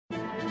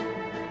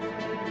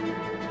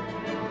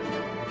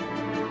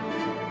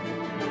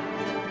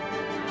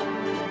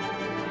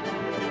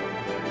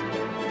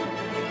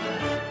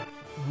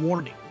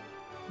Warning.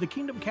 The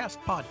Kingdom Cast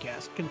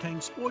podcast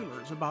contains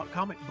spoilers about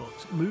comic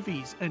books,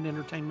 movies, and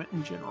entertainment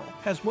in general,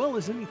 as well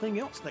as anything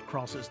else that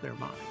crosses their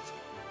minds.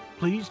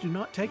 Please do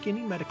not take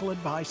any medical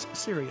advice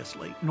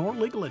seriously, nor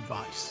legal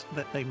advice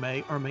that they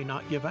may or may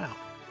not give out.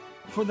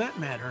 For that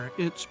matter,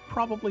 it's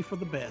probably for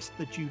the best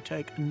that you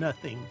take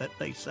nothing that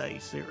they say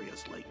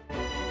seriously.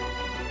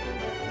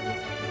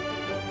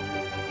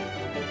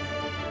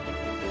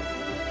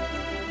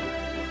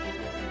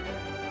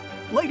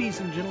 Ladies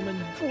and gentlemen,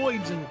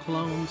 droids and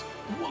clones,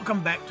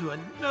 welcome back to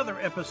another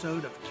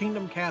episode of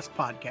Kingdom Cast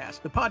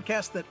Podcast, the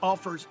podcast that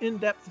offers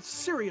in-depth,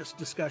 serious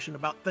discussion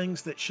about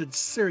things that should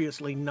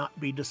seriously not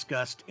be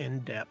discussed in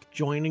depth.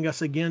 Joining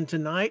us again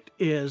tonight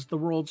is the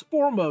world's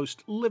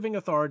foremost living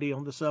authority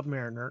on the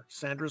Submariner,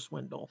 Sandra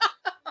Swindle.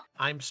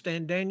 I'm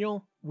Stan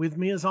Daniel. With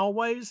me, as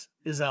always,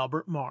 is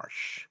Albert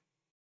Marsh.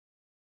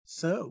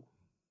 So,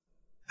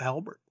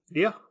 Albert.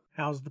 Yeah.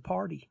 How's the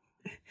party?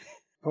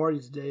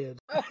 Party's dead.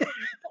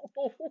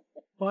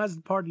 Why is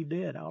the party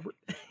dead, Albert?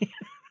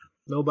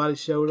 Nobody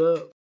showed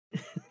up.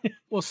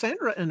 Well,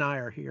 Sandra and I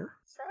are here.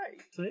 That's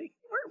right. See?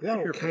 They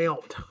don't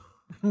count.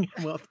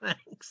 Well,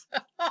 thanks.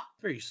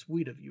 Very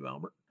sweet of you,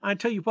 Albert. I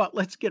tell you what,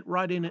 let's get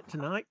right in it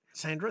tonight.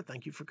 Sandra,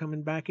 thank you for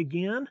coming back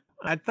again.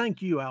 I'd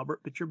thank you, Albert,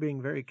 but you're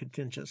being very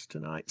contentious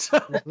tonight.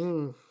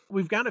 So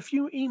we've got a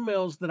few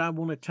emails that I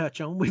want to touch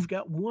on. We've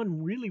got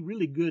one really,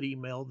 really good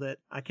email that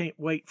I can't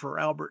wait for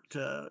Albert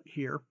to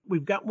hear.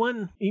 We've got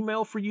one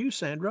email for you,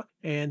 Sandra,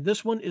 and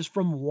this one is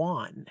from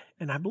Juan.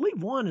 And I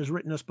believe Juan has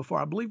written us before.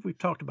 I believe we've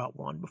talked about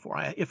Juan before.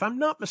 If I'm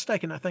not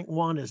mistaken, I think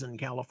Juan is in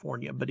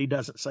California, but he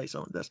doesn't say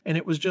so in this. And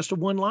it was just a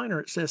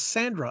one-liner. It says,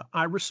 Sandra,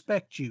 I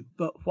respect you,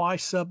 but why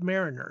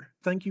Submariner?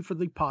 Thank you for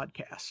the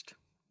podcast.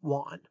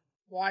 Juan.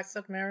 Why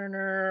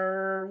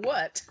Submariner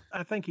what?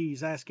 I think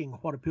he's asking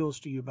what appeals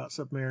to you about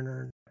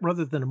Submariner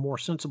rather than a more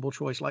sensible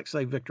choice like,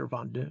 say, Victor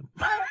Von Doom.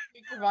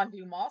 Victor Von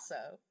Doom also.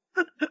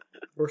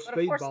 Or But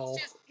of course, Speedball.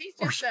 he's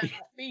just a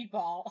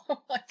Speedball.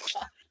 Oh my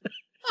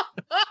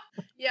God.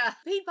 Yeah,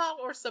 Speedball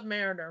or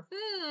Submariner.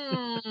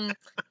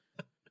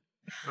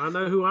 I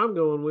know who I'm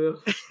going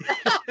with.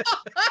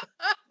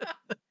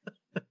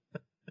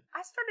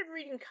 I started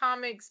reading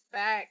comics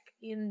back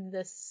in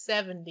the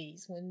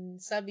 70s when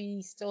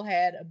Subby still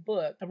had a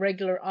book, a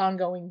regular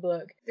ongoing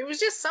book. There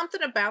was just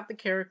something about the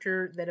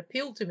character that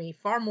appealed to me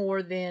far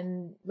more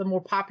than the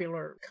more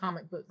popular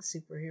comic book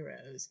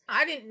superheroes.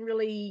 I didn't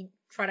really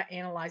try to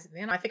analyze it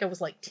then. I think I was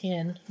like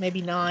 10,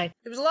 maybe 9.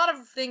 There was a lot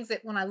of things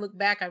that when I look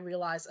back, I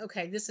realized,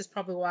 okay, this is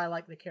probably why I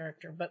like the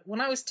character. But when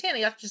I was 10,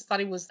 I just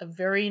thought he was a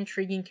very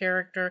intriguing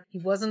character. He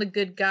wasn't a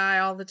good guy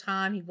all the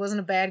time. He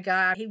wasn't a bad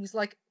guy. He was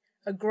like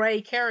a gray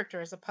character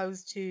as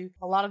opposed to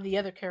a lot of the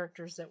other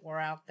characters that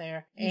were out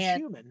there. He's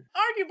and human.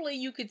 Arguably,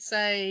 you could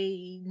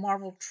say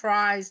Marvel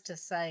tries to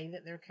say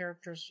that their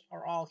characters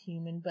are all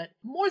human, but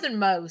more than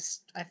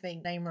most, I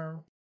think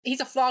Namor, he's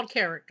a flawed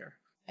character.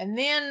 And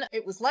then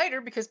it was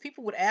later because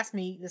people would ask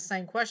me the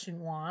same question,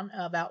 Juan,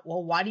 about,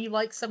 well, why do you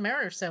like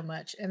Submariner so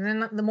much? And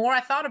then the more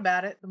I thought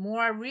about it, the more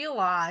I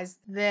realized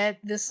that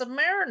the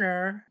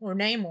Submariner, or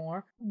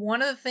Namor,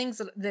 one of the things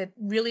that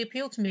really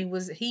appealed to me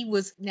was he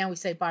was, now we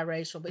say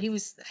biracial, but he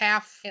was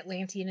half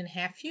Atlantean and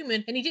half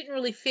human, and he didn't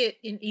really fit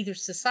in either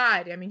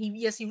society. I mean,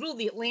 he ruled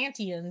the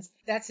Atlanteans.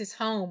 That's his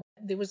home.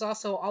 There was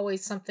also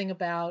always something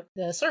about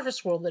the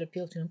surface world that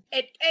appealed to him.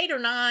 At 8 or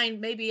 9,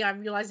 maybe I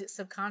realized it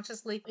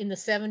subconsciously in the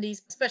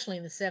 70s, especially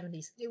in the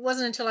 70s. It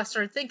wasn't until I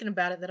started thinking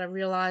about it that I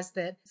realized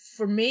that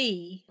for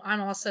me, I'm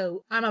a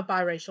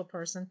biracial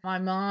person. My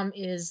mom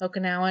is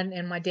Okinawan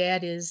and my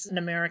dad is an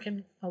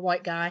American, a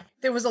white guy.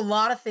 There was a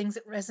lot of things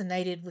that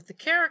resonated with the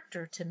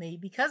character to me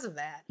because of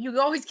that.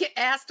 You always get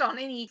asked on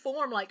any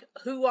form, like,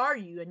 who are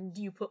you? And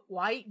do you put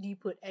white? Do you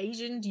put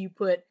Asian? Do you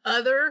put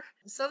other?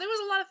 So there was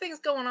a lot of things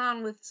going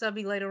on with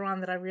Subby later on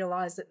that I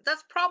realized that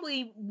that's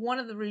probably one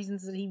of the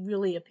reasons that he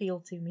really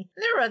appealed to me.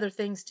 There are other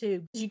things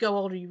too. As you go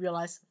older, you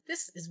realize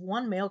this is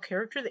one male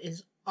character that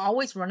is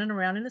always running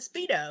around in a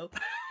Speedo.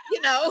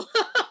 You know?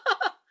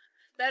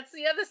 That's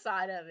the other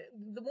side of it.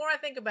 The more I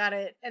think about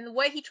it, and the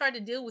way he tried to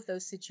deal with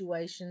those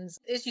situations,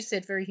 as you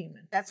said, very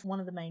human. That's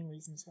one of the main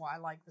reasons why I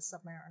like the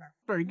Submariner.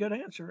 Very good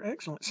answer.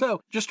 Excellent. So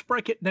just to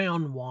break it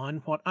down,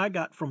 Juan, what I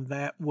got from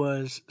that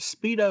was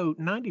Speedo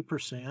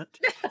 90%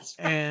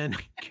 and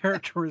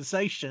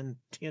characterization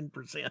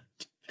 10%.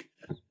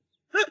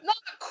 Not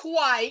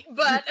quite,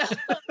 but...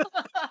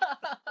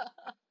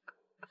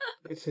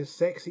 It's his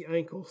sexy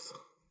ankles.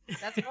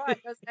 That's right,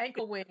 those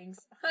ankle wings.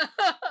 100%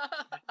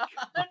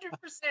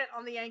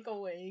 on the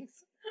ankle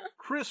wings.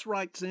 Chris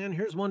writes in,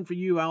 here's one for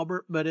you,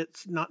 Albert, but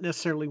it's not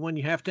necessarily one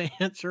you have to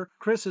answer.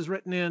 Chris has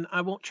written in,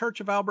 I want Church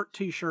of Albert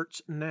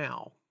t-shirts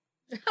now.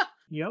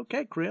 You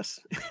okay,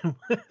 Chris?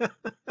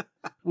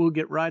 We'll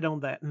get right on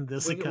that in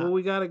this account. Well,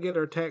 we got to get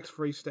our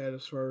tax-free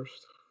status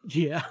first.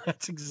 Yeah,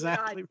 that's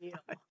exactly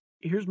right.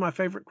 Here's my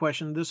favorite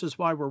question. This is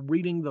why we're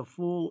reading the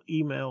full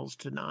emails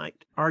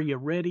tonight. Are you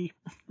ready?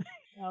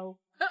 No.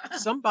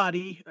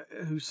 Somebody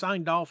who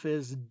signed off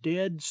as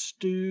Dead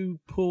Stew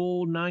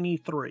Pool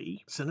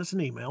 93 sent us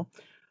an email.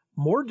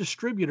 More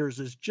distributors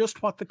is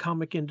just what the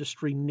comic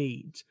industry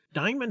needs.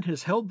 Diamond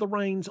has held the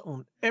reins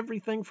on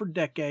everything for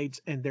decades,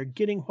 and they're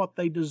getting what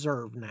they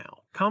deserve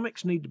now.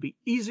 Comics need to be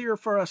easier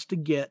for us to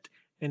get,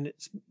 and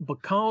it's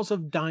because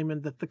of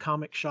Diamond that the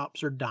comic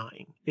shops are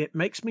dying. It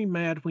makes me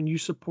mad when you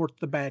support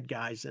the bad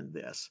guys in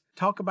this.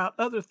 Talk about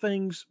other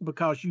things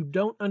because you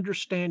don't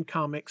understand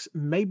comics.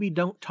 Maybe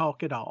don't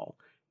talk at all.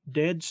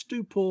 Dead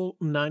Stoople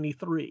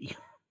 93.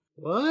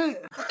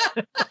 What?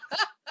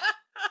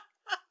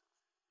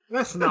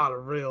 That's not a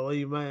real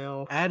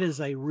email. That is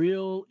a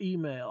real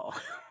email.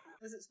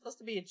 Is it supposed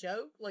to be a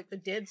joke? Like the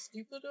dead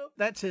stupid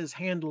That's his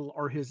handle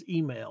or his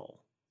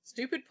email.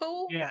 stupid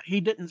pool? Yeah,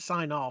 he didn't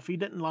sign off. He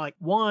didn't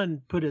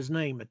Juan put his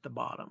name at the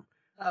bottom.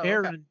 Oh,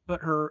 Aaron okay.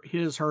 put her,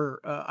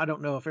 I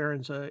don't know if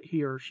Aaron's a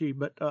he or she,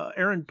 but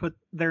Aaron put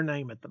their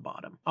name at the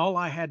bottom. All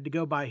I had to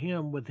go by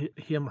him with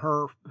him,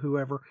 her,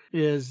 whoever,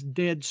 is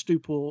Dead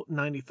Stoople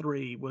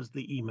 93 was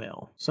the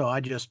email. So I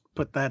just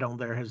put that on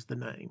there as the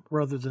name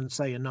rather than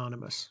say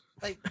anonymous.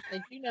 They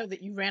do know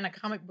that you ran a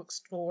comic book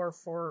store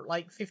for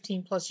like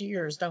 15 plus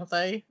years, don't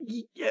they?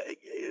 Yeah,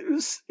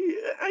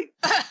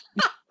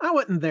 I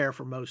wasn't there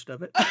for most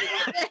of it.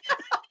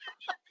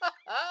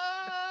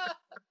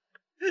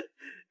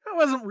 I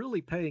wasn't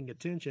really paying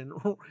attention.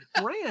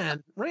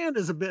 Ran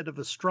is a bit of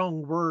a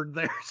strong word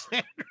there,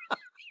 Sandra.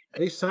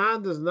 He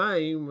signed his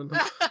name and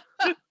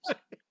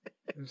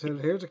said,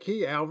 "Here's a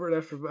key, Albert."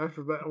 After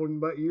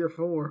about year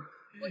 4.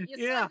 Well,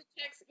 Yeah.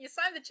 You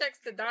signed the checks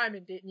to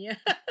Diamond, didn't you?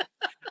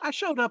 I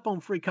showed up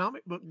on Free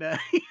Comic Book Day.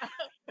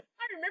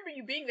 I remember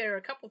you being there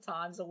a couple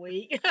times a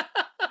week.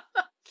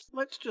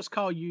 Let's just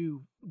call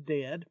you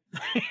Dead.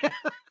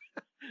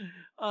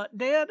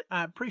 Dad,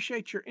 I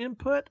appreciate your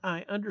input.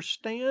 I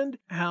understand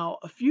how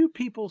a few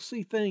people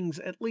see things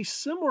at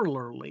least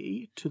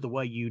similarly to the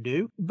way you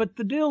do. But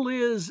the deal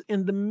is,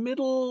 in the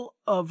middle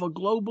of a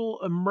global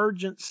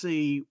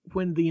emergency,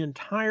 when the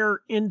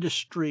entire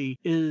industry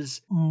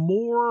is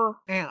more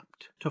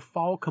apt to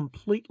fall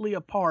completely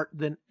apart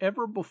than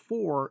ever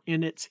before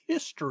in its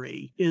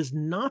history, is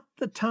not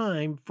the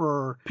time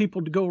for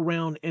people to go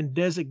around and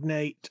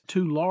designate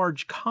 2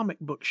 large comic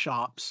book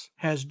shops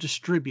as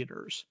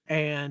distributors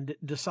and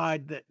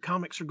decide that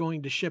comics are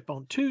going to ship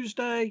on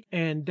Tuesday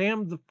and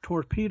damn the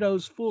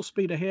torpedoes, full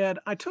speed ahead.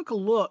 I took a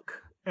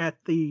look at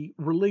the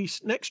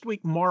release. Next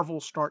week, Marvel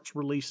starts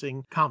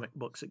releasing comic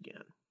books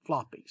again,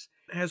 floppies.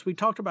 As we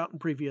talked about in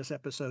previous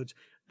episodes,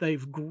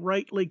 they've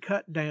greatly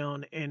cut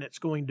down, and it's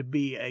going to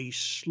be a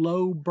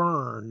slow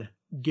burn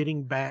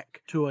getting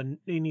back to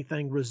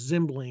anything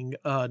resembling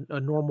a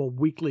normal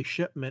weekly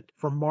shipment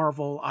for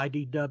Marvel,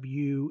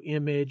 IDW,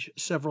 Image,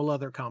 several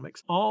other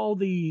comics. All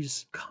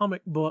these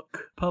comic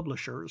book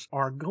publishers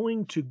are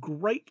going to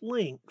great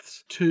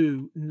lengths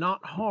to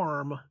not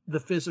harm the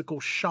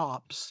physical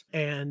shops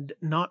and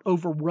not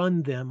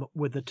overrun them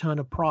with a ton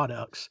of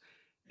products,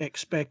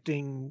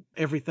 expecting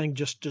everything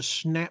just to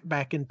snap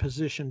back in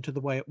position to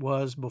the way it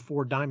was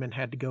before Diamond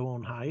had to go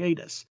on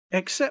hiatus.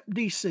 Except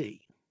DC.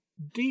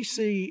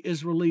 DC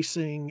is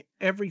releasing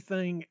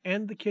everything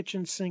and the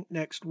kitchen sink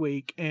next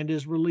week and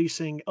is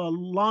releasing a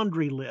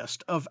laundry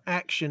list of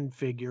action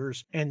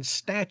figures and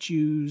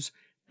statues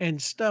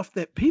and stuff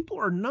that people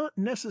are not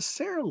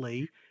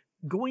necessarily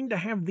going to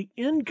have the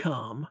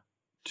income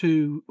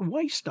to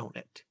waste on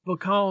it,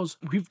 because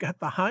we've got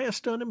the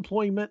highest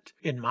unemployment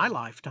in my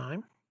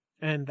lifetime.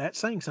 And that's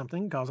saying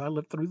something because I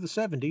lived through the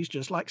 70s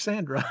just like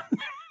Sandra.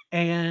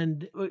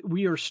 And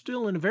we are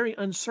still in a very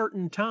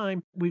uncertain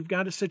time. We've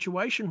got a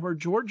situation where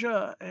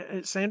Georgia,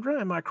 Sandra,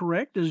 am I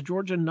correct? Is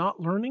Georgia not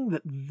learning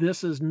that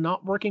this is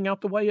not working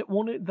out the way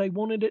they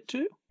wanted it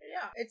to?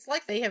 Yeah, it's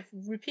like they have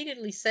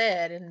repeatedly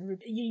said, and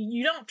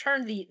you don't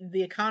turn the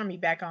economy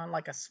back on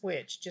like a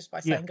switch just by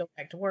saying go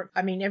back to work.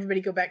 I mean,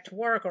 everybody go back to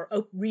work or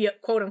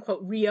quote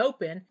unquote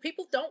reopen.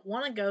 People don't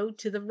want to go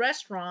to the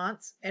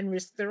restaurants and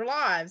risk their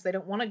lives. They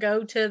don't want to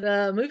go to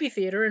the movie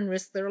theater and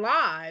risk their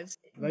lives.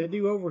 They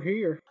do over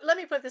here. Let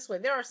me put it this way.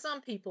 There are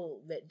some people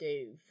that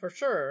do, for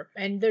sure.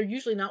 And they're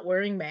usually not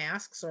wearing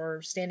masks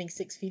or standing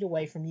 6 feet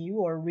away from you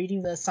or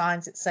reading the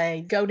signs that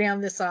say, go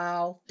down this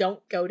aisle, don't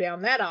go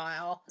down that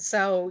aisle.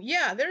 So,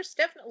 yeah, there's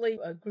definitely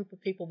a group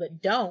of people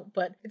that don't,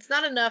 but it's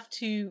not enough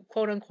to,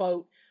 quote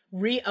unquote,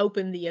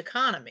 reopen the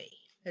economy.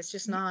 It's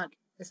just not,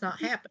 it's not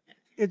happening.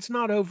 It's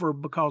not over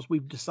because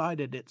we've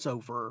decided it's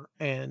over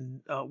and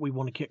we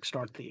want to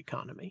kickstart the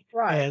economy.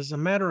 Right. As a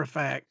matter of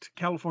fact,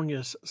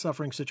 California's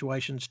suffering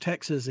situations,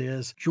 Texas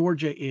is,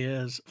 Georgia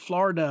is,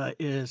 Florida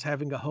is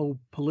having a whole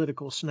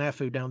political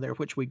snafu down there,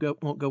 which we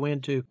won't go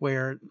into,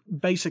 where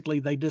basically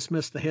they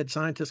dismissed the head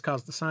scientist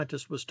because the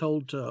scientist was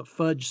told to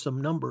fudge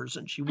some numbers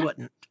and she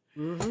wouldn't.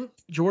 Mm-hmm.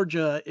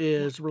 Georgia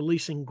is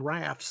releasing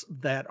graphs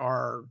that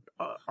are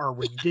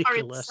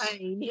ridiculous. Are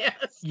insane,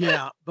 yes.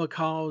 Yeah,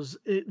 because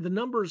the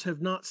numbers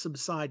have not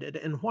subsided.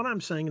 And what I'm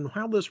saying and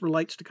how this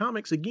relates to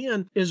comics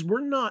again is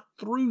we're not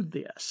through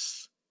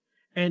this.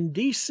 And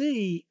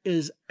DC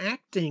is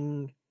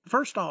acting,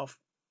 first off,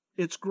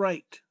 it's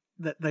great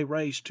that they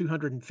raised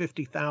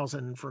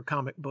 $250,000 for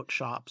comic book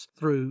shops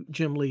through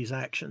Jim Lee's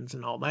actions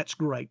and all. That's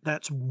great.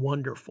 That's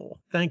wonderful.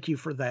 Thank you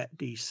for that,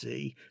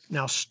 DC.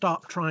 Now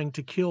stop trying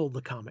to kill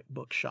the comic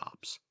book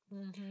shops.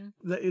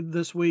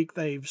 This week,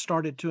 they've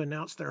started to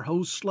announce their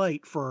whole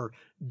slate for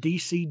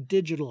DC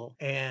Digital,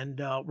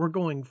 and we're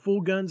going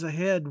full guns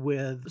ahead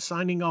with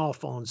signing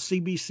off on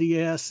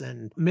CBCS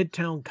and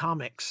Midtown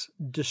Comics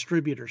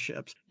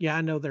distributorships. Yeah,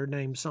 I know they're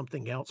named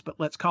something else, but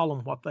let's call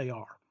them what they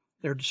are.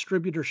 They're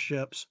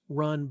distributorships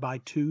run by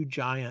two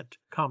giant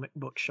comic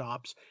book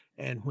shops,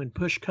 and when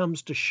push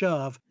comes to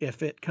shove,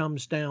 if it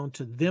comes down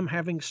to them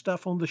having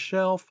stuff on the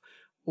shelf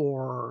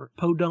or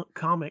Podunk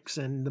Comics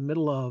in the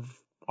middle of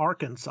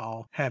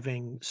Arkansas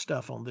having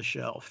stuff on the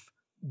shelf,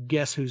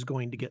 guess who's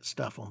going to get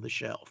stuff on the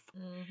shelf?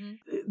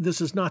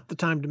 This is not the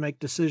time to make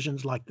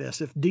decisions like this.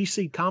 If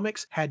DC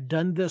Comics had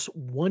done this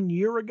 1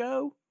 year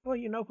ago, well,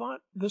 you know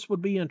what? This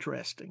would be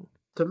interesting.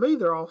 To me,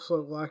 they're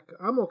also like,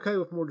 I'm okay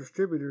with more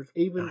distributors,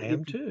 even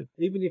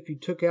if you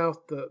took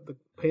out the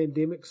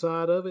pandemic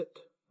side of it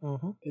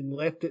and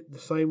left it the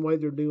same way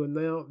they're doing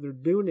now. They're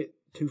doing it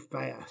too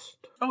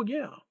fast. Oh,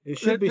 yeah. It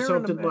should be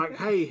something like,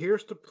 hey,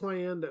 here's the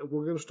plan that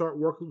we're going to start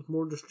working with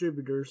more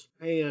distributors.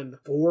 And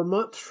 4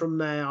 months from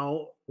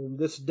now, on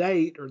this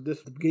date or the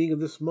beginning of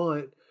this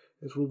month,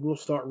 is when we'll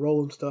start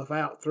rolling stuff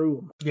out through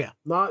them. Yeah.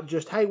 Not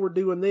just, hey, we're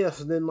doing this,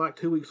 and then like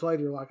 2 weeks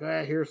later, like,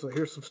 here's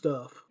some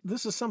stuff.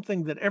 This is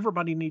something that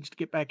everybody needs to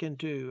get back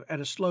into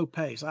at a slow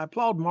pace. I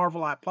applaud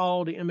Marvel, I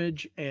applaud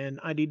Image and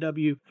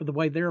IDW for the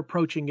way they're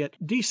approaching it.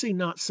 DC,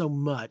 not so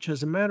much.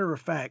 As a matter of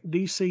fact,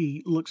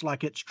 DC looks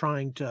like it's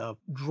trying to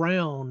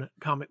drown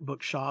comic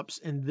book shops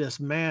in this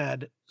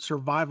mad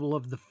survival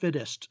of the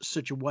fittest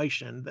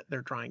situation that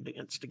they're trying to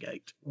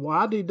instigate.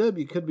 Well,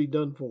 IDW could be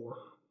done for.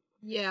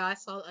 Yeah,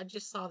 I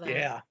just saw that.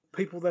 Yeah.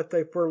 People that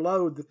they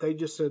furloughed, that they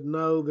just said,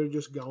 no, they're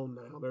just gone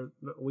now.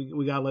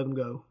 We got to let them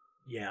go.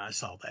 Yeah, I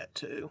saw that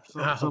too.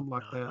 Something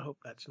like that. I hope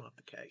that's not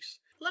the case.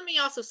 Let me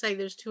also say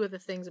there's two other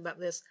things about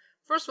this.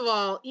 First of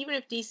all, even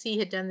if DC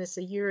had done this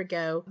a year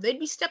ago, they'd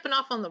be stepping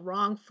off on the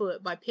wrong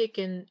foot by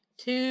picking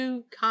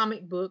two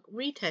comic book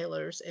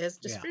retailers as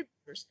distributors.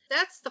 Yeah.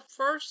 That's the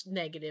first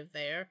negative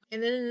there.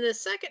 And then the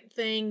second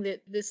thing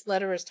that this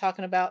letter is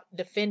talking about,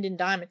 defending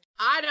Diamond.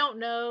 I don't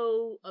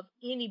know of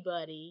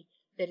anybody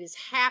that is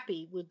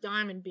happy with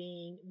Diamond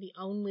being the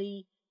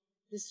only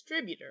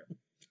distributor.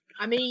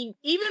 I mean,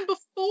 even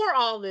before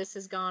all this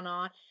has gone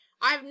on,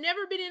 I've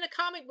never been in a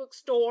comic book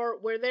store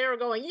where they're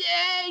going,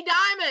 yay,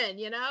 Diamond,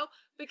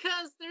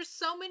 because there's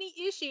so many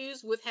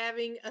issues with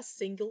having a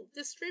single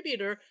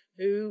distributor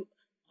who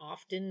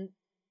often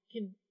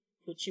can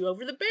put you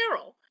over the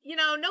barrel.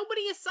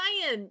 Nobody is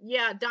saying,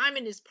 yeah,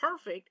 Diamond is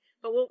perfect,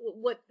 but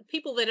what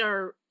people that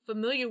are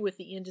familiar with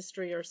the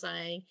industry are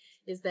saying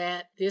is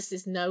that this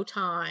is no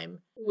time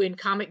when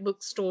comic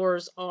book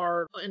stores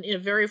are in a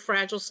very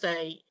fragile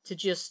state to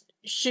just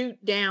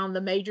shoot down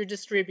the major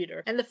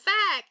distributor. And the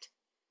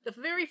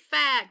very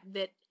fact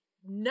that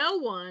no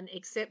one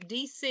except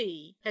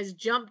DC has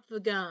jumped the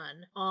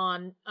gun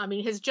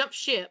has jumped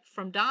ship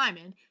from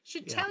Diamond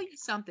should tell you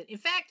something. In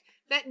fact,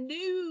 that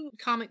new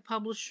comic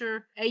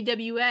publisher,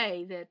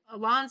 AWA, that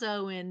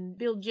Alonzo and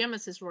Bill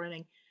Jemas is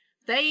running,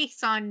 they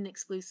signed an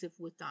exclusive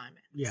with Diamond.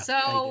 Yeah,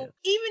 so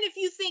even if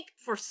you think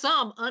for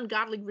some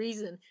ungodly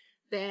reason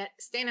that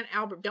Stan and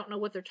Albert don't know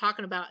what they're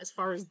talking about as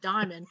far as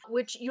Diamond,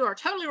 which you are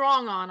totally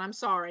wrong on, I'm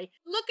sorry.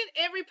 Look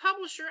at every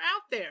publisher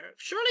out there.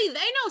 Surely they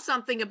know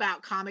something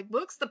about comic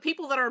books. The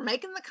people that are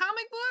making the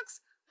comic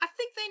books, I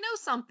think they know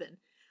something.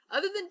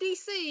 Other than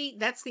DC,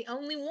 that's the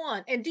only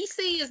one. And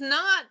DC is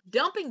not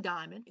dumping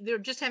Diamond. They're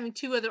just having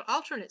two other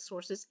alternate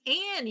sources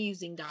and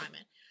using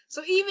Diamond.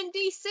 So even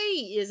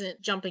DC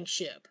isn't jumping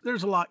ship.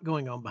 There's a lot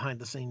going on behind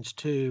the scenes,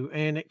 too,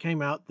 and it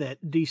came out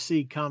that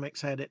DC Comics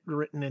had it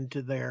written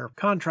into their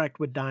contract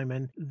with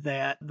Diamond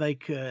that they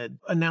could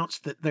announce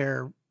that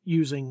they're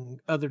using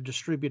other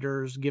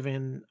distributors,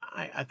 given,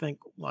 I think,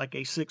 like a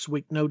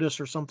 6-week notice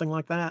or something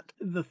like that.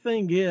 The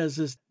thing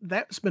is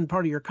that's been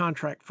part of your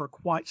contract for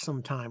quite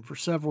some time, for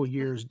several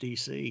years,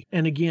 DC.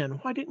 And again,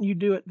 why didn't you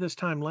do it this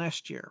time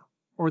last year,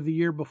 or the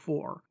year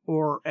before,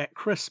 or at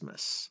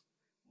Christmas,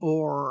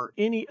 or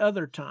any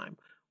other time?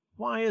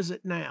 Why is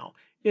it now?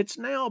 It's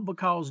now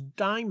because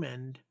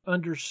Diamond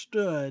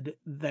understood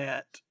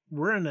that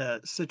we're in a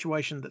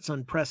situation that's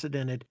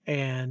unprecedented,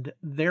 and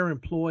their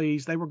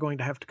employees, they were going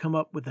to have to come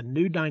up with a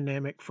new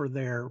dynamic for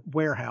their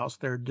warehouse,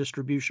 their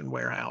distribution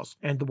warehouse,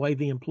 and the way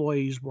the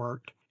employees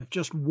worked. If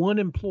just one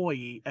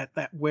employee at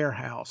that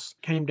warehouse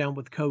came down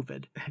with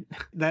COVID,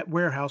 that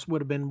warehouse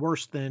would have been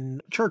worse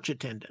than church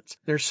attendance.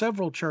 There's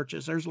several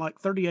churches. There's like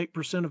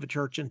 38% of a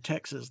church in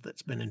Texas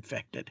that's been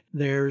infected.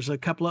 There's a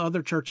couple of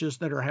other churches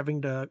that are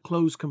having to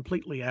close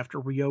completely after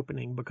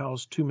reopening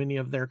because too many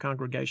of their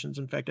congregations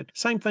infected.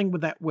 Same thing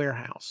with that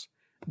warehouse.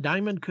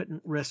 Diamond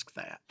couldn't risk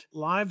that.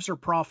 Lives are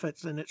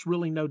profits, and it's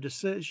really no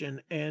decision.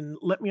 And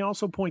let me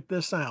also point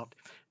this out.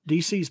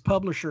 DC's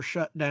publisher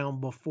shut down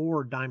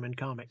before Diamond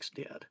Comics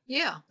did.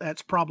 Yeah.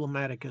 That's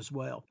problematic as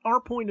well. Our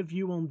point of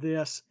view on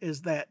this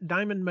is that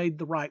Diamond made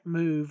the right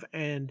move,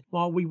 and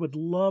while we would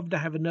love to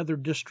have another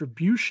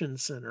distribution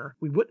center,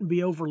 we wouldn't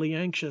be overly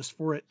anxious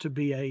for it to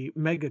be a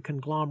mega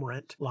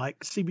conglomerate like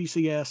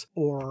CBCS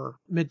or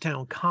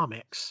Midtown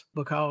Comics,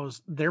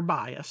 because they're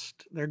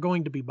biased. They're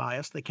going to be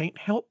biased. They can't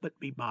help but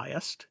be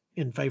biased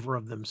in favor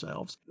of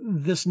themselves.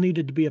 This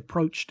needed to be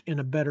approached in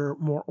a better,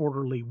 more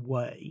orderly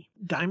way.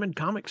 Diamond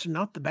Comics are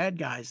not the bad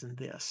guys in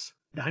this.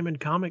 Diamond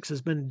Comics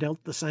has been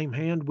dealt the same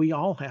hand we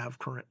all have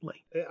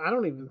currently. I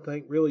don't even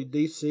think really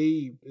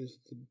DC is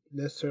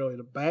necessarily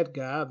the bad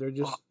guy. They're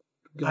just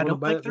going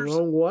about it the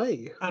wrong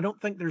way. I don't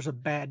think there's a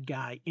bad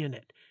guy in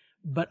it.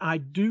 But I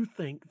do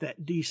think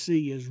that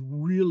DC is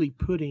really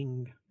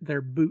putting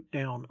their boot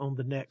down on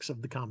the necks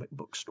of the comic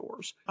book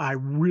stores. I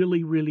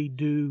really, really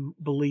do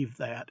believe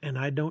that. And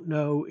I don't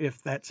know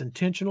if that's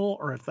intentional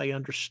or if they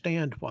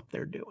understand what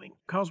they're doing.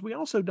 Because we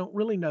also don't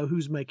really know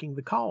who's making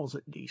the calls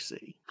at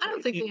DC. I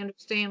don't think they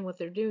understand what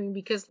they're doing,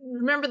 because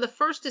remember, the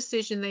first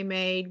decision they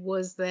made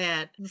was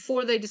that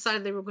before they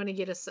decided they were going to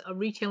get a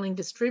retailing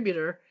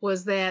distributor,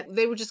 was that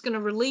they were just going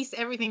to release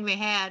everything they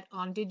had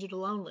on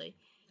digital only.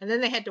 And then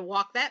they had to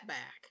walk that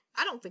back.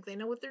 I don't think they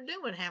know what they're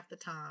doing half the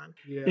time.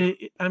 Yeah.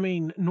 I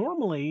mean,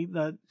 normally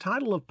the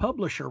title of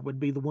publisher would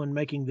be the one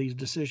making these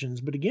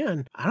decisions. But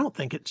again, I don't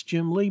think it's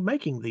Jim Lee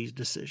making these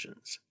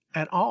decisions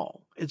at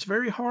all. It's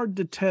very hard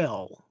to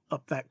tell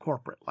up that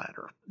corporate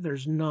ladder.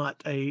 There's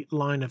not a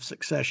line of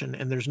succession,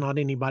 and there's not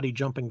anybody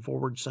jumping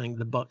forward saying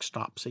the buck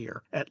stops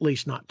here, at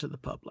least not to the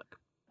public.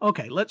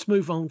 Okay, let's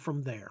move on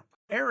from there.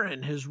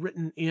 Aaron has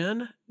written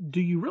in,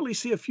 do you really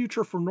see a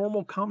future for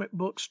normal comic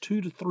books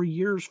 2 to 3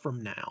 years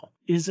from now?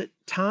 Is it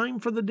time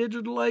for the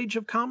digital age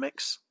of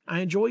comics? I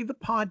enjoy the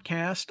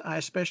podcast. I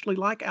especially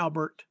like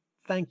Albert.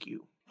 Thank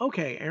you.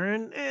 Okay,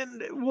 Aaron,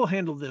 and we'll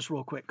handle this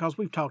real quick because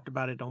we've talked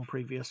about it on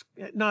previous.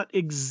 Not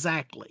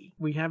exactly.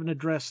 We haven't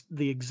addressed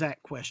the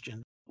exact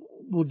question.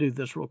 We'll do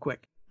this real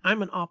quick.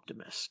 I'm an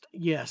optimist.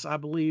 Yes, I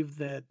believe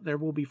that there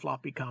will be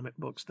floppy comic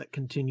books that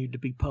continue to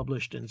be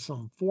published in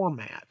some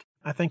format.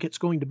 I think it's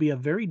going to be a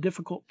very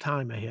difficult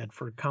time ahead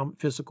for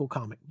physical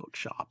comic book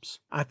shops.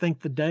 I think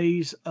the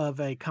days of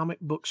a comic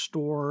book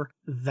store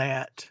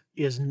that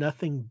is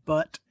nothing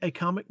but a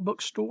comic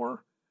book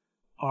store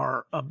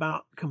are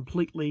about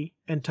completely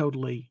and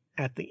totally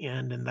at the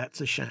end, and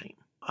that's a shame.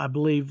 I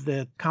believe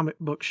that comic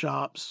book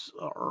shops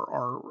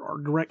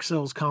or direct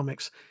sales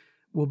comics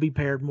will be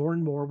paired more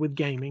and more with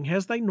gaming,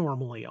 as they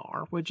normally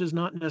are, which is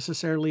not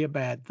necessarily a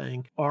bad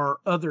thing, or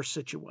other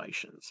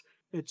situations.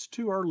 It's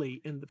too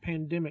early in the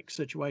pandemic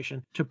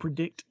situation to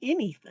predict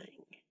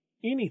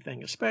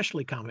anything,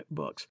 especially comic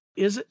books.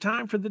 Is it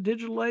time for the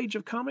digital age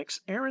of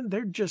comics? Aaron,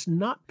 they're just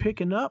not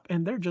picking up,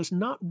 and they're just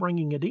not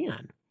bringing it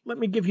in. Let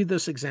me give you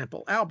this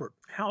example. Albert,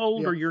 how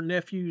old are your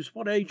nephews?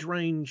 What age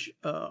range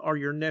are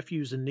your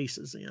nephews and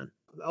nieces in?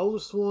 The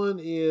oldest one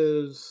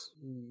is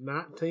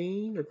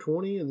 19 or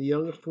 20, and the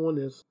youngest one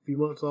is a few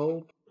months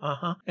old.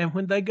 And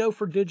when they go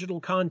for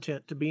digital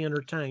content to be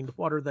entertained,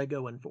 what are they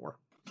going for?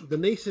 The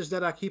nieces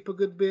that I keep a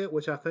good bit,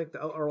 which I think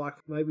are like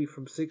maybe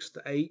from 6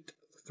 to 8,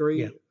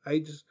 3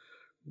 ages,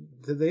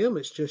 to them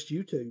it's just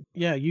YouTube.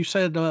 Yeah, you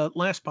said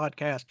last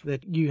podcast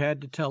that you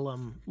had to tell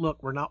them,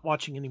 look, we're not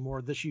watching any more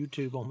of this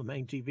YouTube on the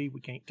main TV. We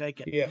can't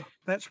take it. Yeah.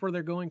 That's where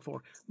they're going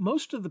for.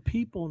 Most of the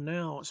people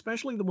now,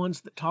 especially the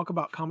ones that talk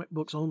about comic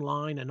books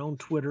online and on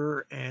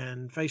Twitter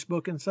and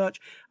Facebook and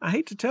such, I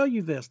hate to tell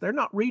you this, they're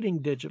not reading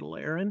digital,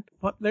 Aaron.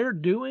 What they're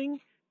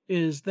doing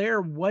is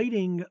they're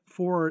waiting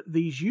for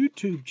these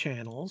YouTube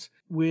channels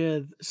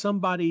with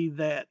somebody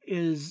that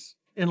is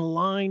in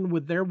line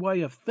with their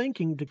way of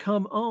thinking to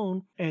come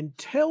on and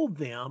tell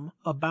them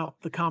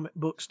about the comic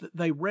books that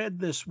they read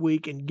this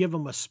week and give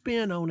them a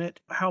spin on it,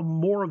 how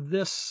more of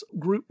this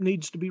group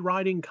needs to be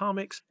writing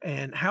comics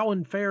and how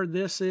unfair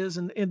this is.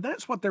 And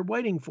that's what they're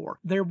waiting for.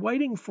 They're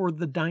waiting for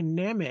the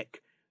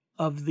dynamic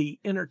of the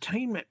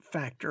entertainment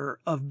factor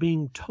of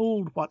being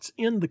told what's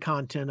in the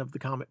content of the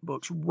comic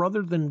books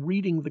rather than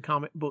reading the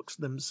comic books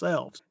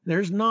themselves.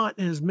 There's not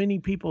as many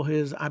people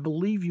as I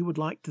believe you would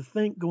like to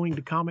think going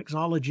to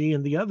Comixology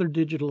and the other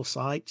digital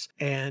sites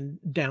and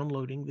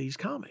downloading these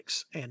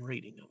comics and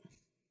reading them.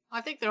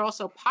 I think they're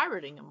also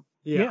pirating them.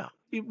 Yeah.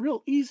 It's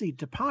real easy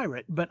to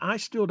pirate, but I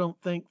still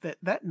don't think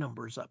that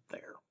number's up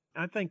there.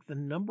 I think the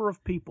number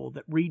of people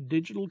that read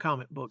digital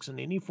comic books in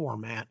any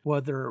format,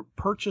 whether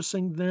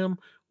purchasing them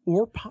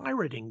or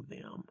pirating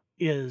them,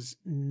 is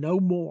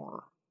no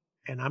more,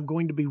 and I'm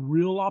going to be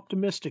real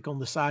optimistic on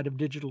the side of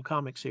digital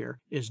comics here,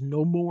 is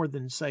no more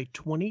than, say,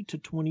 20 to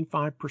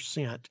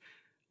 25%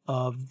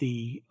 of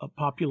the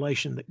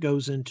population that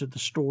goes into the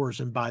stores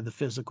and buy the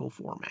physical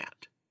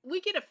format. We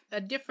get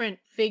a different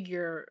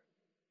figure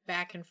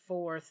back and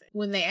forth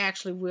when they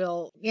actually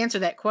will answer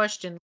that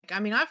question. I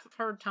mean, I've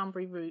heard Tom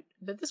Brevoort,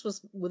 but this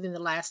was within the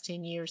last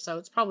 10 years, so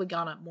it's probably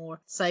gone up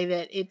more, say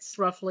that it's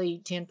roughly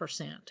 10%.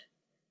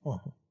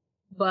 Uh-huh.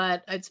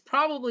 but it's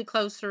probably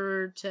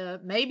closer to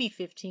maybe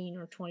 15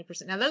 or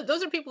 20%. Now,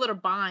 those are people that are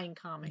buying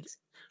comics.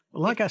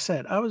 Like I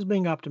said, I was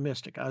being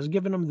optimistic. I was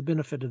giving them the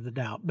benefit of the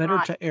doubt. Better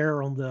Right. to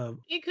err on the...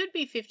 It could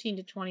be 15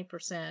 to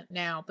 20%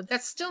 now, but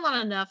that's still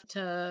not enough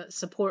to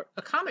support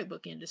a comic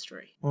book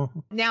industry.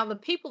 Mhm. Now, the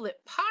people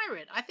that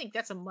pirate, I think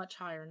that's a much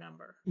higher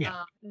number.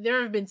 Yeah.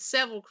 There have been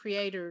several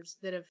creators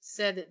that have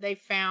said that they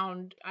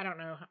found, I don't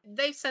know,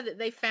 they said that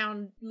they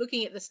found,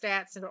 looking at the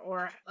stats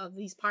or of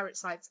these pirate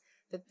sites,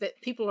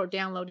 that people are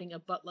downloading a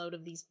buttload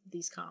of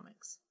these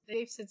comics.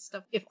 They've said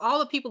stuff. If all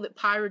the people that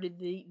pirated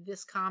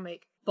this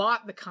comic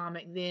bought the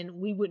comic, then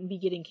we wouldn't be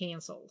getting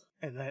canceled.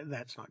 And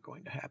that's not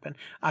going to happen.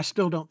 I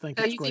still don't think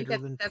So it's you think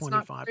greater than that's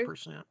not true?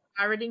 25%.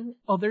 Pirating?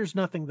 Oh, there's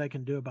nothing they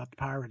can do about the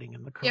pirating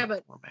in the current Yeah,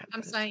 but format.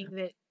 I'm saying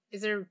that,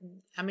 is there,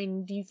 I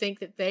mean, do you think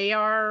that they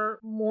are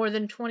more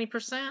than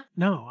 20%?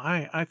 No,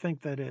 I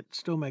think that it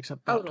still makes up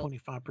about Total.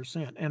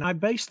 25%. And I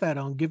base that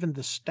on given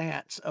the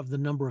stats of the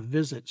number of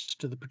visits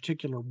to the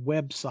particular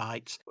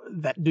websites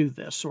that do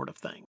this sort of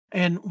thing.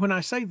 And when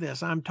I say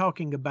this, I'm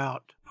talking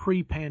about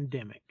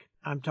pre-pandemic.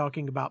 I'm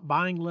talking about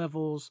buying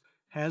levels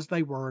as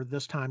they were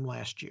this time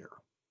last year.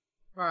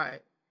 Right.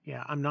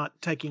 Yeah, I'm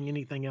not taking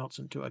anything else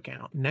into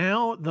account.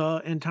 Now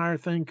the entire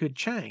thing could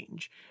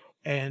change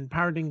and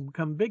pirating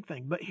become a big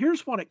thing. But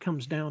here's what it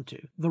comes down to.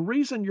 The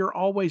reason you're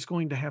always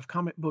going to have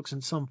comic books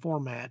in some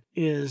format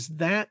is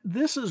that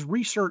this is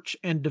research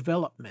and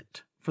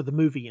development for the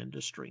movie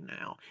industry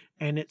now.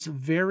 And it's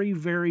very,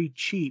 very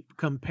cheap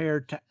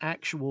compared to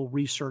actual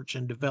research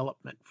and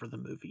development for the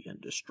movie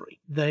industry.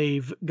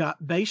 They've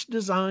got base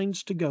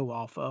designs to go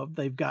off of.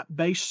 They've got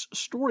base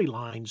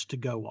storylines to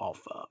go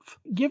off of.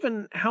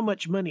 Given how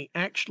much money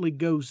actually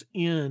goes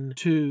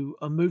into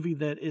a movie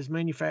that is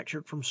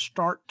manufactured from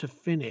start to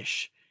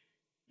finish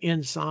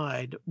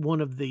inside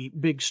one of the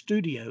big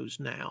studios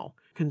now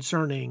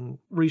concerning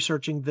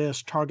researching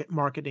this, target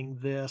marketing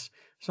this.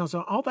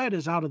 So all that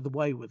is out of the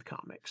way with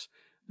comics.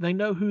 They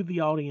know who the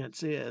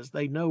audience is.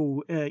 They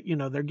know,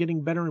 they're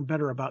getting better and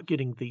better about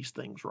getting these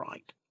things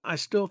right. I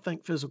still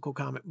think physical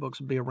comic books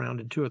will be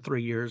around in 2 or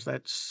 3 years.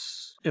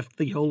 That's if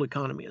the whole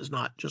economy is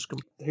not just...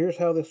 Here's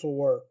how this will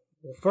work.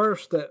 Well,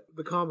 first, that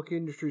the comic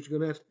industry is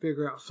going to have to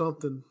figure out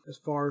something as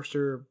far as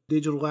their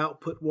digital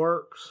output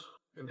works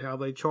and how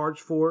they charge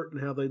for it and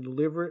how they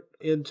deliver it.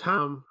 In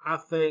time, I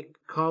think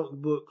comic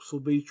books will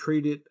be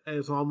treated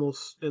as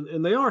almost,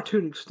 and they are to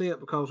an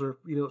extent because they're,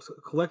 it's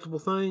a collectible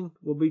thing,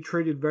 will be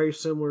treated very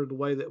similar to the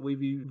way that we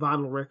view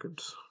vinyl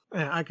records.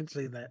 I can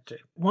see that too.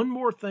 One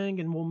more thing,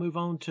 and we'll move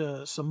on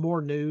to some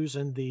more news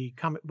in the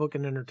comic book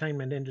and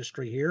entertainment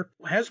industry here.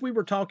 As we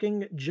were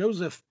talking,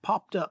 Joseph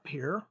popped up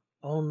here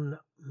on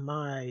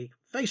my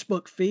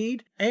Facebook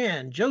feed,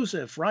 and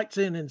Joseph writes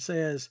in and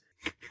says,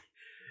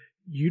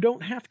 "You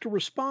don't have to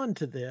respond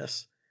to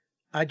this.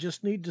 I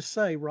just need to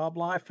say Rob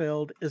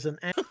Liefeld is an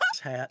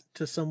asshat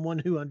to someone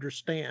who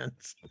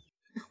understands."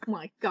 Oh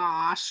my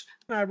gosh.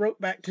 I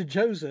wrote back to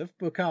Joseph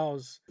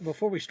because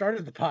before we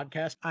started the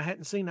podcast, I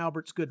hadn't seen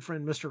Albert's good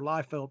friend Mr.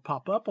 Liefeld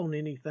pop up on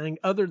anything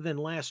other than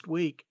last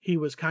week. He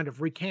was kind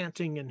of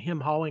recanting and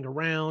him-hawing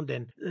around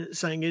and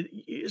saying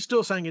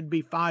it'd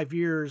be 5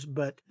 years,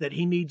 but that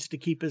he needs to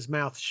keep his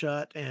mouth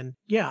shut. And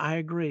yeah, I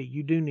agree.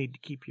 You do need to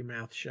keep your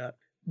mouth shut.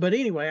 But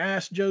anyway, I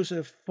asked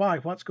Joseph,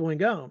 what's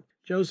going on?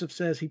 Joseph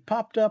says he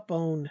popped up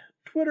on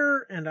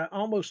Twitter and I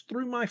almost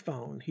threw my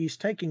phone. He's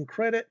taking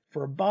credit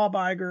for Bob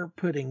Iger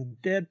putting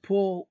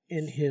Deadpool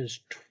in his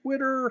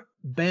Twitter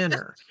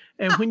banner.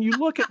 And when you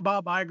look at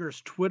Bob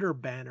Iger's Twitter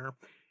banner,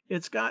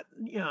 it's got,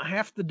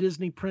 half the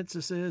Disney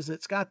princesses.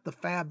 It's got the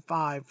Fab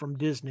Five from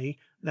Disney,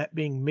 that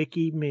being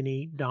Mickey,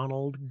 Minnie,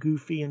 Donald,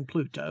 Goofy, and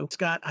Pluto.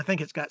 I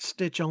think it's got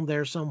Stitch on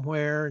there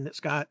somewhere, and it's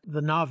got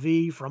the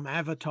Na'vi from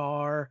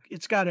Avatar.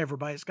 It's got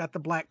everybody. It's got the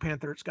Black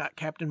Panther. It's got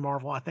Captain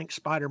Marvel. I think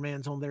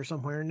Spider-Man's on there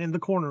somewhere. And in the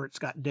corner, it's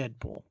got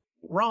Deadpool.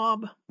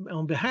 Rob,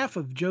 on behalf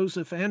of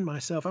Joseph and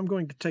myself, I'm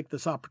going to take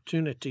this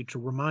opportunity to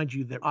remind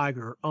you that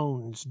Iger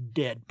owns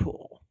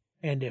Deadpool.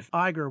 And if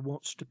Iger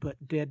wants to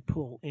put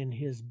Deadpool in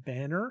his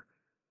banner,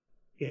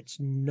 it's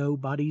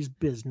nobody's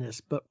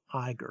business but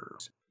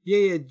Iger's.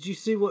 Yeah. Did you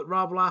see what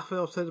Rob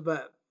Liefeld said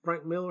about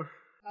Frank Miller?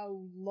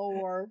 Oh,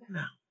 Lord.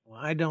 No,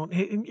 I don't.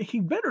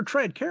 He better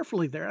tread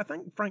carefully there. I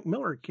think Frank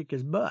Miller would kick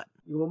his butt.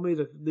 You want me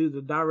to do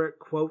the direct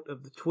quote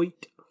of the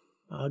tweet?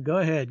 Go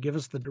ahead. Give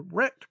us the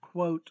direct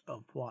quote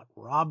of what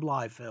Rob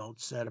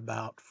Liefeld said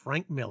about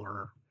Frank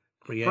Miller,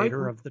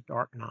 creator of The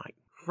Dark Knight.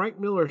 Frank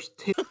Miller's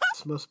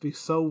tits must be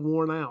so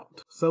worn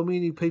out. So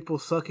many people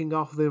sucking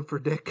off them for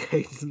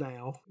decades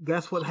now.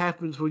 That's what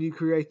happens when you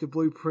create the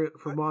blueprint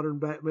for modern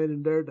Batman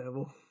and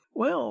Daredevil.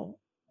 Well,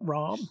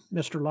 Rob,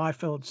 Mr.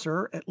 Liefeld,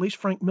 sir, at least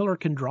Frank Miller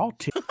can draw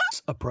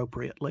tits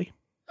appropriately.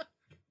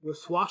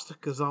 With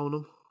swastikas on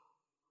them.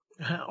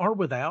 Or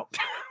without.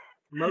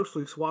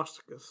 Mostly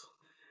swastikas.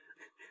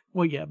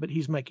 Well, yeah, but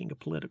he's making a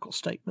political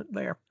statement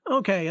there.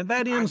 Okay, and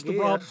that ends the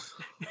Rob.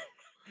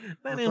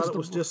 I thought it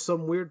was just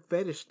some weird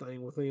fetish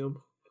thing with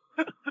him.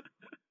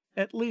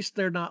 At least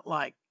they're not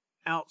like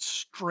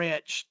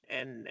outstretched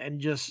and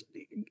just,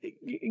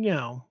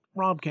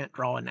 Rob can't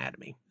draw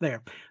anatomy.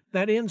 There.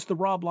 That ends the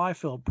Rob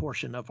Liefeld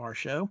portion of our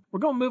show. We're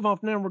going to move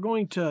off now. We're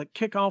going to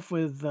kick off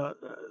with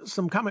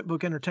some comic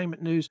book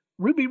entertainment news.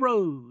 Ruby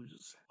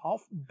Rose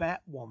off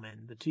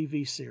Batwoman, the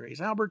TV series.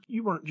 Albert,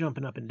 you weren't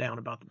jumping up and down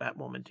about the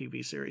Batwoman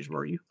TV series,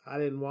 were you? I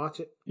didn't watch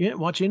it. You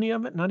didn't watch any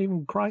of it? Not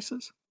even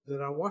Crisis?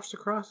 Did I watch the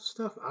Crisis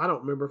stuff? I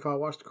don't remember if I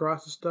watched the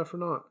Crisis stuff or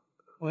not.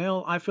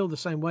 Well, I feel the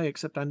same way,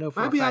 except I know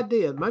for Maybe a fact, I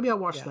did. Maybe I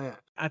watched that.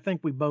 I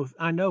think we both,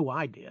 I know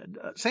I did.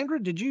 Sandra,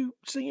 did you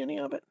see any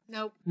of it?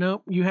 Nope.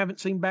 No, you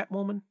haven't seen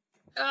Batwoman?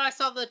 I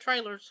saw the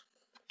trailers.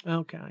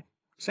 Okay.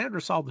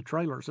 Sandra saw the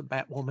trailers of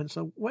Batwoman,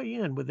 so weigh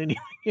in with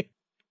anything.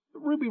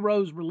 Ruby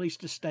Rose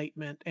released a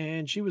statement,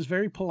 and she was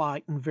very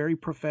polite and very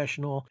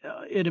professional.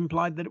 It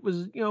implied that it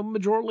was,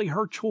 majorly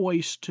her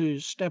choice to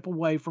step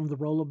away from the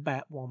role of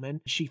Batwoman.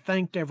 She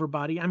thanked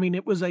everybody. I mean,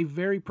 it was a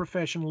very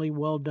professionally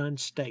well done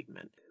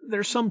statement.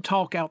 There's some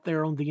talk out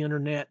there on the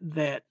internet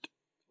that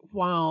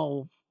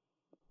while,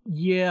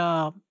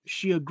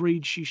 she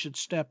agreed she should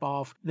step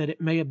off, that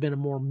it may have been a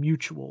more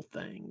mutual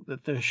thing,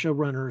 that the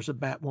showrunners of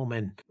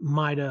Batwoman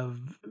might have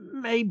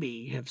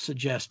maybe have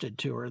suggested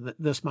to her that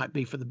this might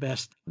be for the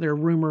best. There are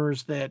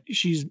rumors that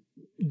she's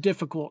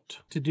difficult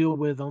to deal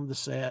with on the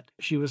set.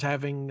 She was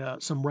having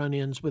some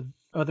run-ins with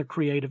other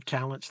creative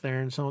talents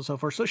there and so on and so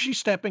forth. So she's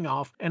stepping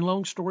off. And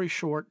long story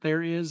short,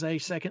 there is a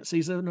second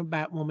season of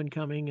Batwoman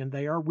coming, and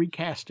they are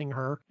recasting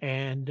her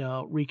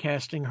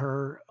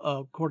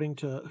according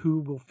to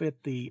who will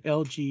fit the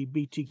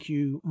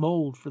LGBTQ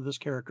mold for this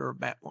character of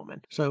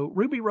Batwoman. So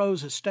Ruby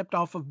Rose has stepped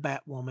off of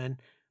Batwoman,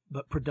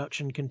 but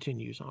production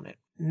continues on it.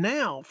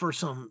 Now for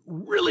some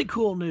really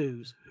cool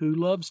news. Who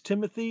loves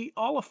Timothy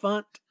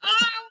Olyphant?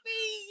 Oh,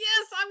 me!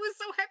 Yes, I was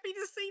so happy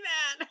to see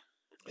that.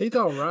 He's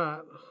all right.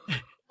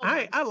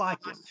 I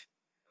like him.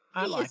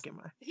 I like him.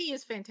 He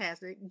is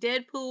fantastic.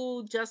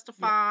 Deadpool,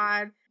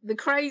 Justified, The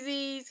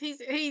Crazies.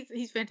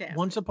 He's fantastic.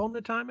 Once Upon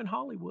a Time in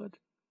Hollywood.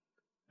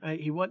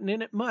 He wasn't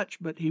in it much,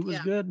 but he was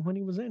good when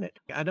he was in it.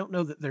 I don't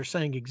know that they're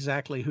saying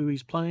exactly who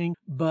he's playing,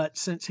 but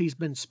since he's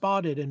been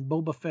spotted in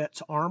Boba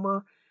Fett's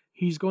armor,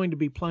 he's going to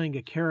be playing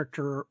a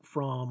character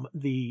from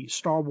the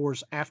Star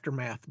Wars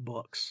Aftermath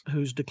books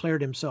who's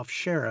declared himself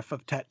Sheriff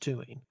of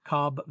Tatooine,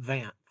 Cobb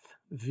Vanth.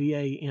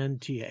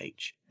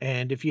 Vanth.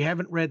 And if you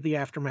haven't read the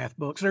Aftermath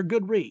books, they're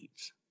good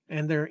reads,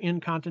 and they're in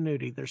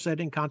continuity. They're set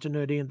in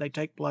continuity, and they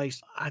take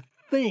place, I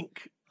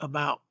think,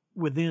 about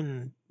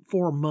within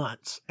 4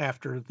 months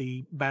after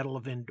the Battle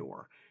of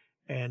Endor.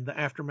 And the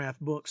Aftermath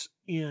books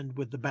end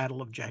with the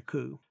Battle of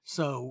Jakku.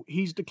 So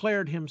he's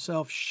declared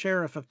himself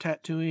Sheriff of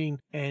Tatooine,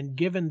 and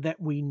given that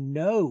we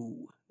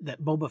know that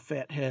Boba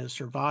Fett has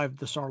survived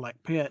the Sarlacc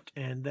pit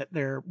and that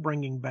they're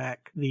bringing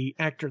back the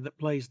actor that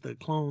plays the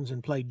clones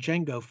and played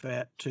Jango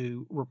Fett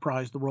to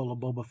reprise the role of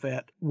Boba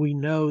Fett, we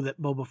know that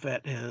Boba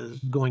Fett is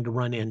going to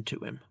run into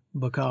him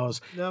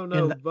because... No,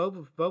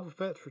 Boba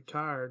Fett's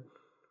retired.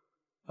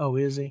 Oh,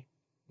 is he?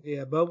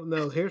 Yeah,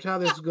 here's how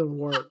this is going to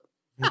work.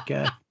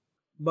 Okay.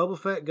 Boba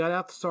Fett got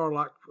out the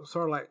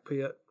Sarlacc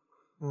pit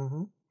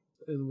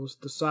and was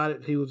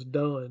decided he was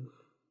done.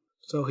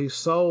 So he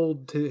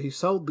sold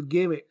the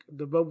gimmick,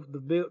 the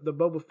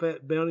Boba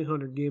Fett bounty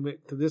hunter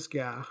gimmick, to this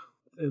guy,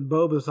 and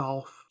Boba's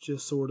off,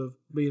 just sort of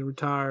being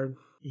retired.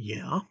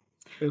 Yeah,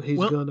 and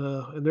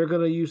they're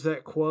gonna use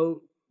that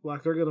quote,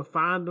 like they're gonna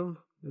find him,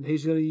 and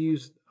he's gonna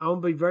use. I'm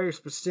gonna be very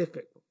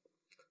specific.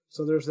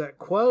 So there's that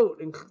quote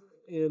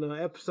in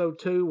episode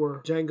 2 where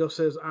Jango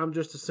says, "I'm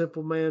just a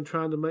simple man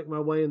trying to make my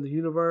way in the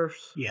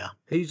universe." Yeah,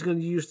 he's gonna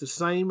use the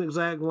same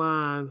exact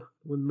line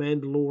when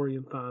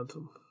Mandalorian finds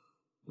him.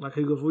 Like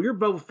he goes, "Well, you're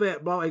Boba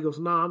Fett." Blah. He goes,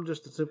 "No, I'm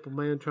just a simple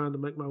man trying to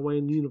make my way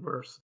in the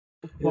universe."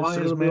 Why it's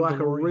going to be like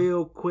a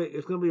real quick.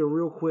 It's going to be a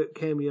real quick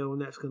cameo,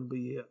 and that's going to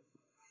be it.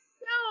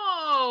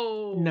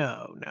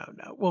 No.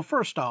 Well,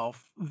 first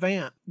off,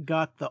 Vanth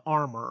got the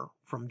armor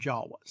from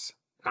Jawas.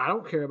 I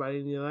don't care about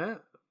any of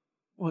that.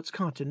 Well, it's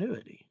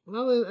continuity.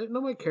 No,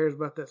 nobody cares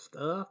about that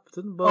stuff. It's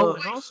in the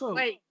books.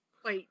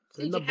 Wait.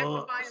 Did you have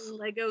to buy a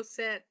Lego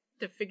set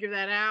to figure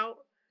that out?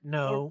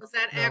 No, or was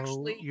that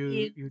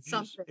actually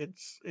something?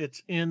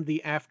 It's in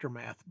the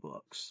Aftermath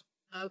books.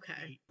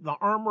 Okay. The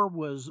armor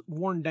was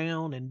worn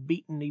down and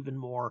beaten even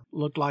more.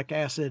 Looked like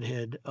acid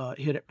had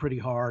hit it pretty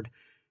hard.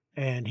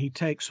 And he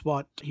takes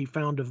what he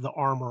found of the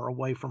armor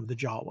away from the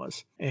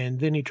Jawas. And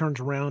then he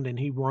turns around and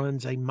he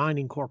runs a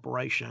mining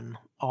corporation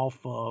off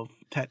of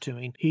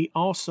Tatooine. He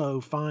also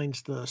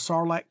finds the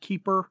Sarlacc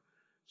keeper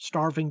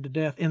starving to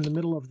death in the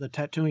middle of the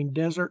Tatooine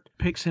desert,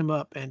 picks him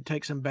up and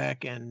takes him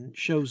back and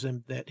shows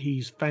him that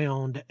he's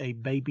found a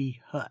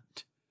baby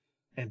hut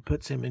and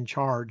puts him in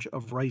charge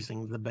of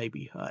raising the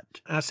baby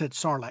hut. I said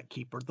Sarlacc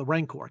keeper, the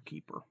Rancor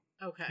keeper.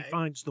 Okay. He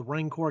finds the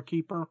Rancor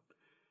keeper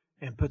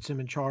and puts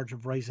him in charge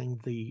of raising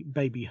the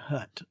baby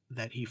hut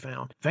that he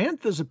found.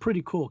 Vanth is a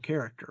pretty cool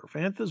character.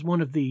 Vanth is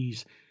one of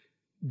these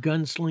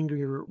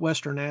gunslinger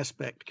Western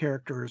aspect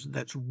characters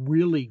that's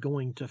really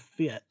going to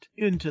fit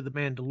into the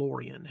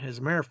Mandalorian. As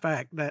a matter of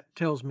fact, that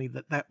tells me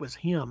that was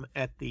him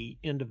at the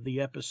end of the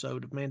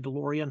episode of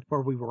Mandalorian where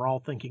we were all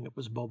thinking it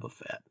was Boba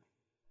Fett.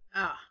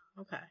 Ah,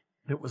 okay.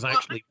 It was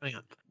actually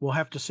Vanth. We'll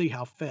have to see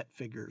how Fett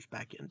figures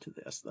back into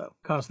this, though,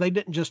 because they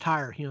didn't just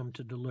hire him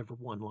to deliver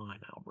one line,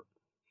 Albert.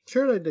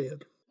 Sure they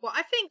did. Well,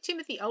 I think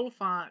Timothy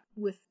Olyphant,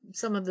 with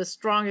some of the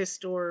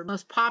strongest or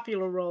most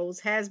popular roles,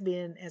 has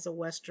been as a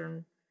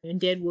Western in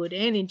Deadwood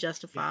and in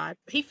Justified.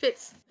 Yeah. He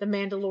fits the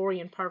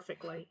Mandalorian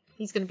perfectly.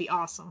 He's going to be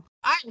awesome.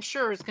 I'm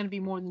sure it's going to be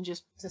more than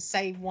just to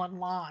say one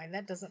line.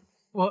 That doesn't...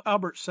 Well,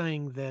 Albert's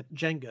saying that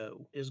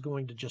Jango is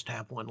going to just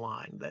have one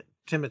line, that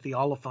Timothy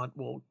Olyphant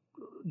will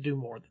do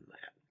more than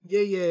that.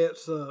 Yeah,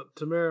 it's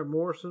Tamara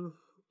Morrison.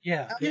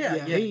 Yeah.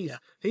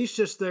 He's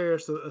just there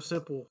as a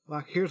simple,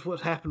 like, here's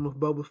what's happened with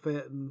Boba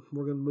Fett, and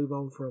we're going to move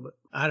on from it.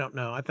 I don't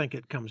know. I think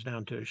it comes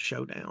down to a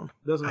showdown.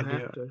 Doesn't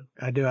have to.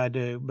 I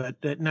do.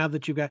 But now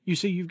that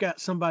you've got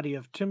somebody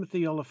of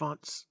Timothy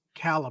Olyphant's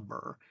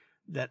caliber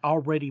that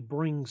already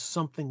brings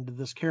something to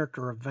this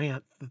character of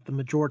Vanth that the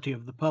majority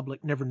of the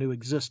public never knew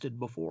existed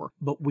before.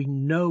 But we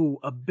know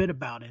a bit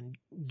about him,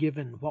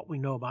 given what we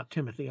know about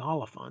Timothy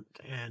Olyphant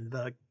and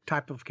the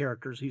type of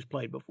characters he's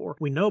played before.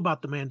 We know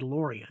about the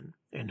Mandalorian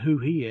and who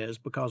he is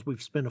because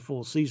we've spent a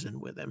full season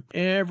with him.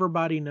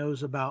 Everybody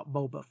knows about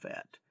Boba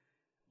Fett.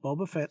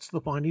 Boba Fett's the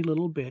whiny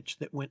little bitch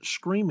that went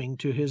screaming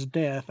to his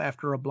death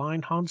after a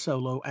blind Han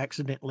Solo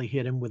accidentally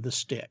hit him with a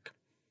stick.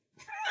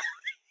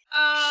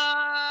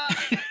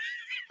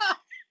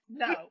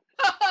 No.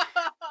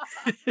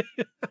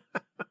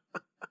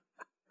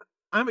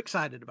 I'm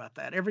excited about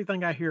that.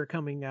 Everything I hear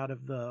coming out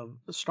of the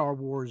Star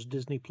Wars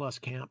Disney Plus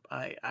camp,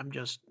 I'm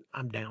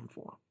down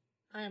for.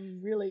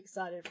 I'm really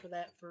excited for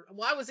that.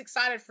 I was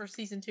excited for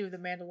season 2 of The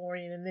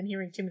Mandalorian, and then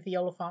hearing Timothy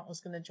Olyphant was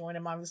going to join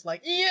him, I was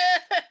like,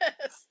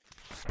 yes!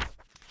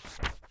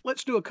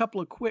 Let's do a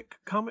couple of quick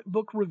comic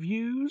book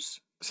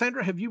reviews.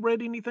 Sandra, have you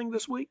read anything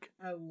this week?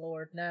 Oh,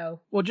 Lord, no.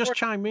 Well, just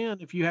chime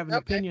in if you have an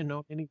opinion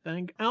on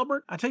anything.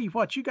 Albert, I tell you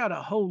what, you got a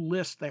whole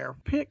list there.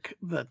 Pick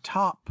the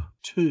top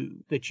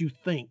 2 that you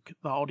think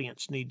the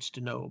audience needs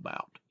to know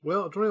about.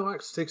 Well, it's only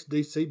like 6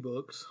 DC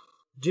books.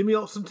 Jimmy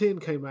Olsen 10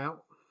 came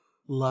out.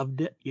 Loved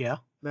it, yeah.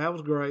 That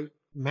was great.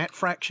 Matt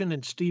Fraction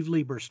and Steve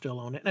Lieber still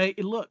on it. Hey,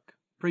 look,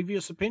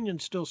 previous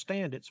opinions still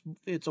stand.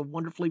 It's a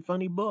wonderfully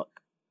funny book.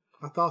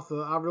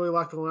 I really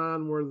liked the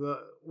line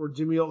where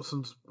Jimmy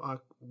Olsen's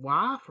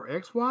wife or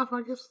ex-wife,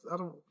 I guess.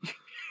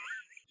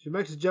 She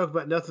makes a joke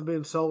about nothing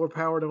being solar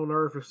powered on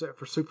Earth except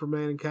for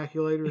Superman and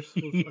calculators.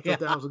 I thought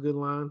that was a good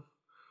line.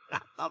 I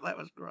thought that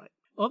was great.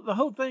 Well, the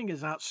whole thing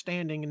is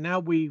outstanding, and now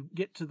we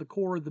get to the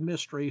core of the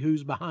mystery,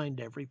 who's behind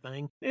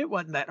everything. It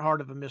wasn't that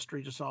hard of a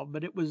mystery to solve,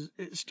 but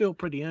it's still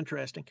pretty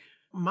interesting.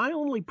 My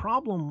only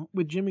problem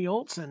with Jimmy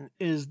Olsen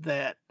is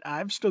that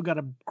I've still got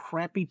a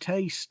crappy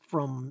taste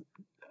from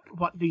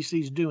what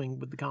DC's doing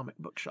with the comic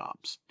book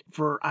shops.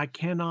 For I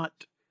cannot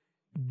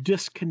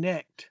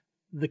disconnect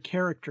the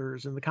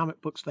characters and the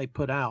comic books they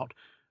put out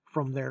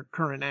from their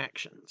current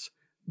actions.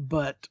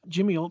 But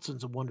Jimmy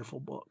Olsen's a wonderful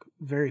book.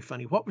 Very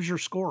funny. What was your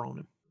score on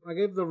him? I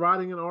gave the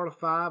writing an art of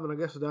 5, and I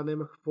guess the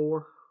dynamic a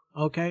 4.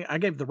 Okay, I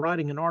gave the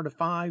writing an art of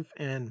 5,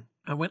 and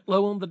I went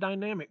low on the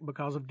dynamic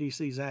because of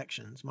DC's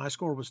actions. My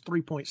score was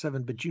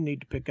 3.7, but you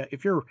need to pick up,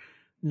 if you're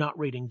not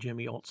reading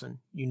Jimmy Olsen,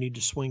 you need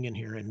to swing in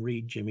here and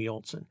read Jimmy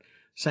Olsen.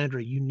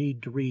 Sandra, you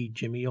need to read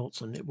Jimmy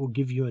Olsen. It will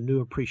give you a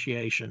new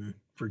appreciation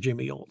for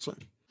Jimmy Olsen.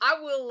 I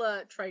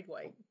will trade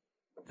weight.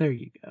 There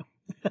you go.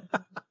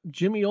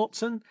 Jimmy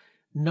Olsen,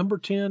 number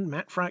 10,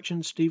 Matt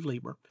Fraction, Steve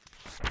Lieber.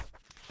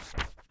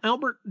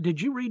 Albert,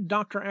 did you read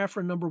Dr.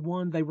 Aphra number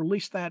 1? They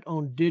released that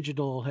on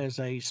digital as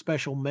a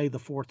special May the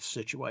 4th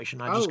situation.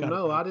 I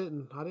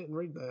didn't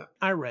read that.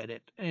 I read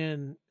it,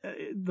 and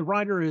the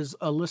writer is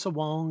Alyssa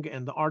Wong,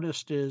 and the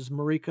artist is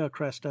Marika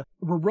Cresta.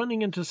 We're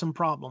running into some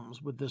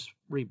problems with this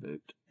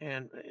reboot,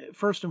 and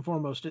first and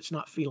foremost, it's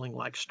not feeling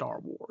like Star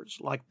Wars,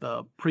 like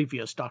the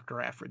previous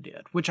Dr. Aphra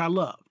did, which I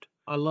loved.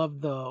 I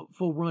loved the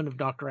full run of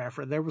Dr.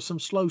 Aphra. There were some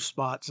slow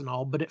spots and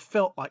all, but it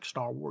felt like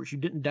Star Wars. You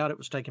didn't doubt it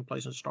was taking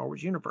place in the Star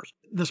Wars universe.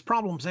 This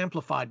problem's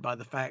amplified by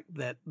the fact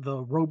that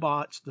the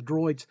robots, the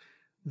droids,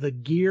 the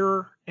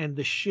gear, and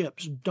the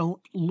ships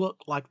don't look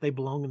like they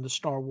belong in the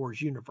Star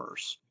Wars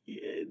universe.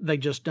 They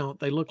just don't.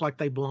 They look like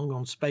they belong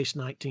on Space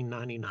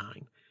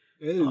 1999.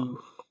 Ew.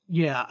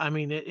 Yeah, I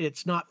mean,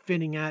 it's not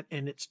fitting at,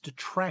 and it's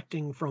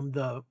detracting from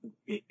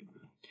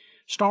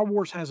Star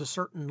Wars has a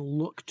certain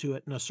look to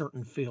it and a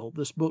certain feel.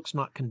 This book's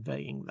not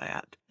conveying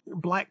that.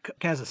 Black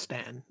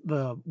Kazakhstan,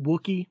 the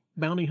Wookiee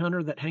bounty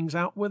hunter that hangs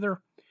out with her,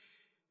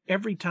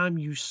 every time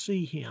you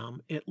see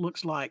him, it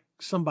looks like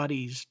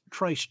somebody's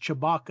traced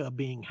Chewbacca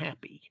being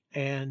happy.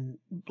 And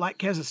Black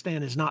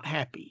Kazakhstan is not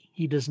happy.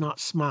 He does not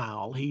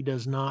smile.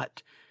 He's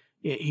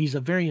a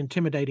very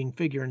intimidating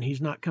figure, and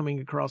he's coming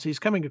across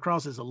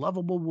as a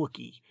lovable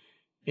Wookiee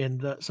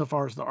so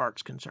far as the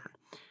arc's concerned.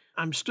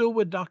 I'm still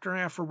with Dr.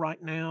 Aphra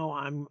right now.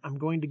 I'm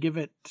going to give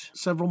it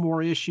several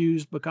more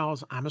issues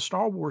because I'm a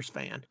Star Wars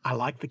fan. I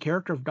like the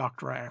character of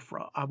Dr.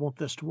 Aphra. I want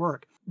this to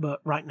work.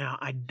 But right now,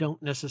 I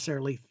don't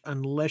necessarily,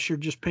 unless you're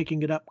just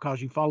picking it up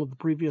because you followed the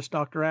previous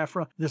Dr.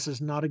 Aphra, this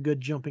is not a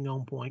good jumping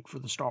on point for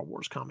the Star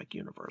Wars comic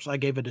universe. I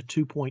gave it a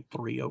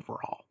 2.3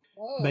 overall.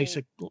 Oh.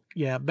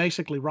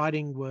 Basically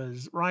writing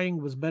was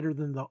better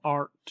than the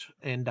art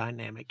and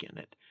dynamic in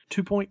it.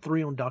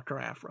 2.3 on Dr.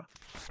 Aphra.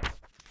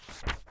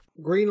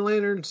 Green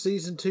Lantern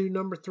Season 2,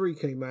 Number 3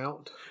 came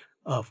out.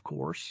 Of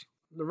course.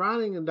 The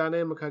writing and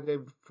dynamic I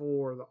gave a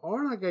 4. The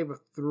art I gave a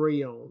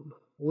 3 on.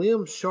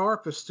 Liam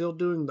Sharp is still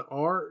doing the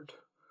art.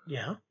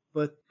 Yeah.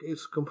 But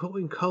it's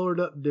completely colored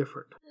up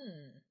different.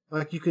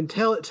 Like, you can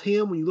tell it's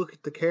him when you look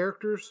at the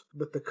characters,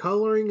 but the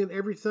coloring and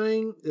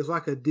everything is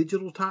like a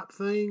digital type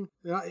thing.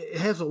 It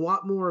has a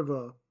lot more of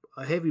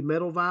a heavy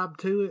metal vibe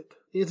to it.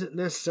 Isn't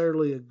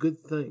necessarily a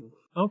good thing.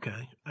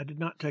 Okay. I did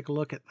not take a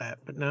look at that,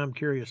 but now I'm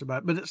curious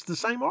about it. But it's the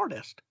same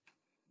artist.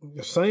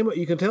 The same.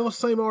 You can tell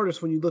it's the same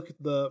artist when you look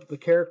at the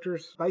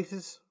characters'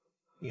 faces.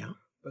 Yeah.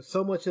 But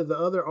so much of the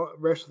other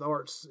rest of the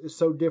arts is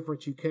so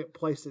different you can't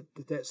place it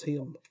that that's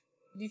him.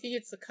 Do you think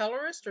it's the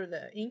colorist or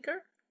the inker?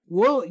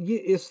 Well,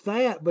 it's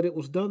that, but it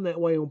was done that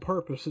way on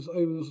purpose. It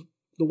was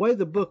the way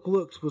the book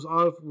looks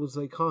was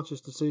a conscious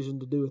decision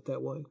to do it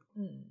that way.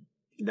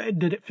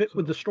 Did it fit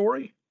with the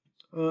story?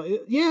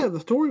 The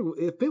story,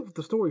 it fit with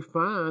the story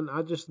fine.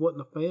 I just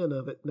wasn't a fan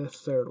of it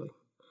necessarily.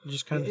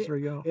 Just kind of threw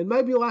you off. And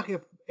maybe like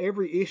if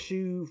every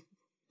issue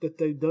that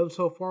they've done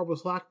so far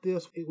was like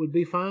this, it would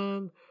be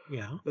fine.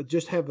 Yeah. But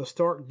just have a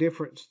stark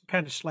difference.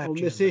 Kind of slapped on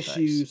you this in the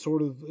issue face.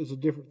 sort of is a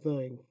different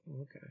thing.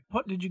 Okay.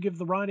 What did you give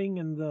the writing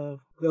and the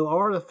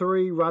art a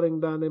 3, writing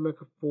dynamic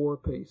a 4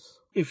 apiece.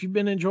 If you've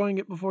been enjoying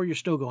it before, you're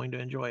still going to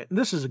enjoy it.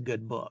 This is a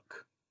good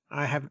book.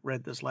 I haven't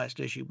read this last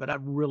issue, but I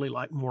really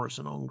like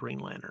Morrison on Green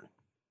Lantern.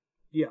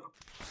 Yeah.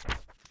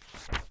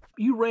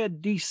 You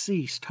read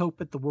Deceased,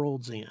 Hope at the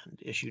World's End,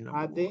 issue number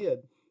 1. I did.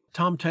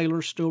 Tom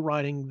Taylor's still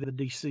writing the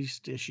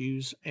Deceased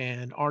issues,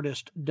 and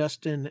artist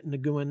Dustin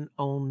Nguyen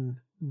on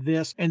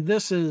this. And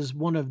this is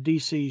one of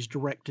DC's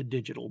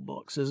direct-to-digital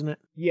books, isn't it?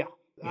 Yeah.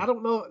 I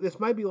don't know. This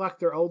may be like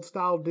their old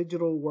style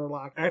digital where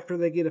like after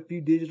they get a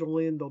few digital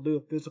in, they'll do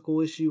a physical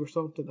issue or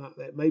something like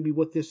that. Maybe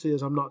what this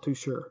is, I'm not too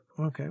sure.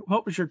 Okay.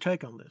 What was your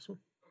take on this one?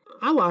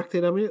 I liked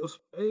it. I mean, it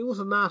was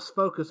a nice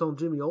focus on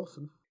Jimmy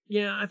Olsen.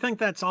 Yeah, I think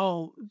that's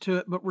all to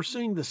it, but we're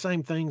seeing the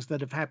same things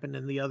that have happened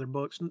in the other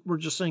books. We're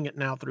just seeing it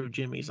now through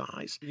Jimmy's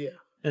eyes. Yeah.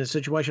 In a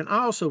situation.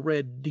 I also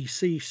read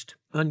Deceased,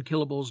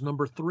 Unkillables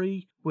number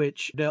 3,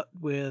 which dealt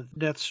with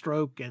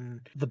Deathstroke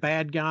and the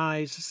bad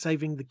guys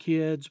saving the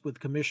kids with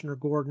Commissioner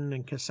Gordon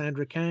and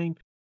Cassandra Cain.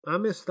 I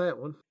missed that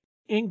one.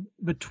 In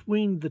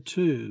between the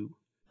two,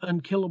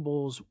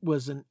 Unkillables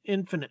was an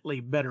infinitely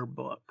better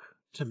book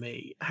to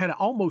me. It had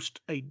almost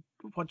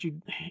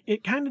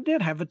it kind of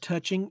did have a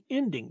touching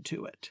ending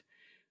to it.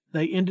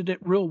 They ended it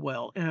real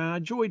well. And I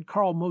enjoyed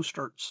Carl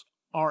Mostert's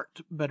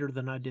art better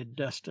than I did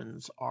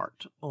Dustin's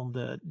art on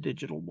the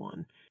digital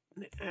one.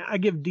 I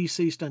give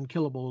Deceased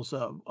Unkillables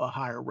a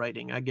higher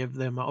rating. I give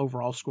them an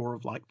overall score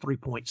of like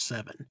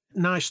 3.7.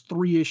 Nice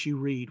 3-issue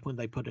read when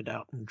they put it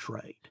out in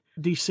trade.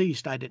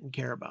 Deceased I didn't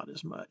care about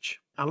as much.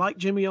 I like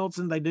Jimmy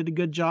Olsen. They did a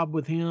good job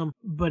with him,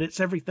 but it's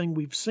everything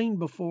we've seen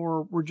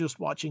before. We're just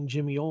watching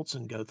Jimmy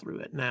Olsen go through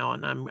it now,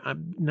 and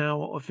I'm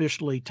now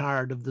officially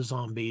tired of the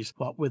zombies,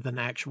 what with an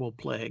actual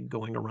plague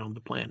going around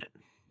the planet.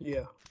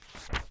 Yeah.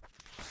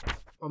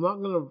 I'm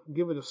not going to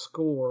give it a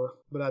score,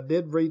 but I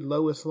did read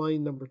Lois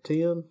Lane number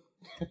 10.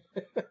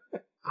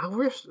 I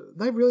wish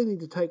they really need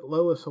to take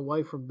Lois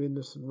away from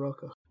Bendis and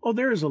Rucka. Oh,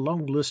 there is a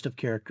long list of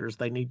characters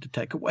they need to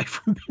take away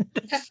from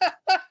Bendis.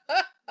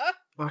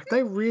 Like,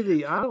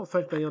 I don't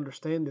think they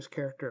understand this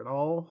character at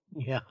all.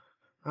 Yeah.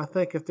 I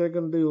think if they're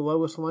going to do a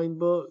Lois Lane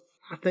book,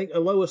 I think a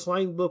Lois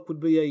Lane book would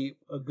be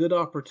a good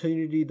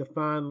opportunity to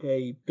find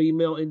a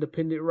female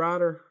independent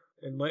writer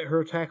and let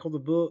her tackle the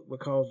book,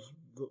 because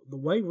the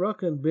way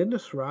Rucka and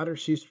Bendis write her,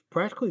 she's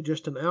practically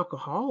just an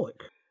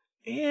alcoholic.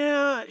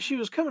 Yeah, she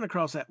was coming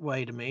across that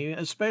way to me,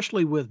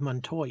 especially with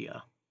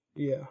Montoya.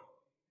 Yeah.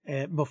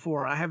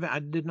 Before I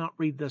did not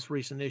read this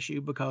recent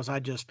issue because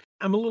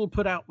I'm a little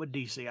put out with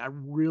DC. I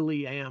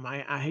really am.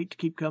 I hate to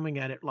keep coming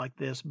at it like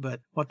this, but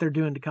what they're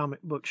doing to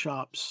comic book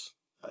shops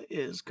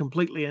is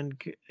completely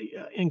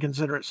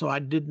inconsiderate. So I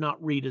did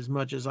not read as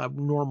much as I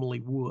normally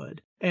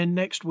would. And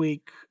next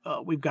week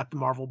we've got the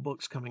Marvel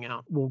books coming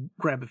out. We'll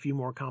grab a few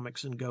more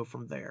comics and go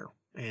from there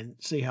and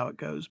see how it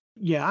goes.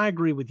 Yeah, I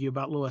agree with you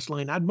about Lois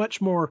Lane. I'd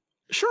much more.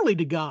 Surely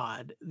to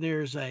God,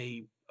 there's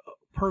a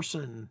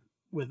person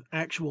with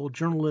actual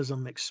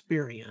journalism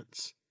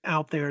experience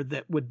out there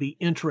that would be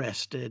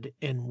interested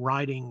in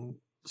writing,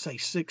 say,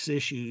 6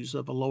 issues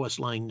of a Lois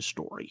Lane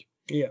story.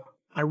 Yeah.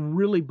 I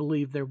really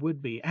believe there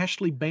would be.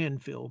 Ashley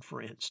Banfield,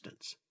 for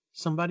instance.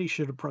 Somebody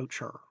should approach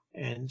her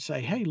and say,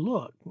 hey,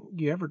 look,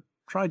 you ever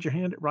tried your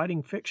hand at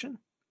writing fiction?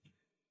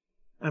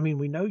 I mean,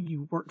 we know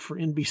you worked for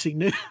NBC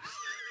News.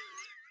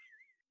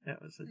 That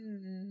was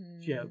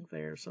a joke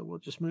there, so we'll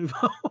just move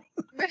on.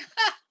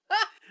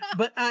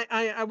 But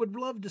I would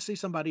love to see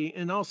somebody,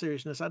 in all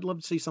seriousness, I'd love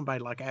to see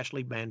somebody like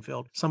Ashley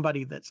Banfield,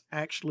 somebody that's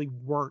actually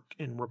worked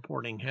in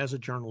reporting, has a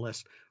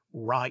journalist,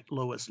 write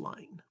Lois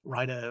Lane,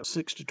 write a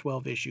 6 to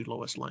 12 issue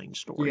Lois Lane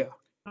story. Yeah.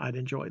 I'd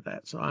enjoy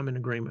that. So I'm in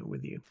agreement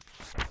with you.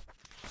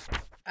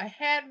 I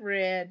had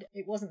read,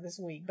 it wasn't this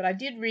week, but I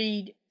did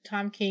read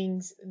Tom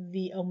King's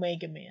The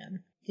Omega Men.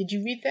 Did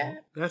you read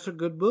that? That's a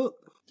good book.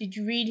 Did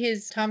you read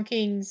Tom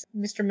King's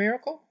Mr.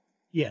 Miracle?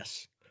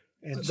 Yes.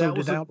 And so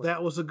did Albert.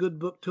 That was a good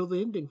book till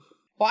the ending.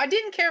 Well, I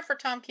didn't care for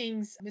Tom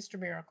King's Mr.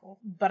 Miracle,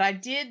 but I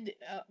did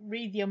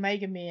read The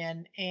Omega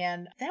Men,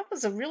 and that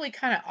was a really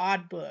kind of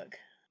odd book.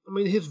 I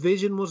mean, his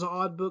Vision was an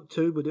odd book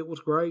too, but it was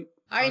great.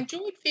 I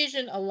enjoyed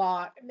Vision a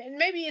lot, and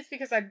maybe it's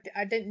because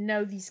I didn't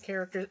know these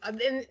characters.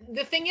 And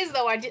the thing is,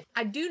 though,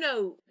 I do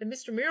know the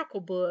Mr. Miracle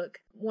book.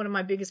 One of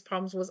my biggest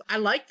problems was I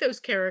like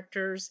those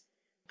characters.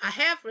 I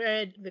have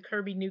read the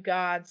Kirby New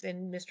Gods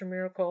and Mr.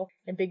 Miracle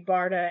and Big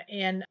Barda,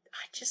 and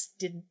I just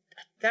didn't.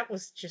 That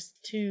was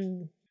just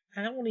too.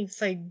 I don't want to even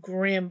say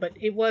grim, but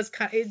it was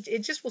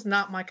it just was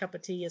not my cup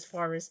of tea as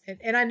far as,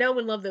 and I know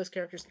and love those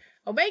characters.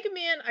 Omega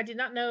Men, I did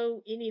not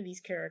know any of these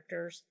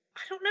characters.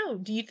 I don't know.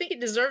 Do you think it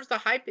deserves the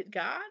hype it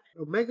got?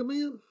 Omega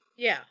Men?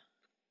 Yeah.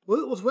 Well,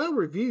 it was well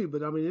reviewed,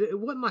 but I mean, it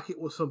wasn't like it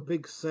was some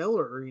big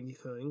seller or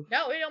anything.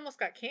 No, it almost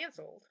got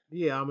canceled.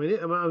 Yeah, I mean,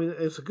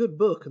 it's a good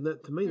book, and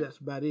that to me, that's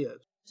about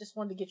it. Just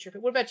wanted to get your.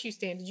 What about you,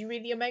 Stan? Did you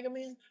read the Omega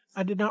Men?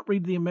 I did not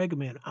read the Omega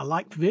Men. I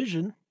liked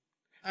Vision.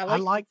 I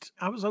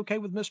was okay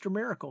with Mr.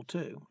 Miracle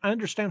too. I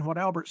understand what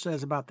Albert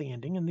says about the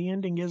ending, and the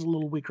ending is a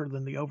little weaker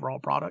than the overall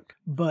product,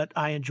 but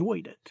I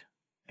enjoyed it.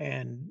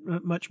 And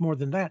much more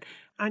than that,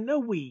 I know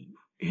we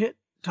hit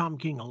Tom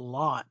King a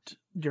lot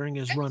during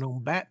his run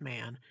on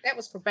Batman. That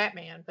was for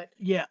Batman, but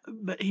yeah,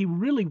 but he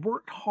really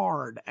worked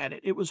hard at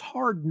it. It was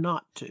hard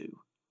not to.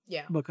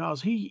 Yeah.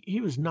 Because he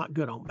was not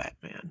good on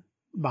Batman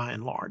by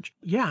and large.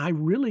 Yeah, I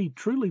really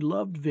truly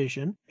loved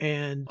Vision,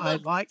 and I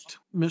liked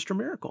Mr.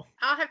 Miracle.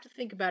 I'll have to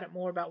think about it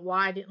more about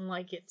why I didn't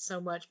like it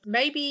so much.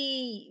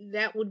 Maybe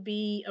that would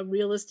be a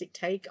realistic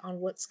take on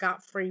what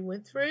Scott Free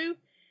went through,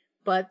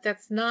 but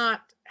that's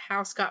not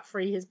how Scott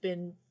Free has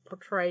been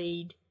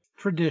portrayed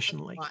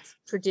traditionally.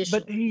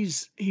 But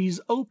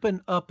he's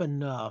open up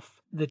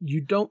enough that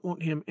you don't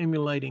want him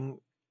emulating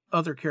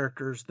other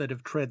characters that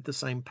have tread the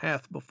same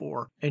path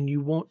before, and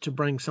you want to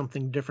bring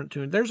something different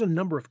to him. There's a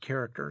number of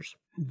characters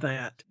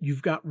that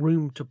you've got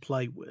room to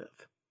play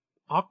with.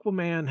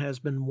 Aquaman has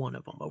been one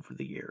of them over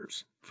the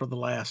years, for the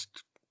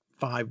last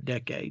 5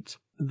 decades,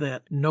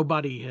 that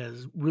nobody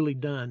has really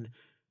done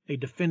a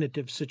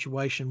definitive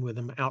situation with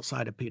him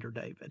outside of Peter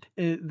David.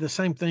 The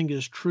same thing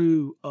is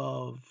true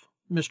of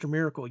Mr.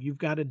 Miracle. You've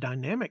got a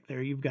dynamic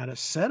there, you've got a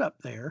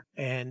setup there,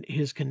 and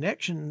his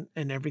connection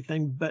and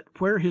everything, but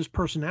where his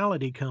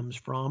personality comes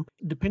from,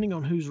 depending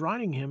on who's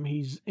writing him,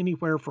 he's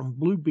anywhere from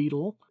Blue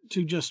Beetle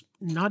to just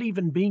not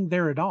even being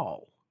there at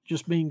all,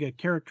 just being a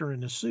character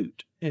in a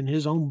suit in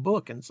his own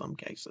book in some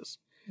cases.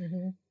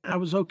 Mm-hmm. I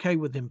was okay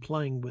with him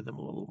playing with him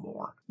a little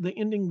more. The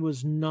ending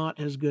was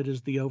not as good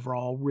as the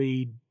overall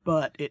read,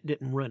 but it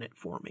didn't run it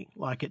for me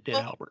like it did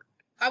Albert.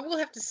 I will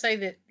have to say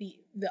that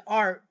the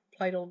art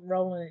played a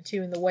role in it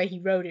too, in the way he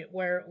wrote it,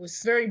 where it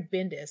was very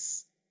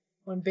Bendis.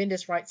 When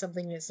Bendis writes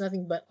something, it's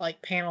nothing but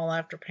like panel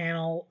after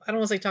panel. I don't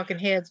want to say talking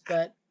heads,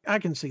 but I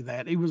can see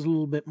that. He was a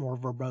little bit more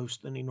verbose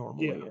than he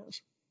normally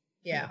is.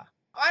 Yeah.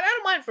 I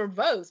don't mind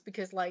verbose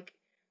because, like,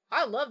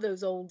 I love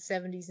those old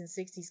 70s and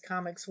 60s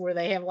comics where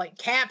they have like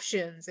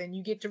captions and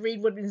you get to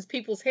read what is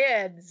people's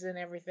heads and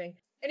everything.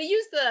 And he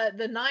used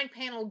the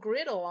 9-panel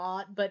grid a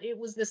lot, but it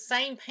was the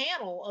same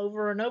panel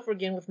over and over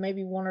again with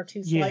maybe 1 or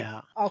 2 slight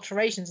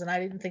alterations, and I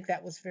didn't think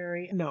that was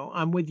very... No,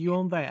 I'm with you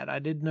on that. I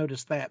did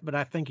notice that, but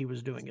I think he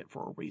was doing it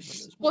for a reason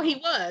as well.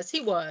 Well, he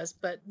was,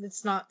 but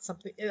it's not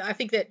something... I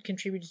think that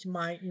contributed to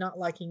my not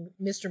liking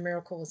Mr.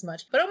 Miracle as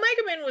much. But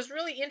Omega Man was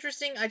really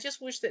interesting. I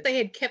just wish that they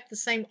had kept the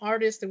same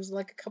artist. There was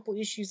like a couple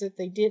issues that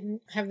they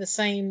didn't have the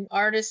same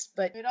artist,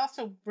 but it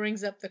also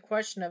brings up the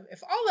question of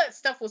if all that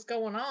stuff was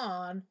going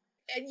on...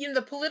 And, you know,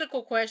 the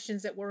political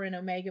questions that were in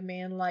Omega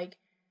Man, like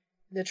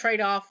the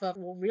trade-off of,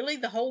 well, really,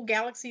 the whole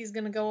galaxy is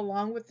going to go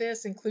along with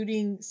this,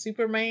 including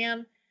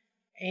Superman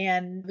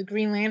and the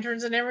Green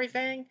Lanterns and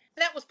everything.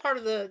 That was part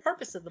of the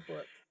purpose of the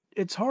book.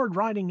 It's hard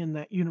writing in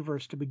that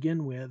universe to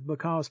begin with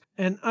because,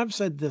 and I've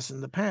said this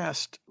in the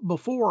past,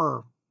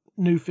 before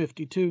New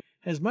 52,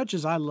 as much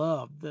as I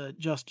love the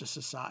Justice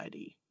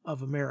Society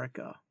of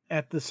America,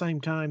 at the same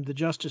time, the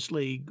Justice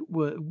League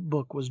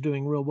book was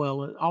doing real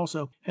well.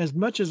 Also, as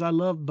much as I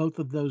love both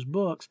of those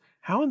books,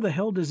 how in the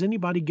hell does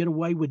anybody get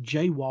away with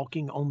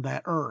jaywalking on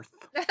that earth?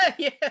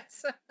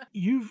 Yes.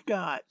 You've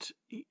got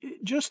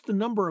just the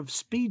number of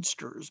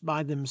speedsters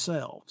by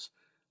themselves,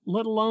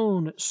 let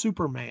alone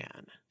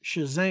Superman,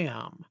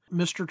 Shazam,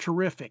 Mr.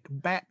 Terrific,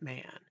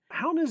 Batman.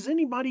 How does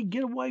anybody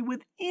get away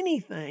with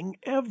anything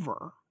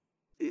ever?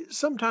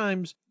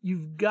 Sometimes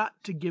you've got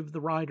to give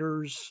the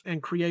writers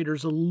and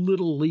creators a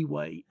little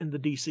leeway in the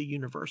DC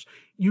universe.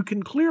 You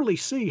can clearly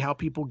see how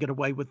people get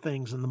away with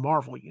things in the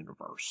Marvel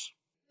universe.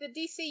 The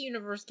DC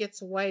universe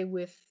gets away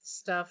with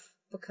stuff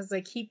because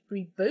they keep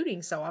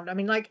rebooting so often. I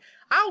mean, like,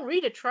 I'll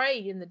read a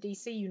trade in the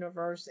DC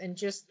universe and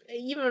just,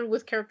 even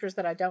with characters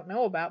that I don't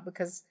know about,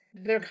 because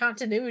their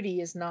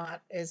continuity is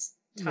not as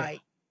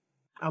tight.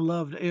 Yeah. I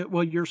loved it.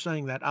 Well, you're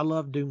saying that. I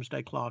love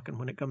Doomsday Clock, and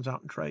when it comes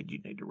out in trade, you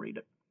need to read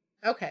it.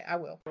 Okay, I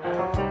will.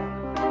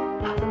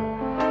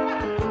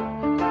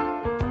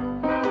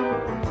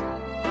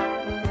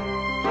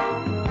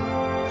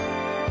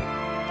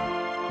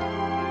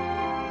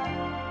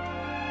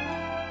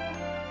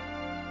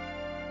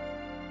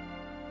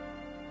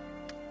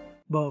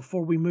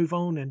 Before we move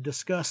on and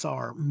discuss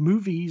our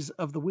movies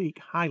of the week,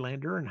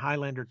 Highlander and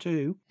Highlander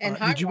 2. And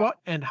Did you High watch?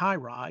 And High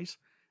Rise.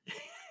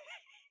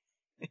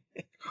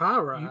 High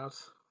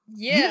Rise.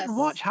 You Yes. didn't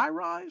watch High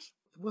Rise?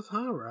 What's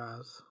High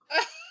Rise?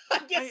 I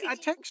guess I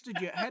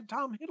texted you. It had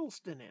Tom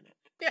Hiddleston in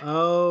it.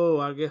 Oh,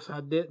 I guess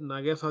I didn't.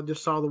 I guess I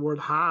just saw the word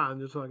high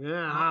and just like,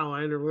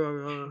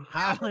 Highlander.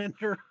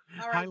 Highlander,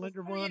 All right,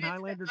 Highlander before you 1, get to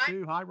Highlander that,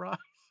 2, High Rise.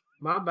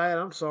 My bad.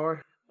 I'm sorry.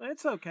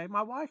 It's okay.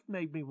 My wife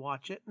made me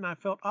watch it, and I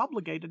felt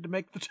obligated to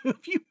make the two of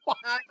you watch.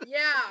 Yeah.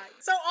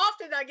 So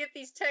often I get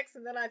these texts,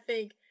 and then I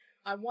think,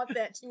 I want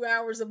that 2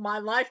 hours of my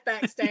life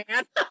back, Stan.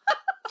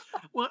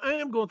 Well, I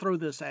am going to throw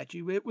this at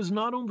you. It was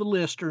not on the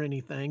list or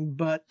anything,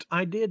 but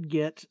I did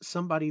get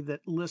somebody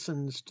that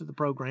listens to the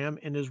program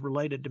and is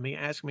related to me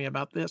ask me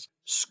about this.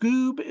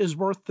 Scoob is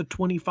worth the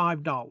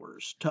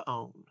 $25 to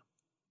own.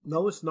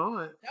 No, it's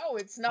not. No,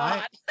 it's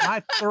not.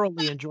 I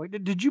thoroughly enjoyed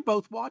it. Did you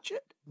both watch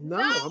it? No,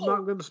 I'm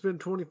not going to spend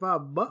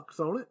 $25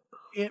 on it.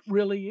 It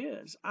really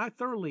is. I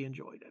thoroughly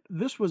enjoyed it.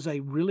 This was a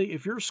really,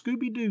 if you're a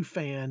Scooby-Doo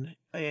fan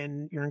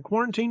and you're in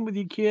quarantine with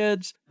your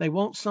kids, they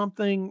want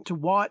something to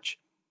watch,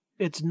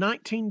 it's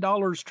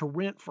 $19 to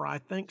rent for, I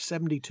think,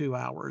 72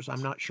 hours.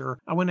 I'm not sure.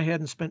 I went ahead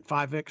and spent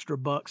 $5 extra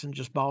and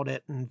just bought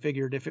it and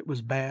figured if it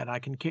was bad, I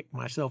can kick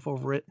myself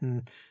over it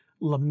and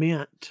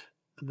lament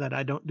that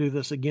I don't do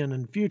this again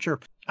in the future.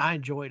 I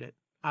enjoyed it.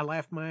 I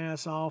laughed my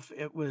ass off.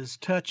 It was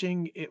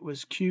touching. It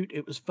was cute.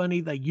 It was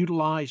funny. They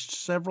utilized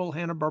several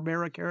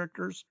Hanna-Barbera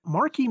characters.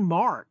 Marky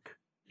Mark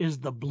is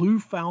the Blue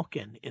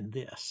Falcon in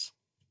this.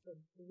 The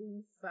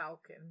Blue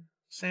Falcon.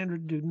 Sandra,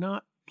 do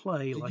not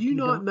play Did like you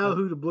not don't know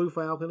who the Blue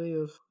Falcon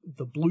is?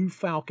 The Blue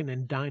Falcon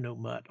and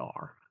Dynomutt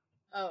are.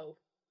 Oh,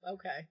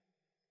 okay.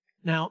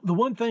 Now, the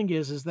one thing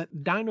is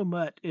that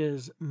Dynomutt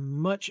is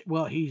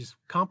he's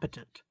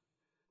competent.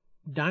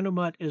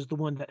 Dynomutt is the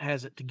one that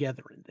has it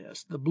together in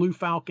this. The Blue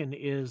Falcon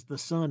is the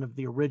son of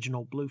the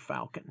original Blue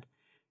Falcon,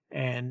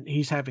 and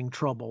he's having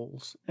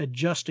troubles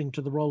adjusting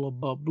to the role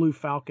of a Blue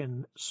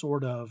Falcon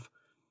sort of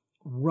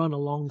run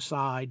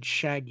alongside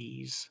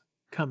Shaggy's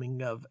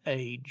coming of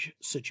age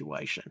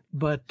situation.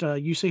 But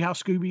you see how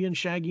Scooby and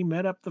Shaggy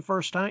met up the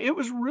first time? It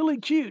was really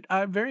cute.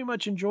 I very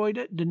much enjoyed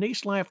it.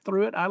 Denise laughed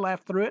through it. I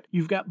laughed through it.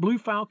 You've got Blue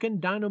Falcon,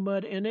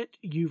 Dynomutt in it.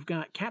 You've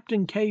got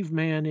Captain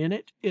Caveman in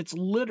it. It's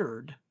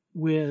littered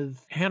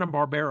with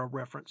Hanna-Barbera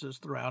references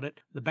throughout it.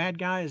 The bad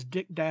guy is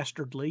Dick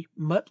Dastardly.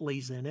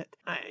 Muttley's in it.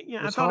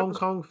 Was Hong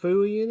Kong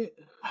Phooey in it?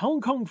 Hong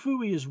Kong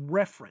Phooey is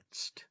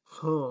referenced,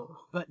 Huh.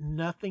 but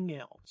nothing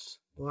else.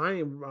 Well,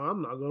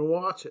 I'm not going to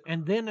watch it.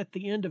 And then at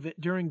the end of it,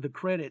 during the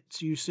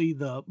credits, you see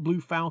the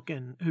Blue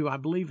Falcon, who I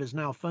believe is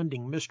now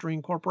funding Mystery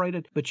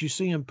Incorporated, but you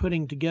see him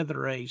putting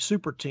together a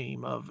super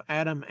team of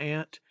Adam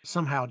Ant.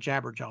 Somehow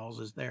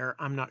Jabberjaws is there.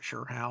 I'm not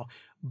sure how.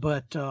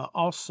 But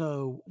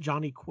also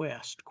Johnny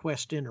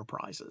Quest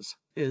Enterprises,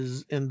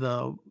 is in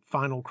the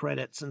final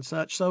credits and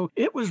such. So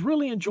it was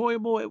really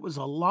enjoyable. It was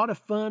a lot of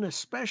fun,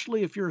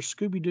 especially if you're a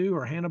Scooby-Doo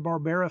or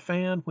Hanna-Barbera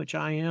fan, which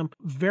I am.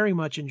 Very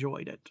much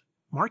enjoyed it.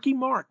 Marky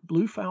Mark,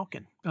 Blue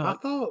Falcon. I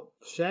thought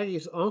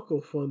Shaggy's uncle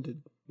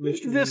funded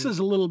Mystery. This is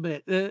a little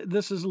bit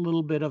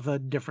of a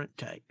different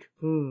take.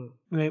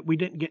 We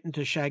didn't get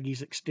into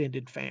Shaggy's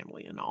extended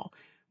family and all,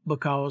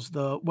 because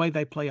the way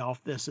they play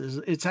off this is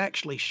it's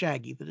actually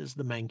Shaggy that is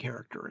the main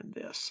character in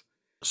this.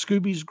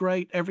 Scooby's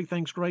great.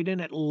 Everything's great in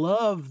it.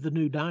 Love the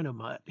new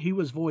Dynomutt. He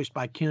was voiced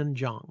by Ken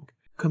Jeong.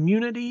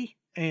 Community,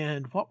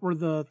 and what were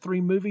the 3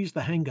 movies?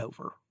 The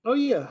Hangover. Oh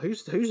yeah,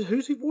 who's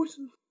he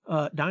voicing?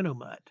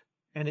 Dynomutt.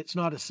 And it's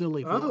not a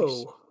silly voice.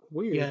 Oh,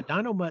 weird. Yeah,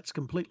 Dynomutt's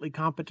completely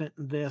competent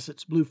in this.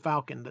 It's Blue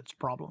Falcon that's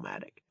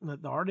problematic. The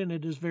art in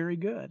it is very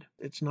good.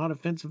 It's not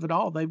offensive at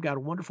all. They've got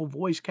a wonderful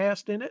voice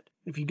cast in it.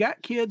 If you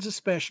got kids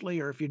especially,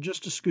 or if you're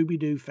just a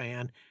Scooby-Doo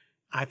fan,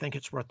 I think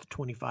it's worth the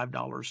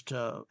 $25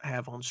 to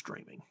have on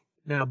streaming.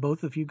 Now,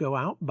 both of you go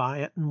out,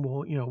 buy it, and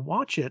we'll,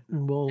 watch it,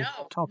 and we'll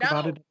talk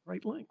about it at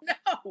great length.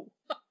 No.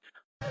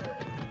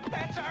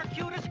 That's our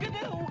cutest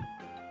canoe.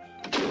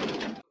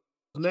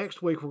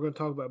 Next week, we're going to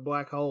talk about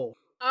Black Hole.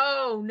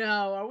 Oh,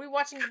 no. Are we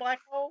watching Black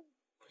Hole?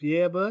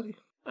 Yeah, buddy.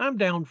 I'm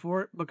down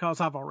for it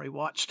because I've already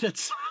watched it.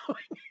 So.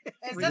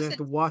 Is We're going to this have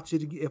to watch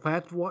it again. If I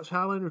have to watch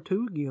Highlander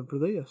 2 again for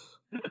this,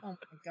 Oh, my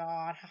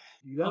God.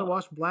 you got to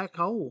watch Black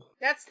Hole.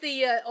 That's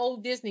the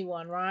old Disney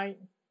one, right?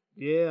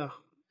 Yeah.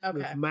 Okay.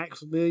 With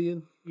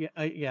Maximilian.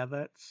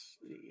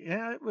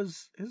 It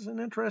was an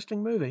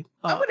interesting movie.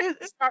 I would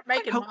start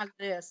making my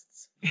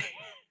lists.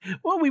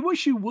 Well, we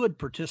wish you would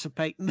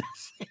participate in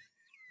this.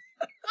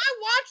 I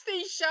watch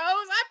these shows.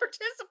 I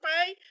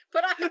participate,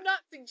 but I have not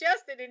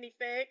suggested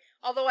anything.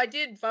 Although I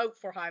did vote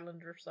for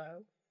Highlander,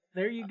 so.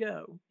 There you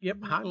go. Yep,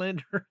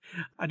 Highlander.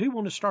 I do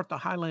want to start the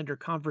Highlander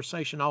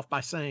conversation off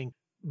by saying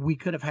we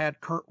could have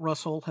had Kurt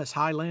Russell as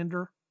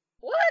Highlander.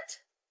 What?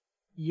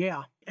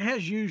 Yeah,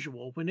 as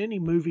usual, when any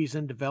movie's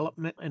in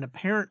development, and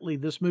apparently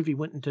this movie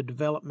went into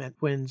development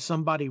when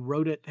somebody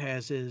wrote it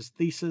as his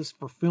thesis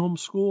for film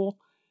school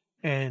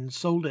and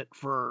sold it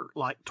for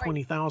like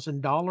Wait,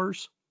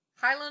 $20,000.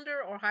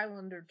 Highlander or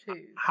Highlander 2?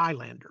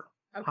 Highlander.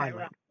 Okay, Highlander,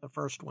 right. the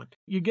first one.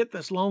 You get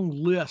this long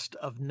list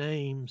of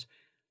names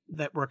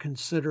that were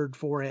considered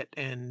for it,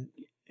 and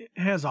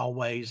as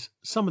always,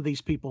 some of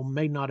these people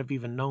may not have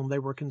even known they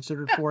were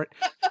considered for it.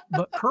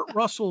 But Kurt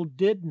Russell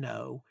did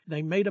know.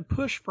 They made a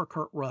push for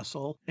Kurt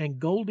Russell, and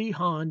Goldie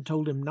Hawn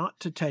told him not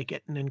to take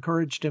it and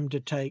encouraged him to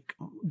take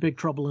Big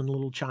Trouble in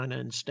Little China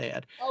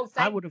instead. Oh, I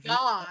thank would have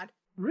God.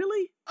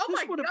 really. Oh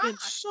This my would have been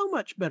gosh. so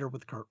much better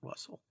with Kurt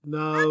Russell.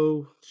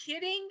 No.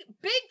 Kidding?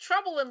 Big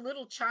Trouble in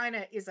Little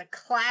China is a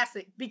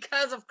classic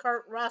because of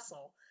Kurt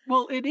Russell.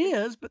 Well, it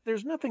is, but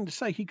there's nothing to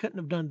say he couldn't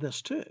have done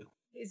this too.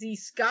 Is he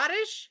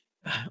Scottish?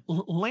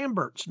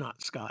 Lambert's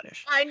not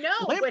Scottish. I know,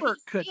 Lambert but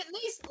could- at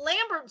least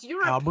Lambert's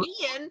Albert.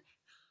 European.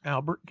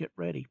 Albert, get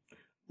ready.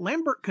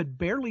 Lambert could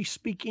barely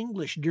speak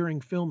English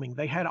during filming.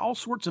 They had all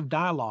sorts of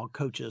dialogue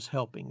coaches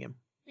helping him.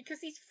 Because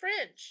he's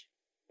French.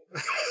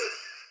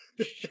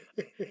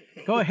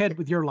 Go ahead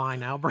with your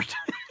line, Albert.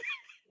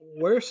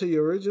 Where's he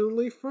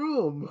originally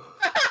from?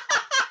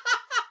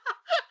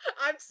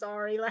 I'm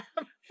sorry,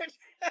 Lambert.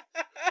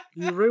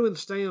 You ruined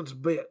Stan's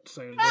bit,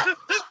 Sandra.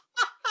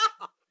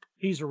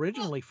 He's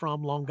originally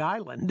from Long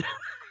Island.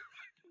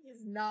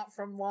 He's not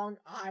from Long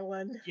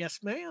Island. Yes,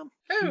 ma'am.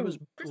 Who?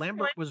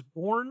 Lambert was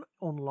born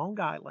on Long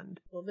Island.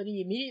 Well, then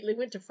he immediately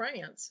went to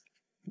France.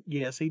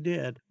 Yes, he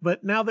did.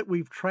 But now that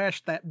we've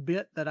trashed that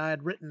bit that I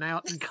had written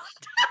out and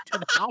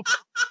contacted Albert.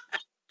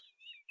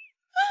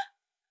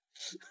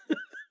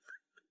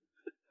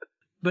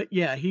 But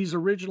yeah, he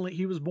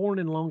was born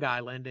in Long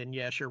Island, and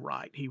yes, you're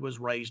right. He was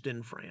raised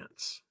in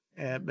France.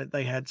 But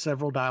they had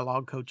several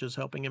dialogue coaches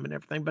helping him and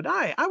everything. But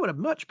I would have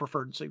much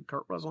preferred to see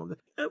Kurt Russell.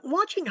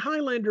 Watching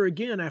Highlander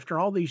again after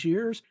all these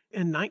years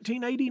in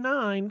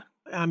 1989,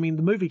 I mean,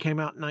 the movie came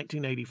out in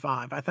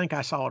 1985. I think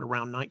I saw it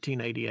around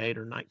 1988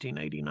 or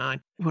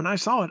 1989. When I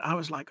saw it, I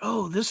was like,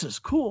 oh, this is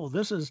cool.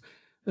 This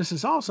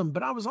is awesome.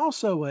 But I was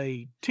also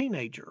a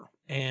teenager,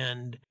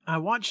 and I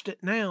watched it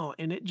now,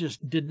 and it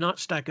just did not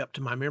stack up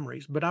to my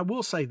memories. But I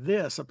will say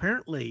this.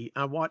 Apparently,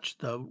 I watched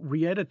the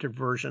re-edited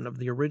version of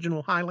the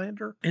original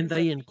Highlander, and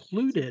they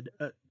included,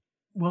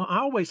 well, I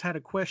always had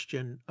a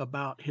question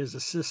about his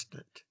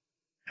assistant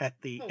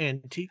at the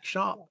antique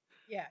shop.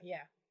 Yeah.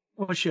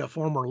 Was she a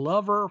former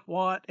lover?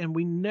 What? And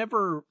we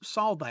never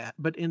saw that.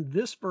 But in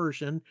this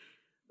version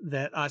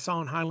that I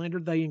saw in Highlander,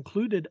 they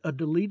included a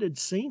deleted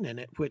scene in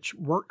it, which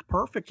worked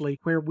perfectly,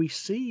 where we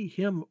see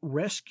him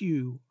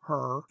rescue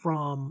her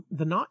from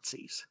the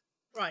Nazis.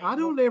 Right. I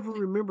don't ever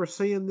remember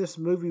seeing this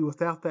movie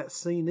without that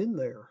scene in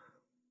there.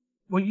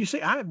 Well, you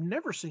see, I have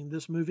never seen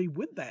this movie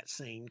with that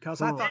scene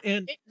because I Oh. thought,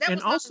 and That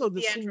was not also the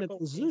the scene at theatrical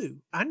the piece. zoo.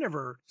 I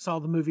never saw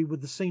the movie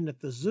with the scene at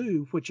the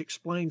zoo, which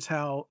explains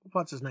how,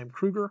 what's his name,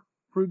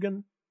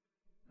 Kurgan?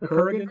 The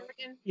Kurgan?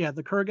 Kurgan? Yeah,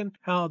 the Kurgan.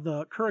 How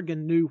the Kurgan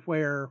knew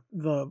where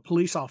the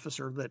police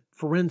officer, that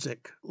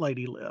forensic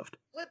lady, lived.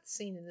 What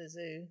scene in the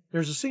zoo?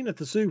 There's a scene at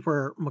the zoo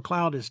where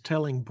McLeod is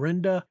telling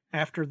Brenda,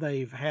 after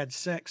they've had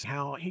sex,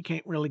 how he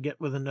can't really get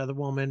with another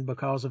woman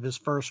because of his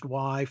first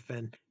wife,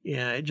 and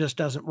it just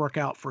doesn't work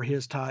out for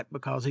his type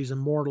because he's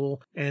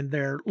immortal. And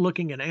they're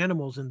looking at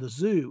animals in the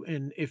zoo,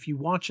 and if you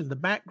watch in the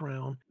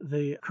background,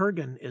 the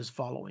Kurgan is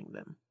following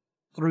them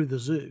through the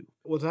zoo.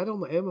 Was that on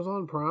the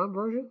Amazon Prime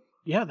version?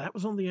 Yeah, that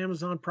was on the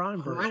Amazon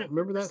Prime I version. don't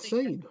remember that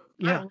scene.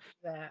 I Yeah. don't know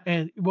that.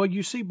 And well,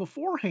 you see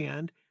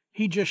beforehand,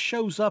 he just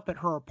shows up at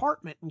her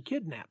apartment and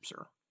kidnaps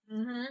her.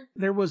 Mm-hmm.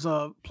 There was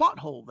a plot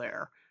hole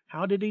there.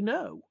 How did he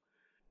know?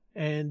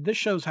 And this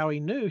shows how he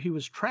knew. He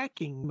was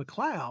tracking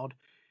McLeod,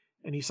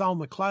 and he saw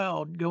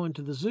McLeod go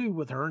into the zoo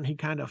with her, and he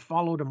kind of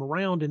followed him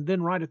around. And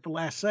then right at the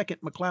last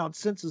second, McLeod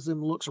senses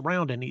him, looks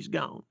around, and he's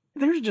gone.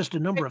 There's just a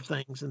number of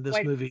things in this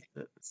Wait. movie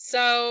that,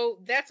 So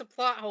that's a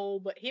plot hole,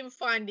 but him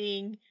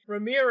finding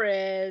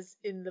Ramirez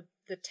in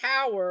the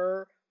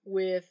tower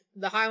with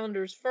the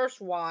Highlander's first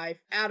wife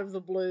out of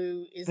the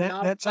blue is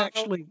not that's a plot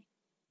hole?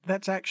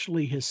 That's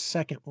actually his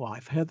second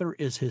wife. Heather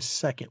is his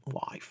second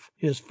wife.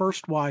 His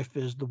first wife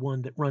is the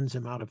one that runs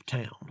him out of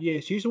town. Yeah,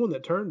 she's the one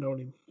that turned on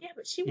him. Yeah,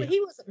 but Yeah. he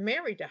wasn't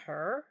married to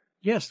her.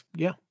 Yes,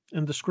 yeah.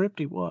 In the script,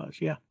 he was,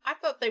 yeah. I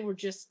thought they were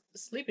just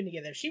sleeping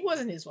together. She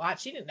wasn't his wife.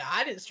 She didn't know.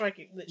 I didn't strike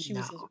it that she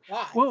was his No.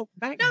 wife. Well,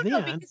 back No,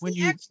 then, because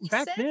he actually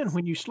says-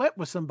 when you slept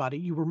with somebody,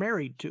 you were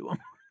married to them.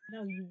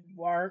 No, you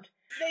weren't.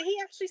 He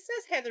actually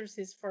says Heather's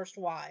his first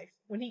wife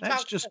when he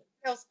That's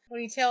talks.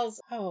 When he tells,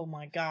 oh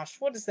my gosh,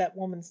 what is that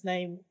woman's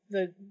name?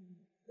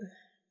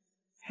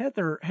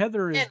 Heather's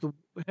the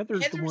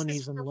Heather's one his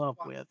he's in first love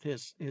wife.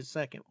 with, his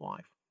second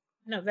wife.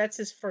 No, that's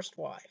his first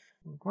wife.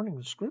 According to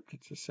the script,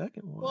 it's his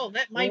second wife. Well,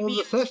 that might Well,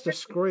 be. that's the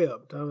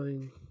script. I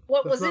mean,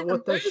 What that's was not in the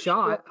what they movie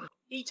shot. was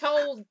he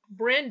told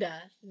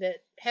Brenda that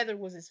Heather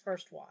was his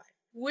first wife.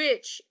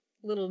 Which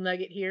little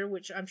nugget here,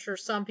 which I'm sure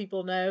some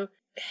people know,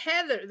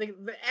 Heather, the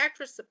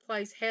actress that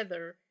plays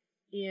Heather,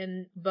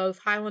 in both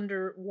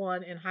Highlander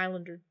 1 and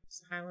Highlander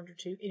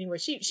 2. Anyway,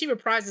 she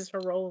reprises her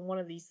role in one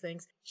of these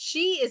things.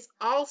 She is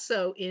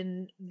also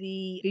in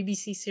the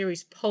BBC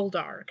series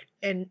Poldark,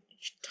 and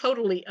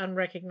totally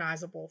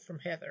unrecognizable from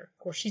Heather. Of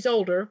course, she's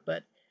older,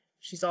 but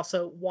she's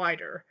also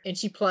wider, and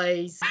she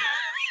plays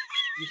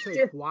You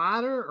say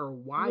wider or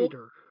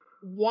wider?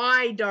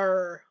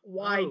 wider.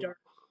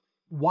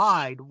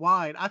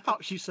 Wide. I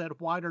thought she said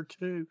wider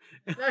too.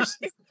 No,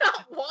 she's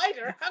not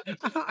wider. I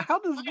thought, how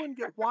does one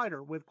get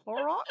wider? With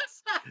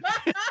Clorox?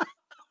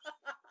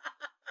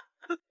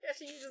 Yeah,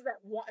 she uses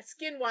that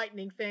skin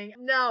whitening thing.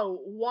 No,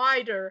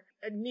 wider.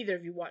 Neither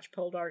of you watch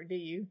Poldark, do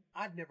you?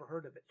 I'd never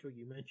heard of it till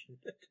you mentioned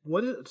it.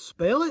 What is it?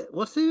 Spell it?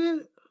 What's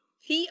in it?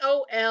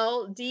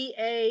 Poldark.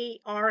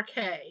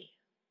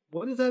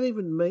 What does that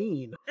even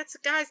mean? That's the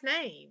guy's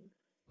name.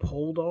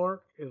 Poldark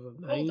is a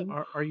name?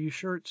 Are you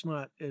sure it's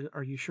not?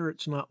 Are you sure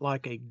it's not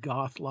like a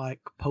goth-like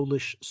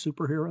Polish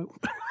superhero?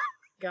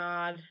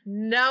 God,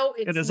 no,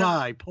 it's It is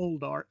not. I,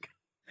 Poldark.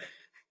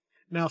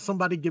 Now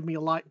somebody give me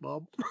a light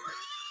bulb.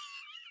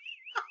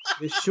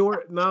 It's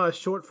short. No, it's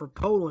short for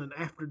Poland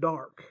After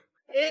Dark.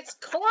 It's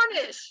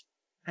Cornish.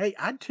 Hey,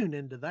 I'd tune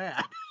into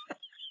that.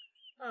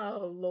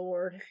 Oh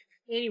Lord.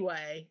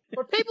 Anyway,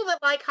 for people that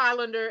like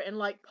Highlander and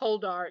like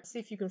Poldark, see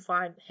if you can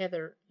find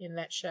Heather in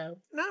that show.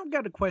 Now I've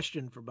got a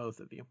question for both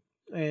of you.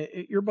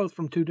 You're both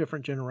from two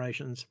different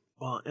generations,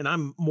 and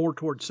I'm more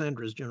towards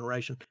Sandra's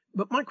generation.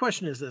 But my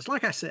question is this: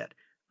 like I said,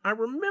 I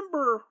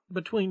remember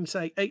between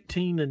say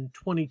 18 and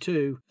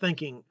 22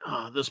 thinking,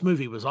 this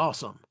movie was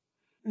awesome.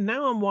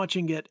 Now I'm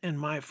watching it in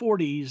my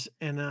 40s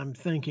and I'm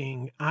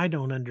thinking, I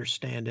don't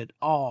understand at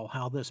all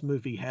how this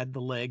movie had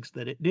the legs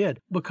that it did,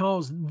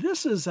 because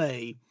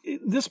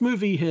this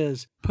movie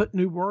has put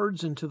new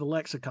words into the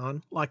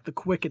lexicon, like The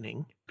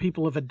Quickening.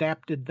 People have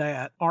adapted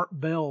that. Art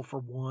Bell, for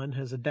one,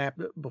 has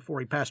adapted, before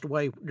he passed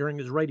away during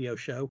his radio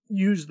show,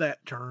 used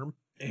that term.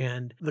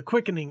 And The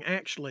Quickening,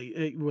 actually,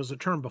 it was a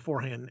term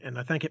beforehand, and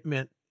I think it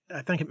meant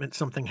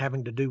something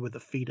having to do with a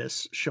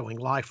fetus showing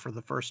life for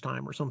the first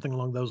time or something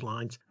along those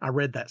lines. I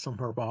read that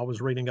somewhere while I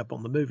was reading up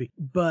on the movie.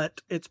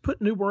 But it's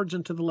put new words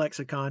into the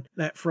lexicon.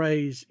 That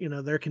phrase,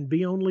 there can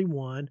be only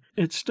one.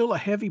 It's still a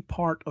heavy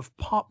part of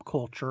pop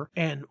culture.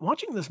 And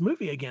watching this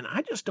movie again,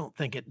 I just don't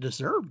think it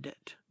deserved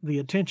it, the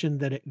attention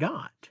that it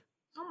got.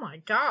 Oh my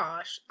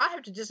gosh. I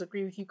have to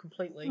disagree with you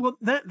completely. Well,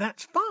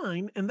 that's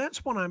fine. And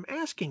that's what I'm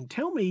asking.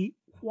 Tell me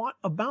what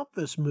about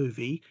this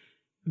movie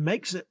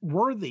makes it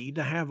worthy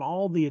to have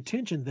all the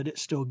attention that it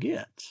still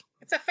gets.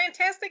 It's a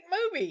fantastic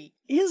movie.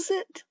 Is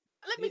it?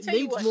 Let me It tell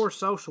you needs what. more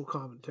social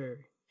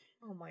commentary.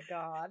 Oh my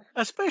God.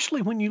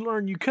 Especially when you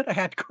learn you could have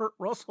had Kurt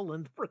Russell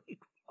in the freaking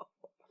role.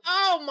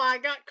 Oh my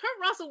God. Kurt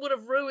Russell would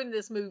have ruined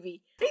this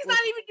movie. He's not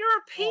even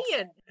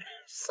European.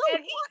 So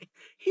And what?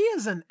 He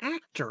is an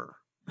actor.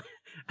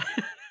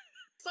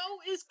 So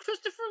is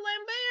Christopher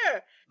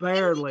Lambert.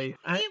 Barely.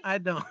 I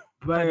don't.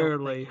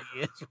 Barely. I don't think he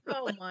is,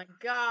 Oh really. my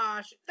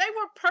gosh. They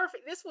were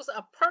perfect. This was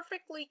a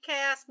perfectly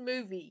cast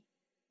movie.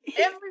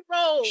 He- Every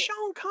role.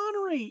 Sean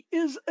Connery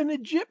is an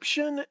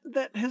Egyptian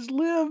that has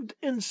lived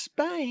in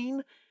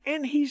Spain,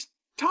 and he's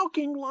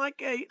talking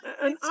like an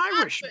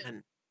Scotsman. Irishman. A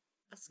And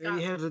he Scotsman.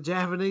 has a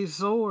Japanese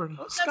sword. A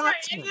That's right.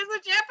 And Scotsman. he has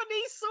a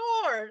Japanese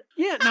sword.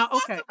 Yeah, now How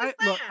okay. awesome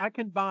is Look, that?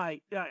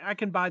 I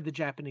can buy the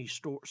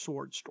Japanese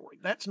sword story.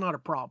 That's not a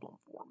problem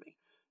for me.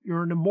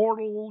 You're an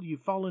immortal.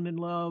 You've fallen in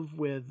love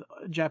with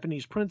a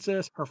Japanese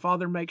princess. Her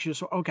father makes you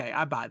so. Okay,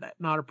 I buy that.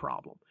 Not a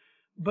problem.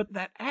 But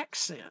that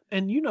accent,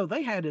 and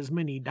they had as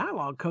many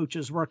dialogue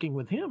coaches working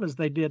with him as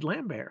they did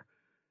Lambert.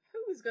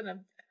 Who is gonna?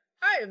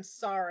 I am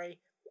sorry.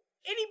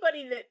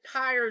 Anybody that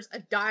hires a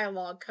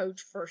dialogue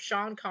coach for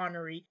Sean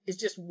Connery is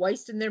just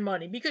wasting their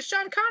money, because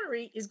Sean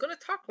Connery is gonna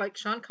talk like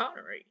Sean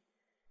Connery.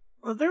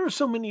 Well, there are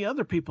so many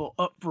other people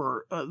up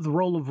for the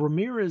role of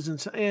Ramirez,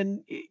 and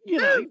Who?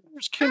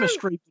 there's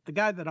chemistry with the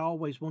guy that I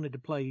always wanted to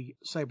play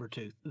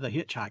Sabretooth, the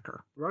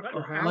hitchhiker,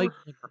 Rutger Blade,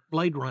 Hauer.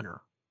 Blade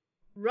Runner.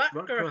 Rutger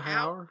Rutger Hauer?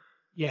 Hauer.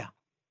 Yeah.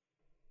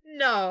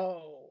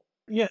 No.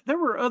 Yeah, there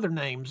were other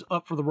names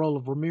up for the role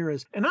of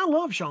Ramirez, and I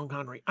love Sean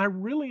Connery. I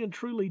really and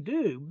truly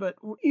do. But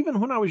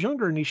even when I was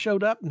younger and he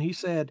showed up and he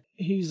said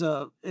he's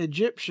a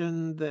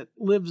Egyptian that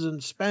lives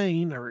in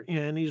Spain,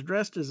 and he's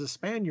dressed as a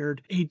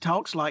Spaniard, he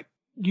talks like,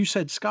 you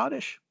said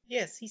Scottish?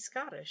 Yes, he's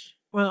Scottish.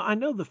 Well, I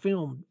know the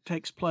film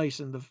takes place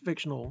in the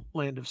fictional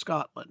land of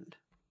Scotland,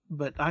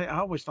 but I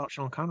always thought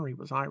Sean Connery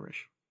was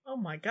Irish. Oh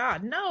my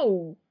God,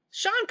 no.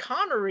 Sean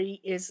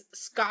Connery is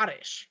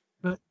Scottish.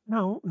 But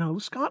no,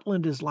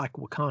 Scotland is like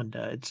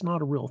Wakanda. It's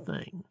not a real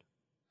thing.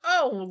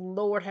 Oh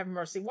Lord have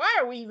mercy. Why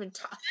are we even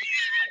talking?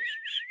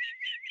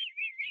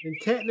 And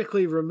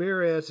technically,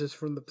 Ramirez is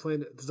from the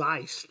planet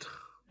Zeist.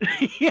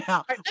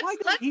 Yeah. right, Why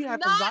let's did he have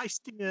not- a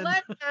Zeist in?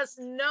 Let us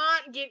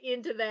not get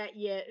into that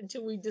yet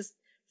until we just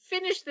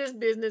finish this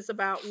business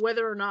about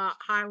whether or not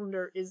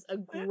Highlander is a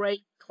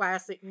great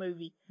classic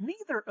movie.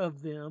 Neither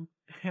of them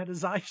had a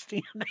Zeist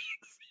in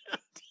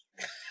accent.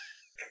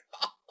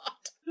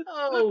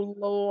 Oh,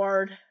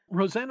 Lord.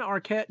 Rosanna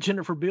Arquette,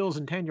 Jennifer Beals,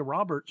 and Tanya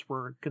Roberts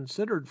were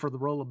considered for the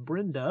role of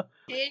Brenda.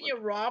 Tanya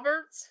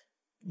Roberts?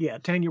 Yeah,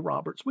 Tanya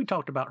Roberts. We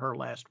talked about her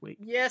last week.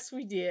 Yes,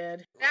 we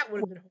did. That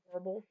would have been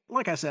horrible.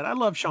 Like I said, I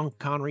love Sean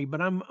Connery,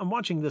 but I'm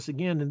watching this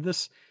again, and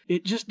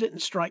it just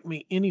didn't strike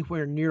me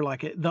anywhere near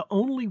like it. The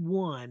only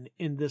one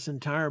in this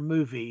entire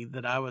movie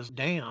that I was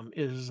damn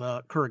is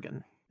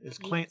Kurgan. Is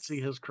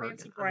Clancy his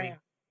Clancy Kurgan? Brown.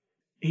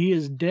 He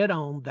is dead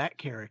on that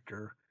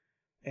character,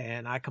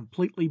 and I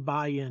completely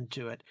buy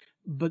into it.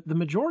 But the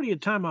majority of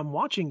the time I'm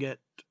watching it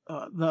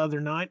the other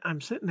night,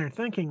 I'm sitting there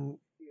thinking,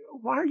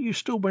 why are you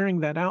still wearing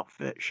that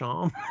outfit,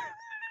 Sean?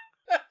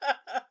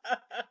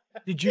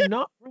 Did you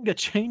not bring a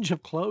change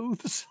of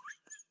clothes?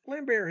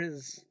 Lambert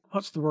is,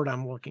 what's the word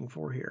I'm looking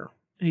for here?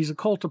 He's a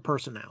cult of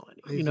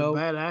personality. He's a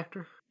bad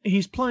actor.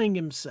 He's playing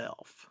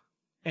himself,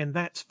 and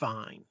that's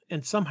fine.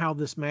 And somehow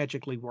this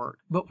magically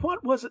worked. But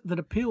what was it that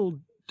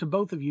appealed to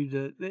both of you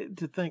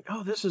to think,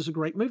 oh, this is a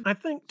great movie? I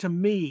think to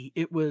me,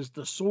 it was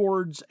the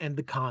swords and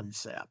the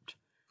concept.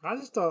 I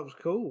just thought it was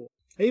cool.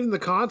 Even the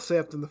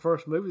concept in the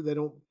first movie, they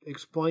don't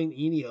explain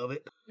any of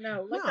it.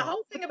 No, like the No.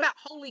 whole thing about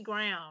holy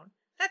ground,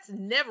 that's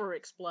never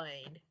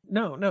explained.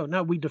 No.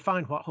 We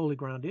define what holy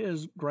ground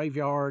is: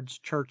 graveyards,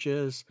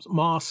 churches,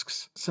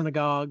 mosques,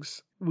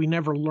 synagogues. We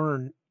never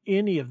learn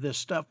any of this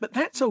stuff, but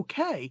that's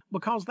okay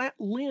because that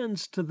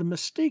lends to the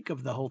mystique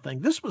of the whole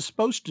thing. This was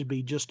supposed to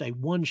be just a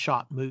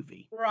one-shot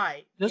movie.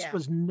 Right. This yeah.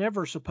 was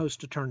never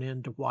supposed to turn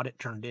into what it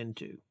turned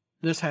into.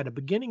 This had a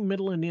beginning,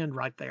 middle, and end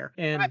right there.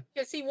 And Right,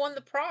 because he won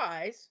the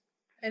prize,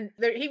 and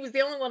he was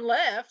the only one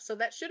left, so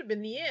that should have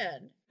been the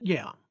end.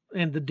 yeah,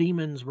 and the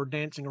demons were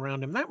dancing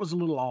around him. That was a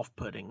little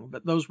off-putting,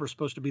 but those were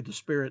supposed to be the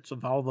spirits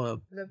of all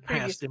the previous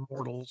past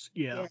immortals,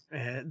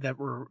 that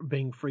were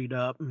being freed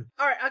up. And,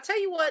 All right, I'll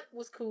tell you what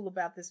was cool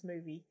about this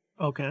movie.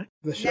 okay.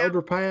 The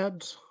shoulder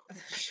pads.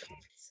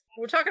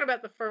 We're talking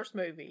about the first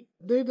movie.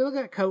 Dude, look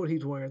at that coat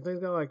he's wearing. He's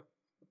got like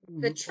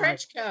The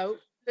trench coat.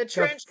 The got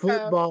trench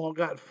coat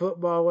got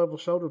football level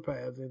shoulder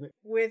pads in it.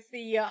 with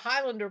the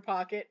Highlander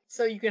pocket,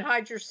 so you can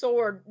hide your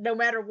sword no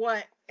matter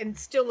what and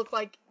still look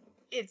like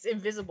it's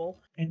invisible.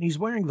 And he's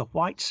wearing the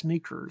white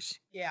sneakers.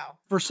 Yeah.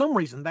 For some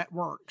reason, that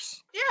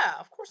works. Yeah,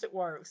 of course it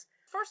works.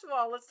 First of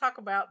all, let's talk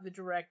about the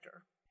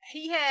director.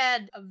 He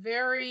had a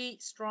very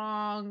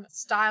strong,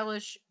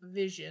 stylish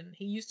vision.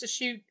 He used to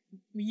shoot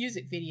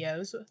music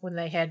videos when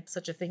they had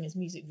such a thing as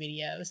music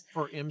videos.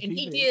 For MTV. And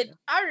he did,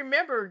 I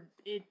remember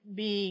it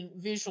being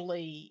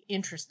visually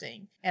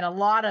interesting and a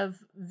lot of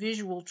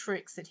visual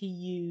tricks that he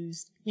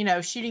used,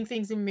 shooting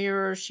things in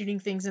mirrors, shooting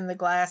things in the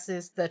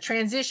glasses, the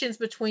transitions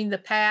between the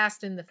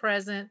past and the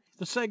present.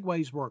 The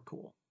segues were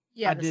cool.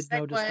 Yeah, I did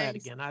notice that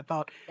again. I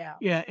thought,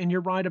 and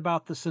you're right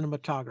about the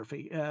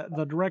cinematography.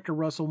 The director,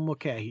 Russell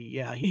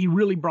Mulcahy, he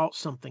really brought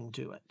something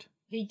to it.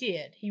 He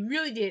did. He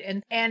really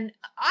did. And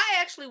I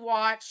actually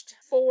watched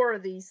 4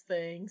 of these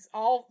things,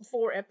 all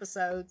 4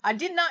 episodes. I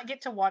did not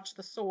get to watch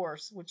The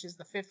Source, which is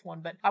the 5th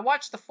one, but I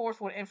watched the 4th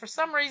one. And for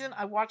some reason,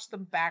 I watched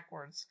them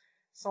backwards.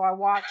 So I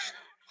watched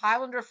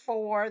Highlander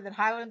 4, then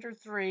Highlander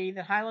 3,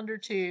 then Highlander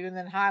 2, and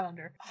then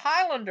Highlander.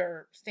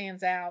 Highlander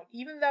stands out,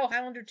 even though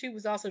Highlander 2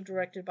 was also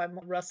directed by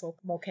Russell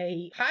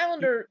Mulcahy.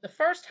 Highlander, the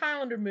first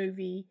Highlander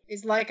movie,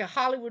 is like a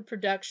Hollywood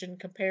production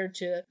compared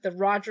to the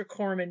Roger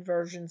Corman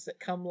versions that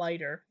come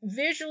later.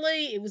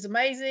 Visually, it was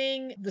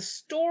amazing. The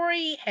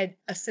story had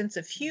a sense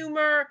of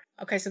humor.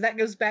 Okay, so that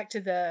goes back to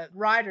the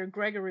writer,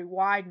 Gregory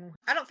Wyden.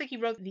 I don't think he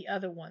wrote the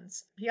other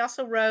ones. He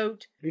also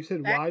wrote... You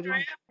said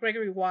Wyden?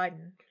 Gregory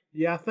Wyden.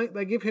 Yeah, I think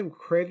they give him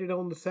credit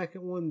on the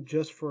second one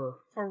just for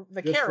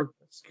the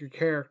characters. For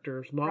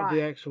characters, not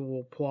the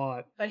actual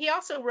plot. But he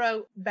also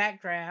wrote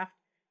Backdraft,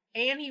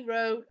 and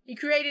he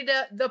created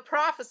The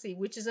Prophecy,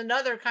 which is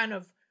another kind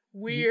of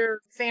weird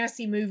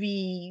fantasy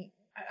movie.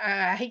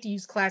 I hate to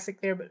use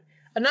classic there, but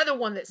another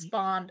one that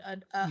spawned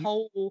a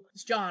whole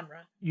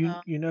genre.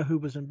 You know who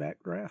was in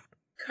Backdraft?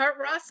 Kurt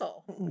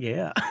Russell.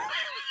 Yeah.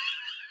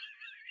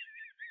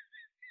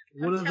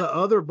 One of the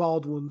other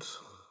Baldwins.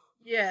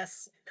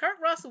 Yes. Kurt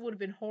Russell would have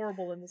been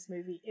horrible in this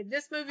movie. If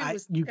this movie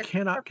was... You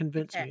cannot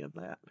convince me of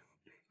that.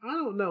 I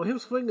don't know. Him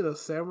swinging a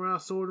samurai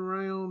sword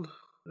around.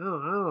 I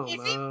don't know.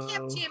 If it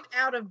kept him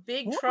out of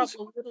Big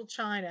Trouble in Little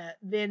China,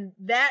 then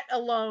that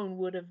alone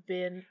would have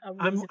been a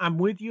reason. I'm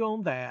with you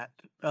on that.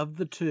 Of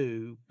the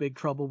two, Big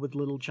Trouble with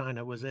Little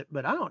China was it.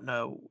 But I don't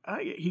know.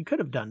 He could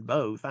have done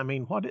both. I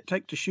mean, what did it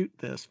take to shoot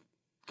this?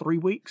 3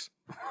 weeks?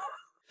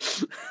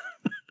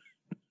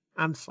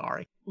 I'm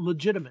sorry.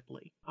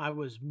 Legitimately, I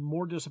was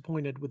more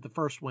disappointed with the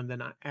first one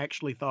than I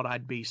actually thought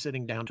I'd be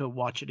sitting down to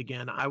watch it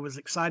again. I was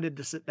excited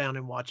to sit down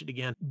and watch it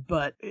again,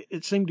 but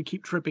it seemed to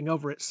keep tripping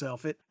over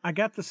itself. I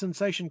got the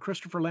sensation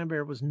Christopher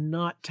Lambert was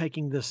not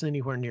taking this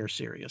anywhere near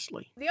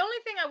seriously. The only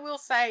thing I will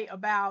say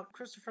about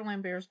Christopher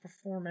Lambert's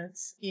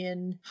performance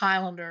in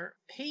Highlander,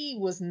 he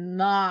was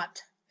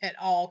not at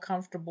all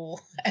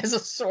comfortable as a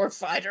sword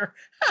fighter.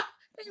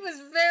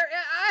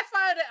 I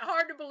find it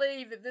hard to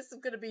believe that this is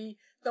going to be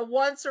the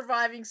one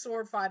surviving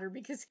sword fighter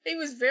because he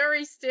was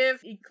very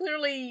stiff.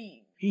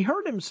 He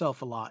hurt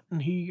himself a lot,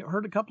 and he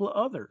hurt a couple of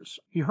others.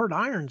 He hurt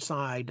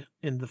Ironside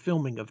in the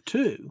filming of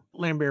 2.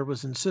 Lambert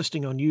was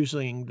insisting on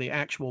using the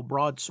actual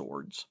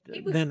broadswords.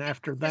 Then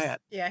after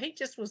that... Yeah, he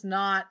just was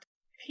not...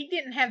 He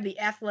didn't have the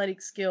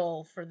athletic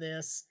skill for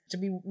this, to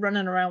be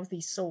running around with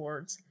these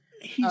swords.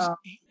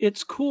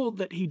 It's cool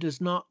that he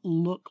does not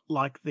look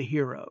like the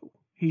hero.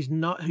 He's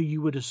not who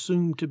you would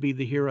assume to be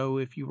the hero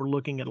if you were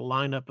looking at a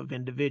lineup of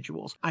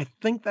individuals. I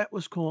think that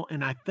was cool,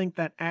 and I think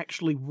that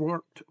actually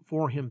worked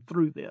for him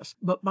through this.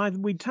 But by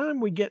the time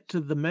we get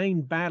to the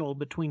main battle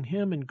between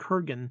him and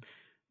Kurgan,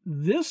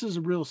 this is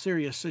a real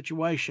serious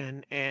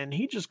situation, and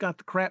he just got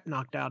the crap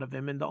knocked out of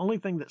him, and the only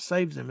thing that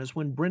saves him is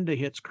when Brenda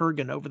hits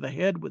Kurgan over the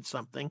head with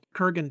something.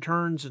 Kurgan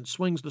turns and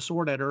swings the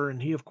sword at her,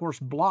 and he, of course,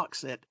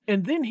 blocks it.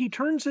 And then he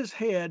turns his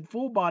head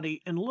full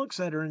body and looks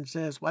at her and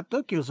says, "What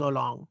took you so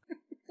long?"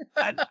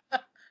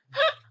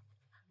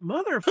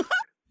 Mother,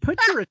 put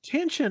your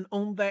attention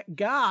on that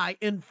guy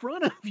in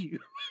front of you.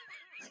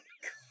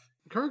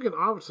 Kurgan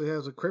obviously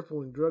has a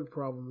crippling drug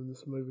problem in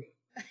this movie.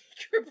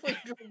 Crippling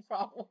drug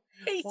problem.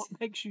 What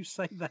makes you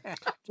say that?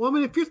 Well, I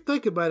mean, if you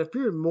think about it, if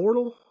you're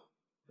immortal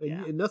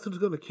and nothing's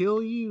going to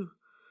kill you,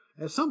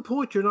 at some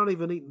point you're not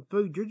even eating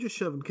food. You're just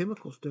shoving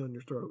chemicals down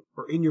your throat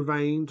or in your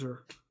veins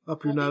or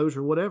up your nose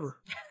or whatever.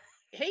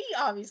 He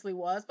obviously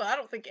was, but I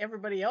don't think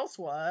everybody else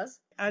was.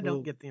 I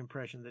don't get the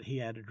impression that he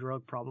had a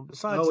drug problem.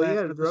 Besides he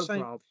had a drug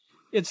problem.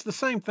 It's the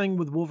same thing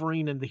with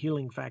Wolverine and the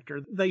healing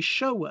factor. They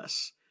show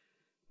us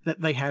that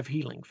they have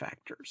healing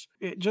factors.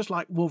 Just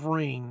like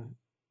Wolverine,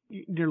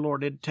 dear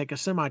Lord, it'd take a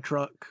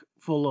semi-truck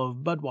full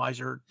of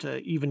Budweiser to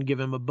even give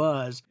him a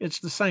buzz. It's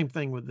the same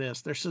thing with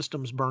this. Their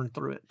systems burn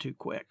through it too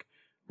quick,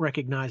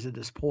 recognize it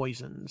as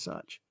poison and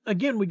such.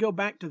 Again, we go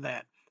back to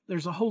that.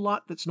 There's a whole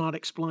lot that's not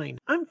explained.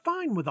 I'm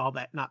fine with all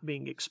that not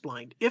being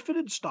explained. If it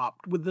had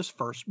stopped with this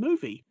first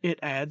movie, it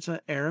adds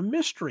an air of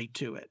mystery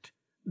to it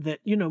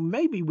that,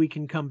 maybe we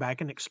can come back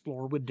and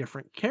explore with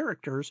different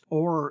characters,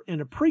 or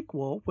in a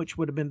prequel, which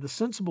would have been the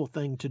sensible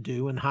thing to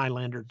do in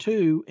Highlander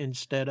 2,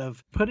 instead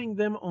of putting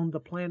them on the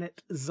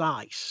planet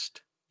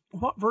Zeist.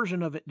 What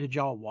version of it did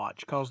y'all watch?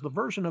 Because the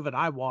version of it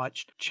I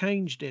watched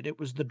changed it. It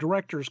was the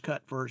director's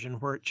cut version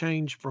where it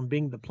changed from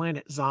being the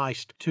planet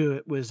Zeist to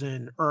it was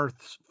in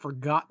Earth's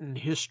forgotten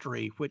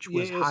history, which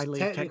was highly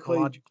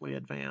technologically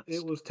advanced.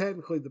 It was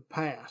technically the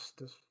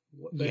past.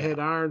 They had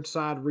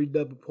Ironside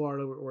redub a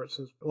part of it where it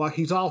says, like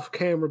he's off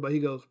camera, but he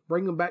goes,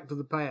 bring him back to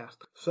the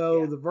past.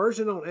 So the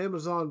version on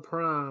Amazon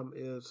Prime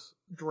is...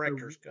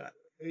 Director's cut.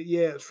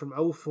 Yeah, it's from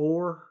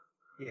 2004.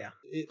 Yeah.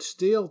 It's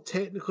still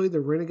technically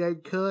the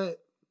Renegade cut.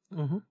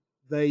 Mm-hmm.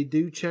 They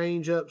do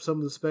change up some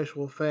of the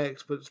special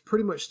effects, but it's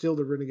pretty much still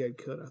the Renegade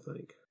cut, I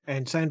think.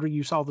 And Sandra,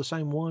 you saw the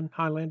same one,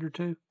 Highlander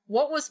 2?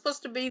 What was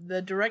supposed to be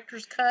the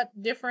director's cut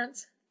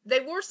difference?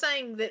 They were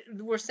saying that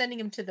we're sending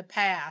him to the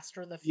past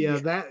or the future.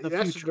 Yeah,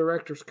 that's the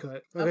director's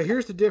cut. Okay,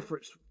 here's the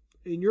difference.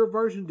 In your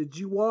version, did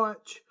you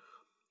watch,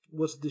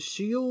 was the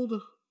shield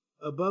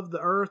above the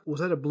Earth, was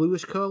that a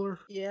bluish color?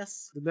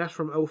 Yes. And that's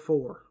from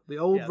 2004. The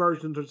old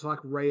versions are just like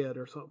red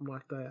or something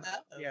like that.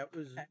 Yeah, it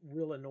was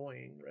real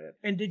annoying red.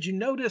 And did you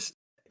notice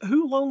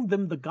who loaned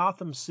them the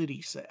Gotham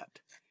City set?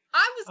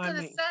 I was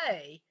going to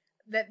say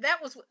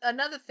that was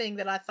another thing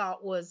that I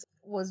thought was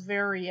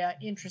very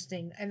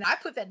interesting. And I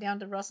put that down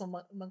to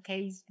Russell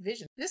McKay's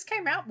vision. This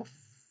came out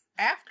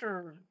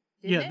after...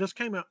 This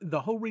came out. The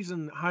whole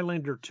reason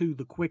Highlander 2,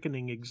 The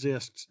Quickening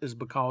exists is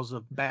because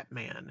of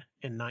Batman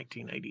in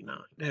 1989.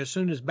 As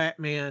soon as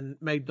Batman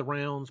made the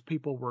rounds,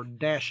 people were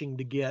dashing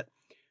to get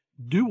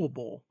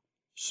doable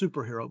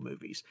superhero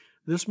movies.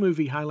 This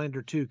movie,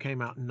 Highlander 2,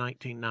 came out in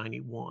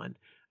 1991.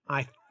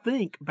 I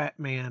think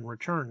Batman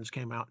Returns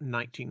came out in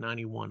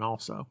 1991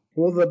 also.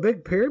 Well, the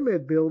big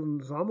pyramid building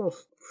is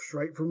almost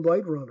straight from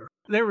Blade Runner.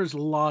 There was a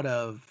lot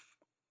of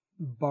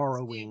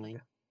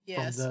borrowing.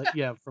 Yes.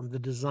 From the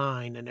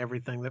design and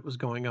everything that was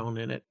going on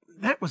in it.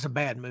 That was a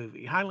bad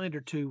movie.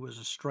 Highlander 2 was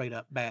a straight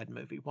up bad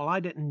movie. While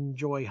I didn't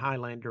enjoy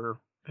Highlander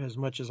as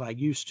much as I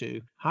used to,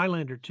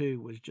 Highlander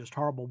 2 was just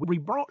horrible. We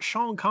brought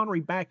Sean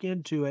Connery back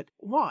into it.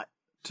 What?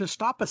 To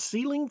stop a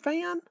ceiling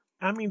fan?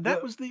 I mean,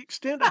 that was the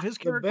extent of his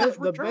character's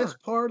return. The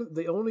best part,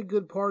 the only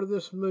good part of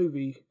this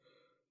movie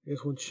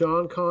is when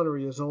Sean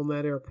Connery is on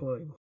that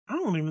airplane. I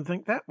don't even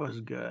think that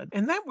was good.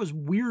 And that was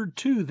weird,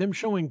 too, them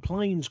showing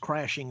planes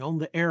crashing on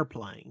the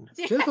airplane.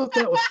 I thought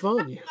that was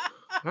funny.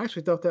 I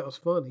actually thought that was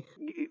funny.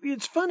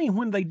 It's funny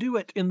when they do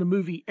it in the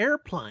movie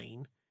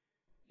Airplane.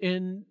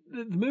 In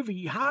the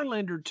movie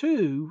Highlander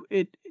 2,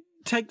 it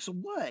takes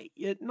away.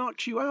 It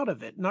knocks you out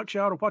of it. Knocks you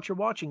out of what you're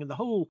watching. And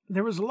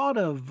there was a lot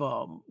of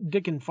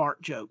dick and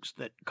fart jokes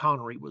that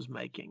Connery was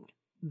making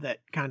that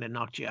kind of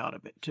knocked you out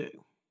of it, too.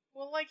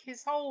 Well, like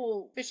his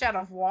whole fish out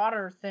of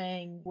water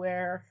thing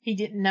where he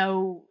didn't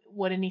know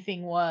what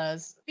anything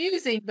was.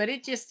 Amusing, but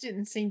it just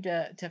didn't seem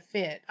to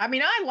fit. I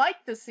mean, I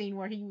liked the scene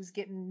where he was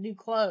getting new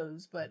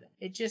clothes, but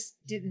it just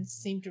didn't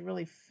seem to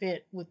really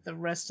fit with the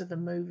rest of the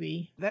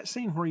movie. That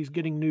scene where he's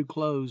getting new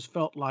clothes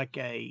felt like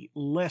a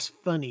less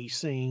funny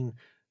scene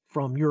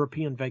from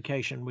European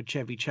Vacation with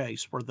Chevy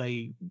Chase, where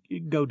they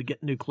go to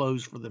get new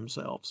clothes for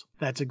themselves.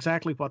 That's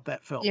exactly what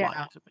that felt Yeah.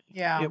 like to me.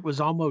 Yeah. It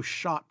was almost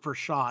shot for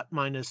shot,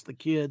 minus the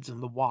kids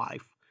and the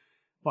wife,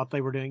 what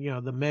they were doing,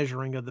 the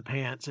measuring of the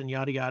pants and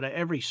yada yada,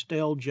 every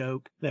stale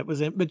joke that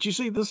was in. But you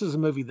see, this is a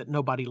movie that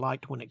nobody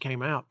liked when it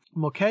came out.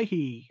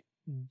 Mulcahy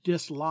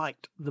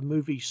disliked the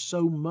movie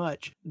so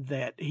much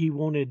that he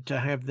wanted to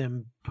have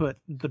them put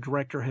the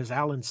director as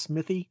Alan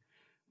Smithy,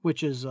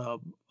 which is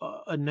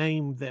a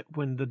name that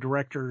when the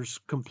directors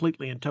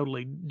completely and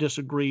totally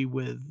disagree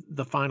with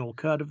the final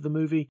cut of the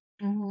movie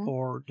Mm-hmm.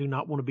 or do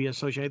not want to be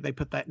associated, they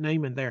put that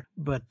name in there,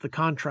 but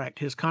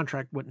his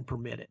contract wouldn't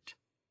permit it.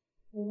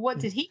 What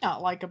did he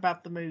not like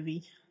about the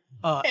movie?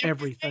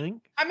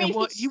 Everything. I mean,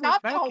 And he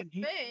shot the whole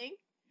thing.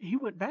 He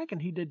went back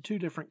and he did 2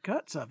 different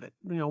cuts of it,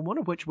 one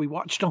of which we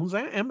watched on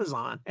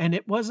Amazon, and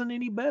it wasn't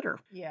any better.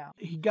 Yeah.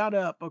 He got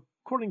up,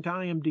 according to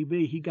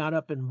IMDb, he got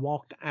up and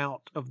walked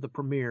out of the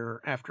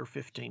premiere after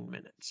 15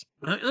 minutes.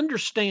 I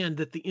understand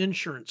that the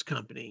insurance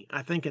company,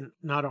 I think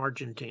not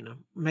Argentina,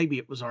 maybe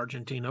it was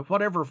Argentina,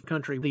 whatever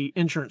country the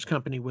insurance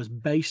company was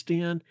based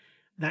in,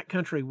 that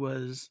country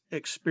was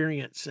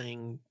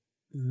experiencing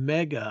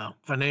mega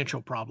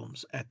financial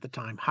problems at the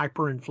time,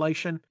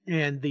 hyperinflation,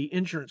 and the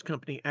insurance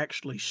company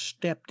actually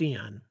stepped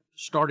in,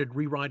 started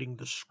rewriting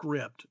the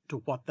script to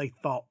what they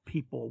thought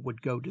people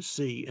would go to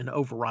see and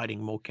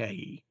overriding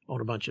Mulcahy on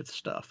a bunch of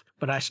stuff.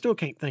 But I still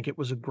can't think it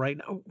was a great...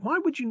 Why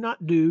would you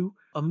not do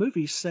a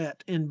movie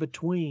set in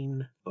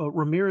between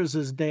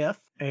Ramirez's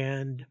death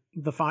and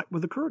the fight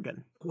with the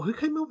Kurgan? Well, who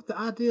came up with the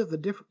idea of the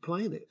different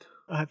planet?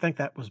 I think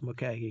that was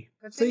Mulcahy.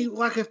 See,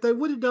 like if they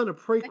would have done a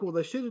prequel,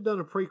 they should have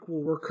done a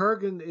prequel where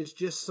Kurgan is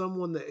just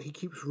someone that he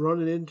keeps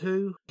running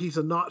into. He's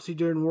a Nazi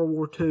during World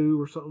War II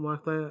or something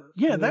like that.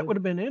 Yeah, that would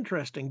have been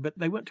interesting, but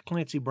they went to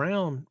Clancy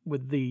Brown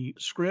with the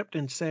script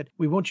and said,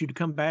 we want you to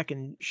come back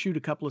and shoot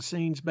a couple of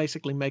scenes,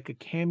 basically make a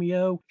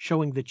cameo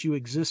showing that you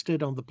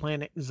existed on the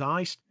planet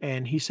Zeist.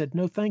 And he said,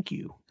 no, thank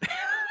you.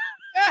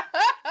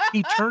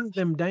 He turned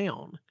them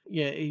down.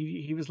 Yeah,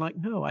 he was like,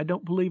 no, I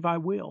don't believe I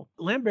will.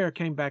 Lambert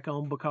came back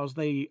on because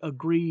they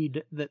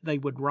agreed that they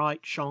would write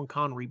Sean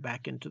Connery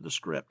back into the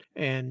script.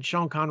 And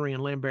Sean Connery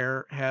and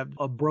Lambert have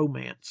a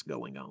bromance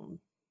going on.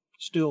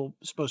 Still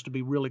supposed to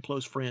be really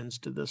close friends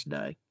to this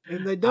day.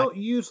 And they don't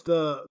use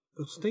the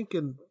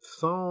stinking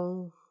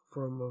song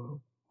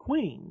from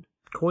Queen.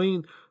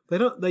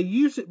 They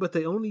use it, but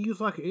they only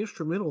use like an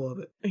instrumental of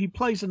it. He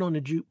plays it on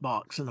a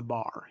jukebox in a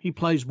bar. He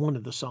plays one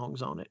of the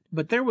songs on it.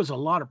 But there was a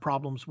lot of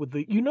problems with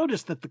you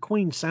notice that the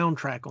Queen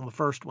soundtrack on the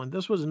first one,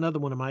 this was another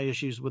one of my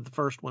issues with the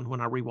first one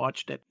when I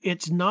rewatched it.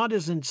 It's not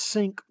as in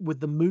sync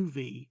with the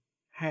movie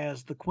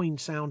as the Queen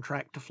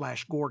soundtrack to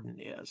Flash Gordon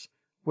is,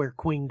 where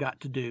Queen got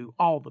to do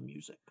all the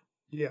music.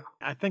 Yeah.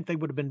 I think they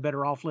would have been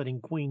better off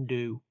letting Queen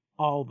do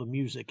all the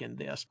music in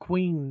this.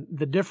 Queen,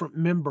 the different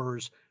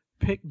members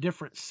pick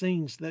different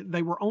scenes. That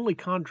they were only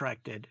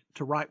contracted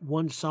to write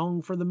one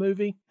song for the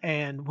movie,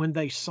 and when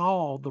they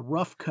saw the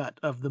rough cut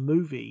of the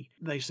movie,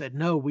 they said,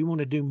 no, we want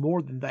to do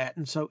more than that.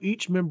 And so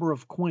each member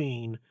of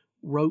Queen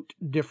wrote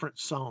different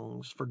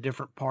songs for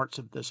different parts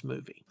of this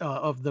movie,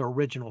 of the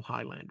original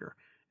Highlander,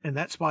 and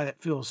that's why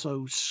it feels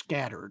so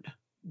scattered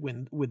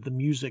with the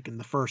music in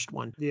the first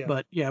one. Yeah.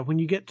 But yeah, when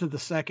you get to the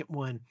second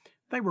one,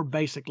 they were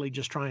basically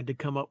just trying to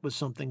come up with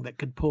something that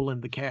could pull in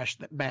the cash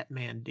that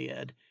Batman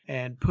did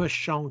and push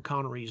Sean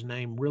Connery's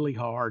name really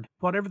hard.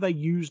 Whatever they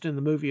used in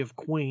the movie of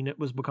Queen, it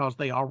was because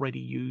they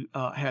already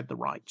had the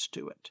rights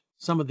to it.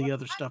 Some of the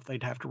other stuff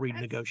they'd have to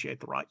renegotiate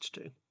the rights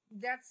to.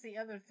 That's the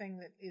other thing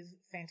that is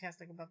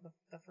fantastic about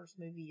the first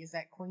movie is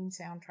that Queen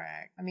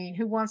soundtrack. I mean,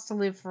 Who Wants to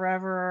Live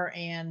Forever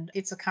and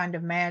It's a Kind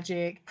of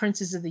Magic,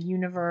 Princes of the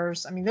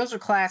Universe. I mean, those are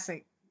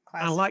classic.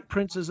 I like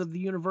Princes of the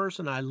Universe,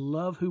 and I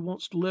love Who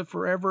Wants to Live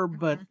Forever,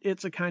 but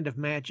It's a Kind of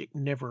Magic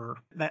never,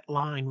 that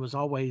line was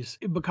always,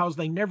 because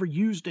they never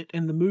used it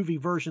in the movie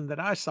version that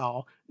I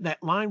saw,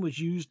 that line was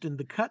used in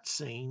the cut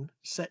scene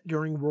set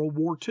during World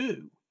War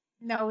II.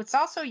 No, it's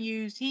also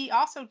used, he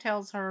also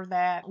tells her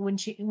that when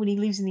he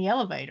leaves in the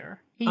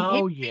elevator. He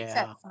makes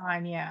that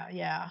sign,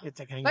 yeah. It's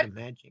a kind of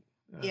magic.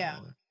 Yeah.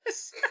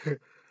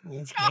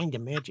 It's kind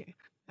of magic.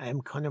 I am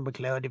Connor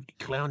MacLeod of the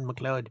Clown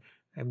MacLeod.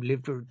 I've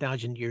lived for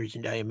 1,000 years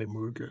and I am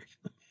immortal.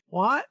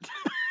 What?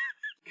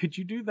 Could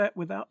you do that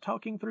without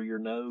talking through your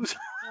nose?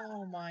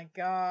 Oh my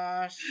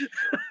gosh.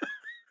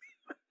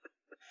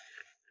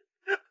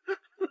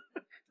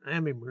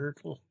 I'm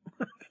immortal.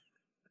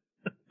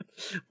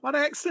 What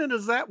accent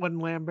is that one,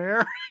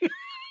 Lambert?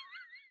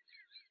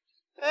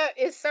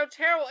 It's so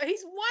terrible.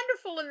 He's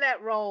wonderful in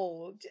that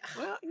role.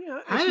 Well, yeah.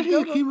 How did he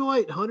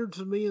accumulate hundreds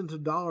of millions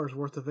of dollars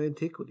worth of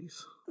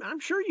antiquities? I'm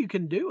sure you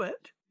can do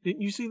it.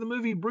 Didn't you see the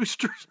movie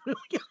Brewster's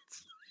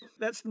Millions?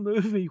 That's the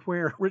movie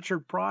where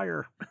Richard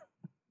Pryor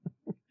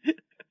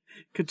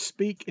could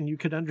speak and you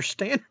could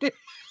understand it.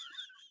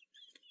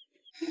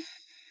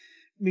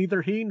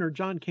 Neither he nor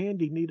John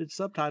Candy needed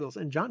subtitles,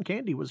 and John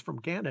Candy was from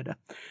Canada.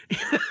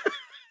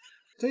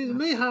 See, to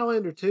me,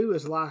 Highlander 2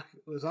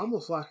 is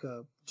almost like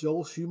a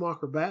Joel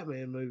Schumacher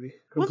Batman movie,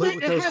 Well, complete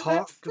with it those had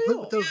that complete with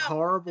feel. those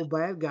horrible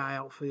bad guy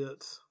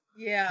outfits,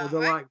 Yeah, where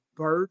they're like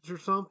birds or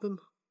something.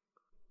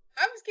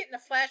 I was getting a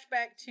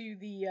flashback to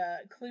the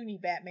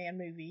Clooney Batman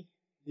movie.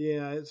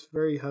 Yeah, it's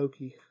very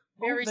hokey.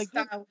 Very they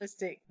did.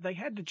 stylistic. They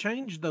had to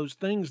change those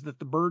things that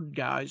the bird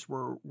guys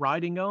were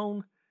riding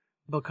on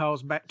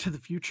because Back to the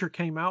Future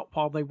came out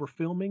while they were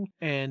filming,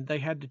 and they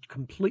had to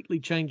completely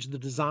change the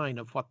design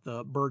of what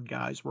the bird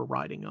guys were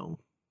riding on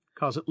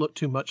because it looked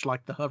too much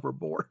like the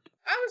hoverboard.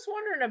 I was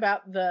wondering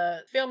about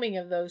the filming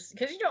of those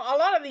because a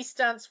lot of these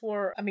stunts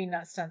were, I mean,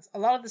 not stunts, a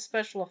lot of the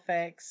special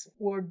effects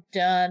were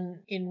done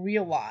in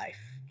real life.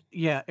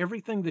 Yeah,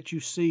 everything that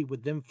you see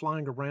with them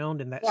flying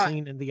around in that Right.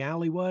 scene in the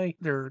alleyway,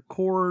 they're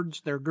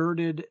cords, they're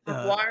girded.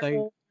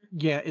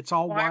 It's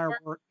all wire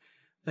work.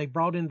 They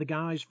brought in the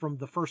guys from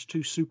the first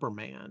two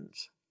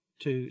Supermans,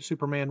 to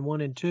Superman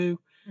 1 and 2,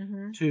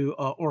 to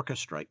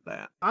orchestrate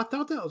that. I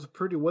thought that was a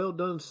pretty well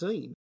done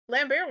scene.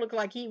 Lambert looked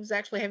like he was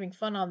actually having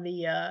fun on the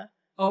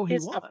He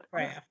his was.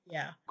 hovercraft.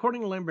 Yeah.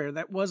 According to Lambert,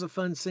 that was a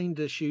fun scene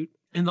to shoot.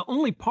 And the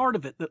only part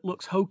of it that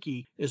looks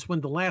hokey is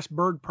when the last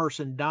bird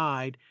person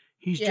died.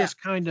 He's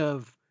just kind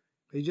of...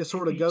 He just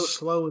sort of goes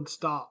slow and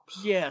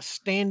stops. Yeah,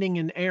 standing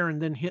in air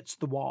and then hits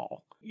the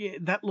wall. Yeah,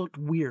 that looked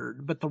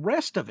weird. But the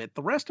rest of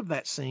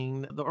that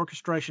scene, the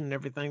orchestration and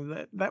everything,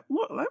 that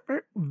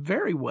worked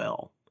very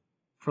well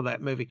for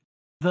that movie.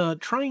 The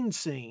train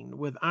scene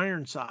with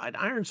Ironside.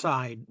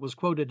 Ironside was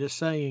quoted as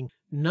saying,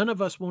 "None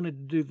of us wanted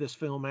to do this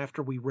film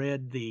after we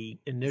read the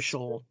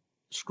initial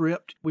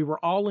script. We were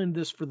all in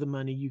this for the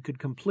money. You could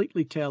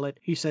completely tell it."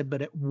 He said,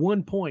 "But at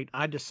one point,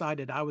 I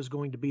decided I was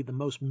going to be the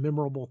most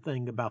memorable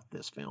thing about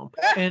this film."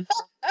 And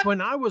when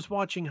I was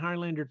watching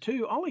Highlander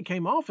 2, all he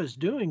came off as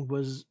doing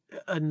was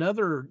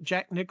another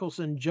Jack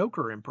Nicholson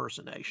Joker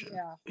impersonation.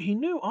 Yeah. He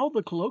knew all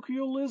the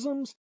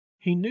colloquialisms.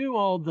 He knew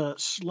all the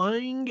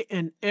slang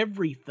and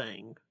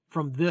everything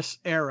from this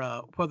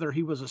era, whether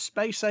he was a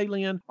space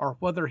alien or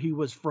whether he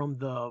was from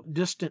the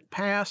distant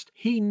past.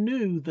 He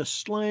knew the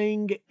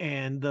slang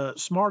and the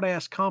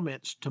smart-ass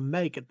comments to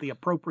make at the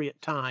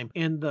appropriate time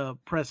in the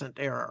present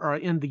era, or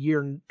in the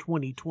year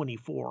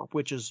 2024,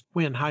 which is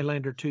when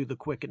Highlander 2: The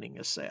Quickening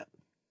is set.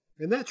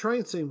 And that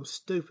train scene was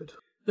stupid.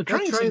 The That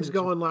train's scene was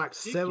going like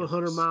ridiculous.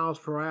 700 miles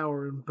per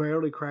hour and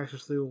barely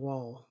crashes through a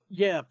wall.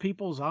 Yeah,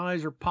 people's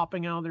eyes are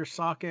popping out of their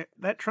socket.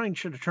 That train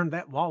should have turned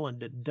that wall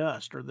into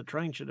dust, or the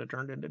train should have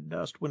turned into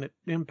dust when it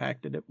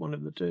impacted it, one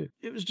of the two.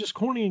 It was just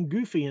corny and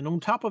goofy, and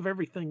on top of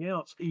everything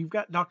else, you've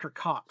got Dr.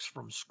 Cox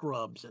from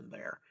Scrubs in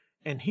there.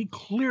 And he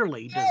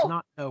clearly does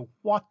not know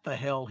what the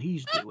hell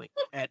he's doing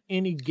at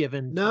any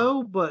given time.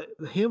 No, but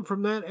him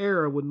from that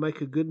era would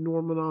make a good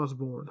Norman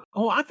Osborn.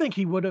 Oh, I think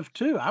he would have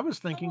too. I was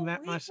thinking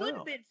that He would myself.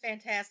 have been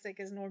fantastic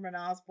as Norman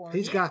Osborn.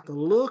 He's got the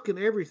look and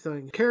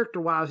everything.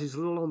 Character-wise, he's a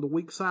little on the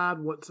weak side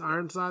once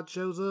Ironside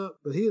shows up.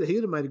 But he'd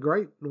have made a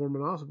great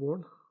Norman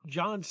Osborn.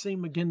 John C.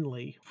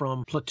 McGinley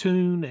from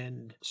Platoon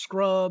and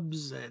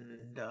Scrubs and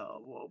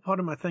what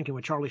am I thinking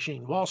with Charlie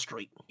Sheen? Wall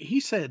Street. He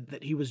said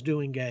that he was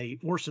doing a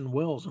Orson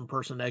Welles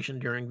impersonation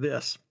during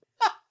this.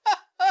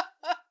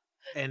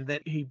 And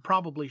that he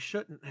probably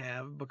shouldn't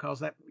have, because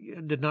that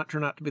did not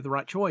turn out to be the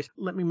right choice.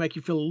 Let me make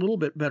you feel a little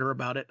bit better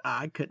about it.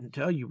 I couldn't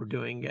tell you were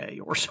doing a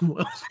Orson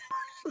Welles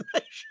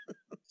impersonation.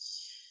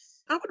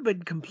 I would have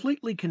been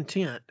completely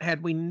content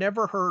had we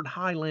never heard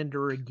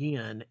Highlander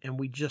again and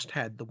we just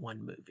had the one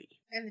movie.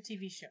 And the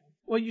TV show.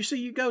 Well, you see,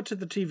 you go to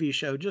the TV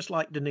show just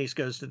like Denise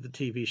goes to the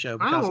TV show.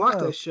 I don't because, like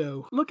that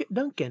show. Look at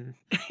Duncan.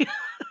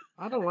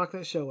 I don't like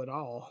that show at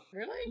all.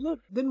 Really?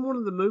 Look. Then one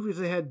of the movies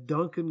they had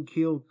Duncan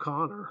killed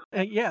Connor.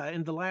 Yeah,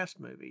 in the last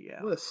movie,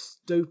 yeah. What a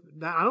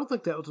stupid... I don't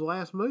think that was the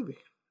last movie.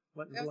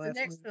 Wasn't That the was last the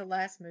next movie? to the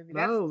last movie.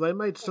 No, they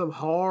made some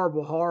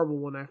horrible, horrible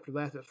one after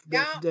that.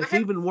 Yeah, That's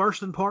even worse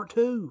than part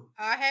 2.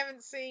 I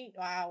haven't seen.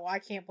 Wow, I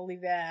can't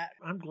believe that.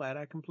 I'm glad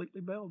I completely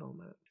bailed on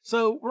that.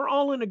 So we're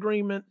all in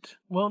agreement.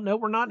 Well, no,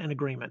 we're not in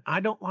agreement. I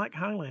don't like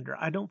Highlander.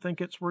 I don't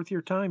think it's worth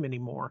your time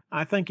anymore.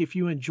 I think if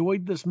you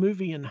enjoyed this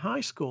movie in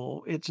high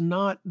school, it's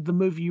not the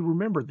movie you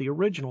remember. The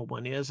original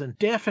one is. And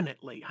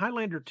definitely,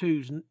 Highlander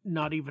 2's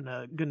not even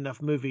a good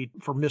enough movie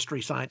for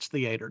Mystery Science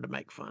Theater to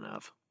make fun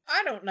of.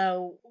 I don't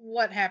know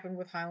what happened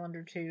with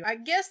Highlander 2. I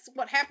guess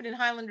what happened in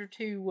Highlander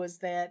 2 was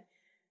that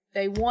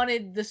they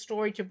wanted the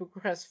story to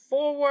progress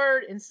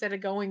forward instead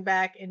of going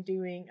back and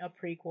doing a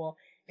prequel.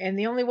 And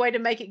the only way to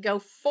make it go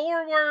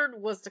forward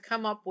was to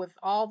come up with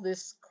all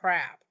this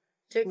crap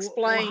to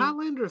explain. Well,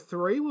 Highlander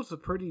 3 was a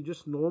pretty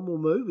just normal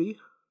movie.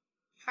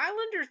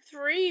 Highlander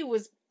 3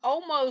 was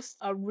almost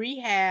a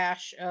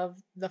rehash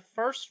of the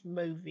first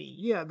movie.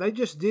 Yeah, they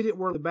just did it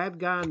where the bad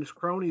guy and his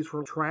cronies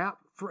were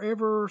trapped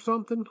forever or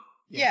something.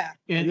 Yeah.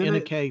 In a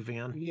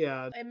cave-in.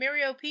 Yeah. And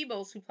Mario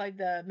Peebles, who played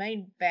the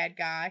main bad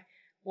guy,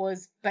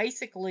 was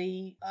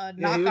basically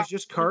Yeah, he was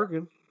just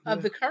Kurgan.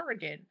 of the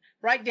Kurgan,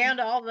 right down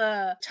to all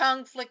the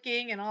tongue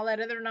flicking and all that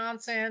other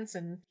nonsense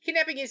and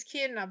kidnapping his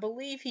kid. And I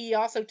believe he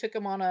also took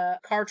him on a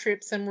car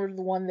trip similar to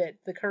the one that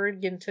the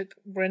Kurgan took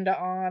Brenda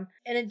on.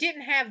 And it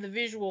didn't have the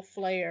visual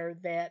flair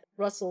that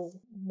Russell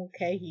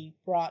Mulcahy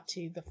brought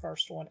to the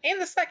first one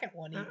and the second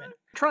one even.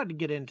 I tried to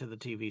get into the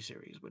TV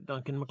series with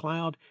Duncan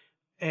MacLeod,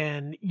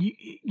 and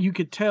you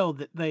could tell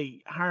that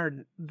they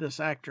hired this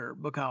actor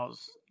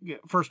because,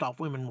 first off,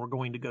 women were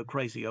going to go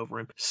crazy over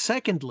him.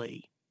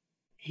 Secondly,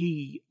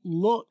 he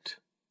looked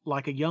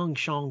like a young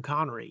Sean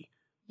Connery.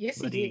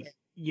 Yes, he did.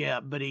 Yeah,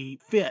 but he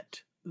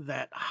fit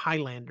that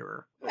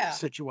Highlander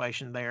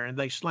situation there, and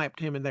they slapped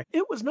him in there.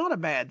 It was not a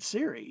bad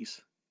series.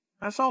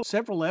 I saw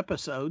several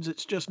episodes.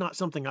 It's just not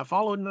something I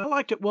followed, and I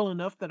liked it well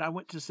enough that I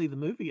went to see the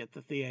movie at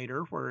the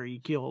theater where he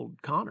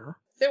killed Connor.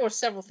 There were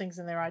several things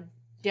in there I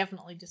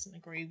definitely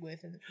disagree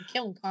with, and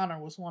killing Connor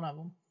was one of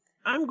them.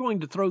 I'm going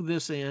to throw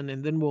this in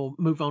and then we'll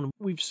move on.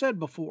 We've said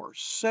before,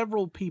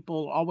 several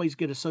people always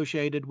get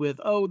associated with,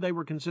 oh, they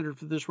were considered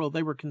for this role,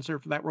 they were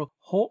considered for that role.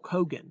 Hulk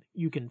Hogan,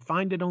 you can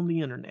find it on the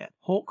internet.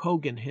 Hulk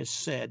Hogan has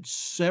said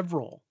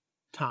several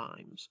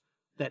times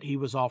that he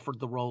was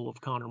offered the role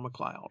of Connor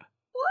MacLeod.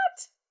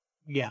 What?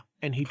 Yeah,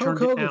 and he Hulk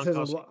turned it Hogan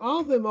down. says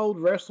all them old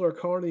wrestler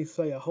carnies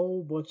say a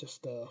whole bunch of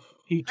stuff.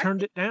 He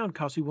turned it down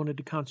because he wanted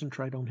to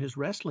concentrate on his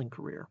wrestling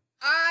career.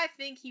 I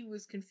think he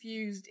was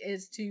confused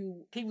as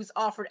to he was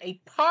offered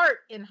a part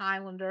in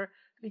Highlander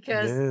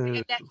because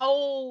in that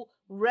whole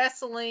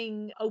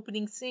wrestling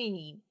opening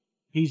scene.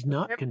 He's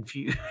not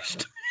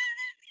confused.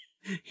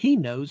 He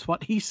knows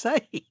what he's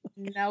saying.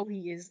 No,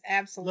 he is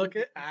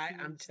absolutely. Look,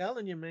 I'm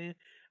telling you, man.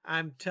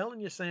 I'm telling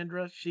you,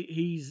 Sandra.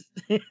 He's.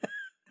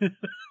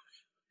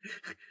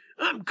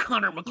 I'm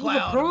Connor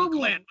MacLeod. Well,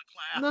 MacLeod.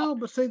 No,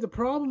 but see, the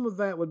problem with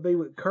that would be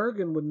that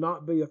Kurgan would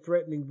not be a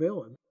threatening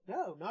villain.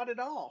 No, not at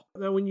all.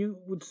 Now, when you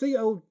would see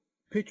old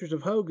pictures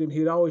of Hogan,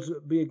 he'd always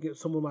be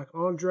against someone like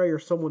Andre or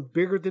someone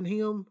bigger than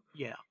him.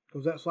 Yeah.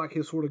 Because that's like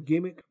his sort of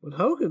gimmick. But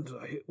Hogan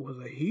was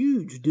a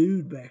huge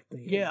dude back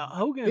then. Yeah,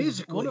 Hogan.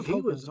 Physically, he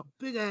was a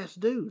big-ass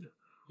dude.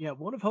 Yeah,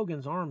 one of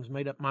Hogan's arms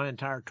made up my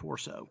entire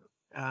torso.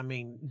 I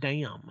mean,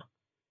 damn.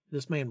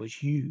 This man was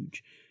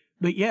huge.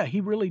 But yeah,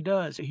 he really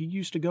does. He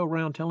used to go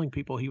around telling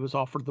people he was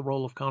offered the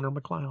role of Connor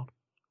MacLeod.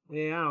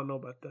 Yeah, I don't know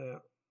about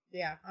that.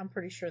 Yeah, I'm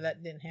pretty sure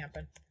that didn't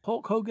happen.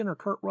 Hulk Hogan or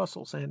Kurt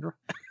Russell, Sandra?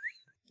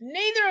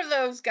 Neither of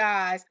those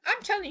guys.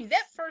 I'm telling you,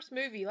 that first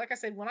movie, like I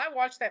said, when I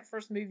watched that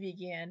first movie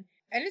again,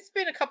 and it's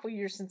been a couple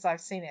years since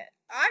I've seen it,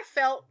 I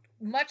felt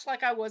much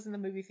like I was in the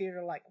movie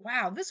theater, like,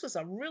 wow, this was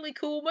a really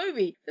cool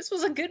movie. This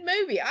was a good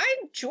movie. I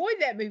enjoyed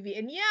that movie.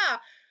 And yeah,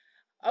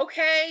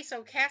 okay,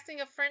 so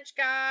casting a French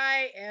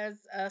guy as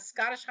a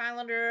Scottish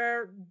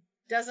Highlander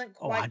doesn't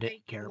quite I didn't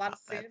make care a lot about of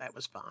sense. that. That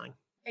was fine.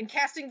 And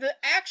casting the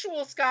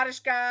actual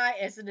Scottish guy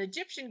as an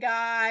Egyptian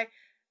guy,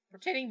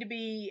 pretending to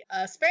be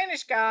a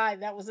Spanish guy,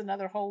 that was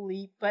another whole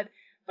leap. But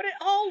it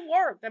all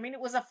worked. I mean, it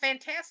was a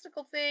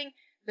fantastical thing.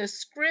 The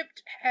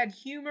script had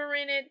humor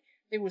in it.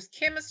 There was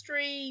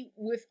chemistry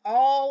with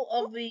all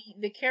of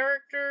the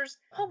characters.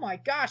 Oh my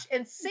gosh.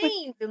 And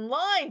scenes and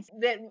lines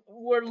that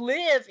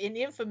live in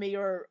infamy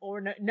or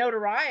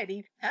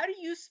notoriety. How do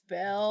you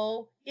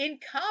spell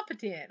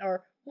incompetent?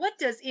 Or what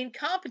does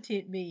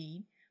incompetent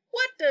mean?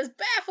 What does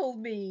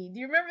baffled mean? Do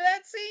you remember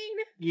that scene?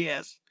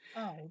 Yes.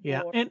 Oh,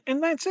 yeah. Lord.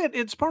 And that's it.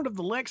 It's part of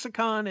the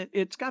lexicon.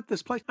 It's got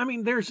this place. I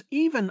mean, there's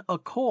even a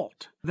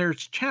cult.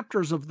 There's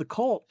chapters of the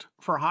cult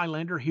for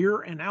Highlander here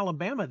in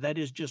Alabama that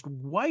is just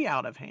way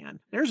out of hand.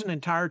 There's an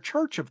entire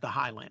church of the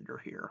Highlander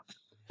here.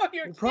 Oh,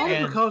 you're Probably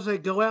kidding. because they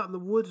go out in the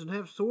woods and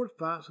have sword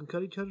fights and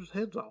cut each other's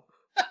heads off.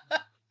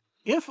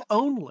 If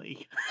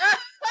only.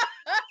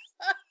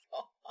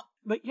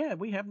 But yeah,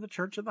 we have the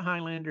Church of the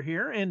Highlander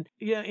here. And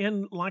yeah,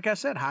 and like I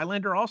said,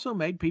 Highlander also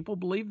made people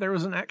believe there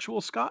was an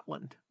actual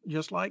Scotland,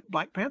 just like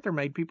Black Panther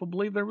made people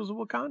believe there was a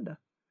Wakanda.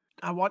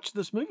 I watched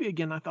this movie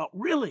again. I thought,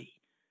 really,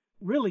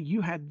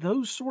 you had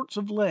those sorts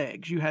of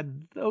legs. You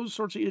had those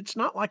sorts of, it's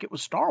not like it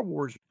was Star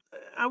Wars.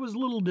 I was a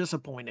little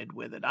disappointed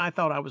with it. I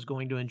thought I was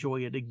going to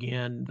enjoy it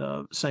again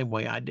the same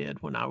way I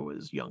did when I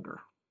was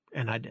younger,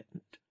 and I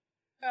didn't.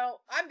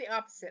 Well, I'm the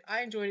opposite.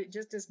 I enjoyed it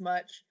just as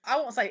much. I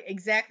won't say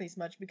exactly as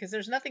much because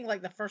there's nothing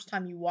like the first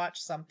time you watch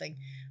something.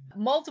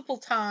 Multiple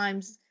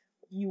times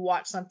you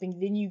watch something,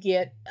 then you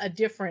get a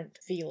different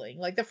feeling.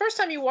 Like the first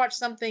time you watch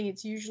something,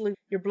 it's usually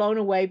you're blown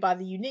away by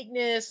the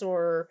uniqueness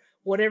or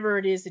whatever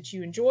it is that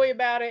you enjoy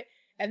about it.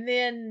 And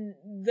then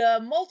the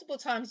multiple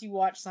times you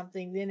watch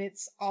something, then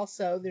it's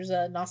also, there's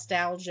a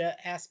nostalgia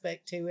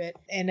aspect to it.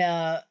 And,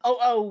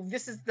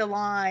 this is the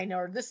line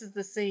or this is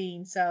the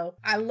scene. So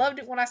I loved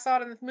it when I saw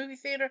it in the movie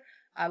theater.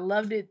 I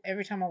loved it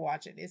every time I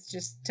watch it. It's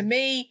just, to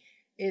me,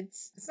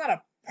 it's not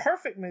a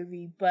perfect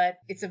movie, but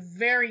it's a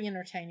very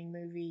entertaining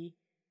movie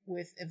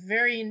with a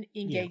very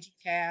engaging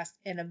cast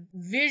and a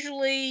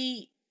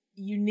visually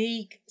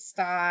unique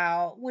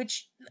style,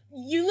 which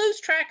you lose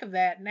track of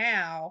that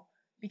now.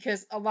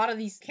 Because a lot of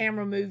these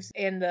camera moves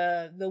and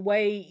the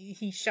way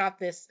he shot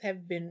this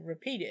have been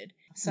repeated.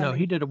 So No,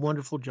 he did a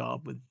wonderful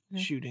job with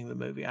shooting the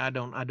movie. I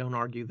don't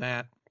argue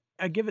that.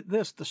 I give it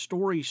this, the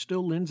story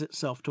still lends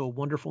itself to a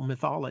wonderful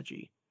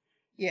mythology.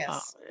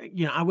 Yes.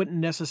 I wouldn't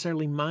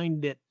necessarily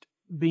mind it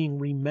being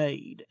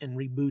remade and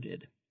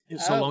rebooted,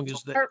 so long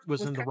as that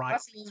was in the Kurt right.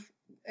 Russell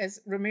as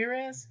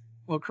Ramirez?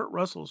 Well, Kurt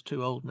Russell's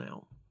too old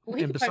now. Well,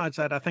 he And could play- besides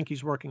that, I think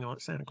he's working on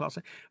Santa Claus.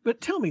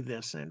 But tell me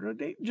this, Sandra,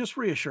 just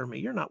reassure me,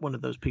 you're not one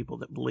of those people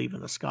that believe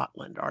in a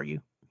Scotland, are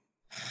you?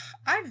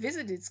 I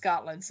visited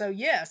Scotland, so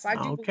yes, I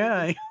do.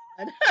 Okay.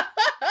 Believe in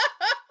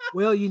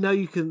Well,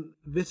 you can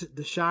visit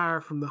the Shire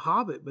from The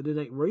Hobbit, but it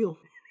ain't real.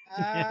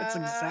 Yeah, that's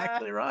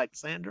exactly right,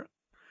 Sandra.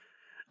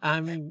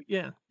 I mean,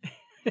 yeah.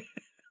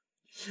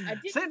 I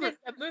didn't Sandra, visit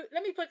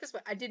let me put it this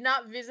way. I did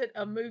not visit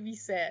a movie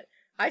set.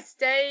 I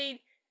stayed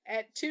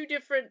at 2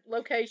 different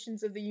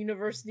locations of the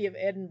University of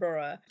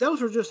Edinburgh.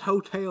 Those are just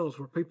hotels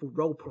where people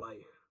role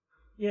play.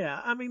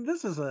 yeah, I mean,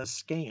 this is a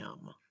scam.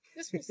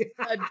 This was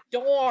a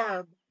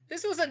dorm.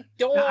 This was a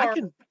dorm.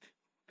 Now,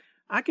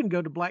 I can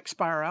go to Black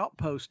Spire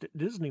Outpost at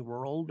Disney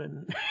World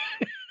and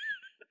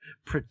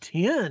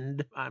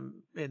pretend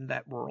I'm in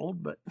that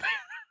world, but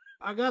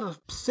I got a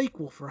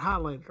sequel for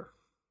Highlander.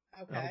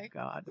 Okay. oh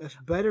God, That's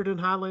better than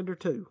Highlander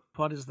 2.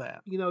 what is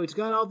that? He's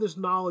got all this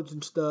knowledge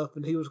and stuff,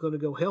 and he was going to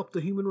go help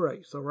the human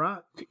race, all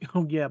right?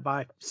 Oh yeah,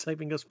 by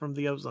saving us from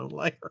the ozone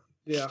layer.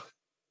 Yeah.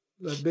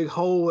 That big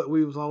hole that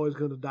we was always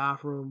going to die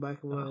from back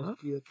when I was a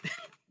kid.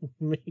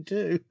 Me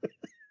too.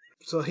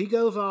 So he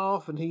goes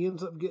off and he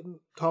ends up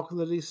talking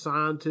to these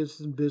scientists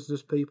and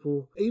business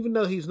people. Even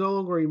though he's no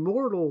longer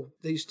immortal,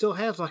 he still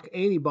has like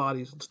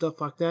antibodies and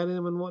stuff like that in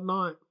him and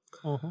whatnot.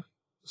 Uh-huh.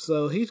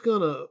 So he's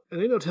gonna,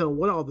 and they don't tell him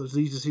what all the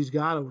diseases he's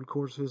got over the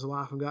course of his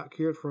life and got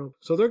cured from.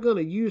 So they're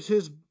gonna use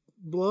his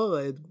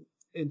blood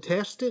and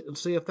test it and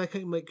see if they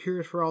can't make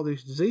cures for all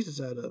these diseases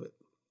out of it.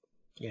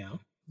 Yeah.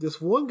 This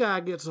one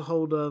guy gets a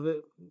hold of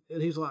it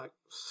and he's like,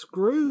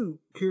 screw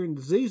curing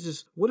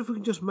diseases. What if we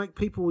can just make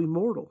people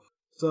immortal?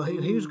 So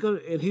he was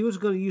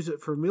gonna use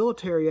it for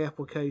military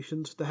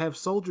applications to have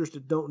soldiers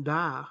that don't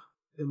die,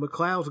 and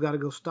McLeod's got to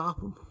go stop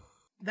them.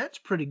 That's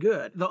pretty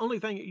good. The only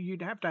thing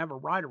you'd have to have a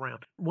right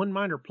around, one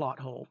minor plot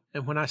hole.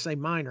 And when I say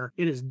minor,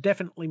 it is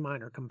definitely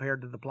minor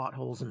compared to the plot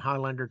holes in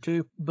Highlander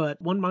 2.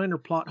 But one minor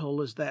plot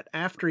hole is that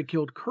after he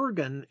killed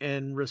Kurgan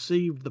and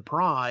received the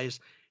prize,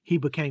 he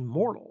became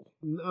mortal.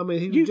 I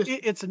mean,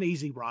 it's an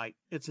easy right.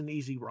 It's an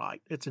easy right.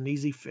 It's an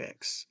easy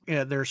fix.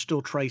 Yeah, there's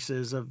still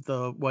traces of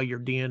the way your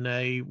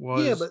DNA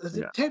was. Yeah, but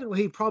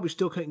technically he probably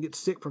still can't get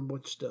sick from a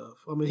bunch of stuff.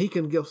 I mean, he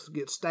can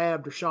get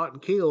stabbed or shot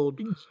and killed.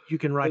 You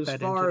can write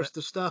that as far as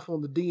the stuff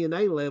on the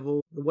DNA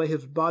level, the way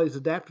his body's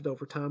adapted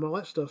over time, all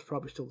that stuff's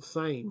probably still the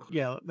same.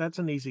 Yeah, that's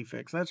an easy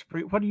fix.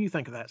 What do you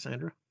think of that,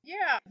 Sandra?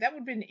 Yeah, that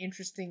would have been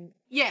interesting.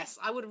 Yes,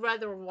 I would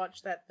rather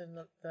watch that than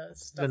the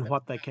stuff. Than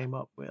what they came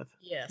up with.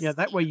 Yes. Yeah,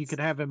 that way you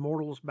could have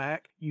Immortals back.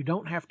 You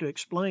don't have to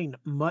explain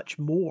much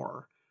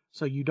more,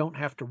 so you don't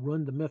have to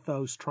run the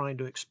mythos trying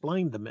to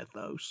explain the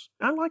mythos.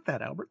 I like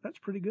that, Albert. That's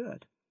pretty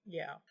good.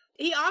 Yeah.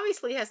 He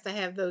obviously has to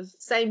have those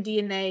same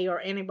DNA or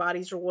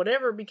antibodies or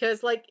whatever,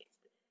 because,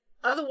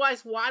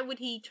 otherwise, why would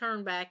he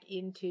turn back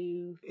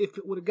into... If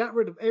it would have got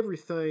rid of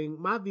everything,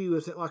 my view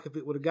is that, if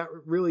it would have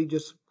really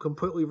just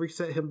completely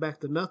reset him back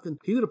to nothing,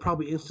 he would have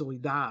probably instantly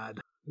died.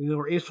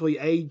 Or instantly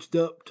aged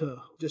up to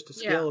just a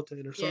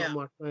skeleton or something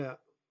like that.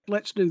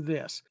 Let's do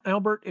this.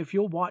 Albert, if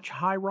you'll watch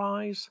High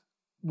Rise,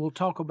 we'll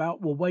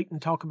wait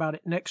and talk about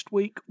it next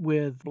week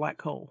with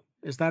Black Hole.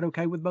 Is that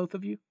okay with both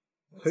of you?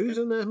 Who's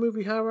in that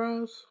movie, High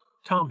Rise?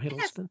 Tom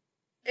Hiddleston.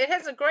 It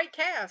has a great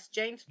cast.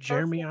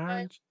 Jeremy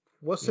Irons.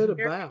 What's it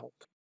about?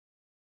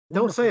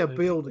 Don't say a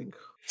building.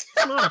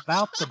 It's not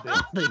about the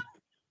building.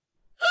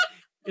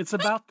 It's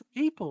about the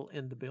people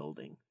in the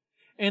building.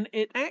 And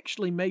it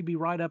actually may be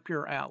right up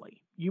your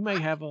alley. You may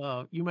have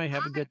a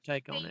good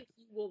take on it.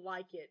 You will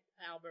like it,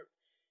 Albert.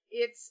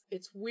 It's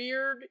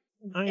weird.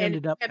 I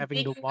ended up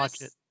having to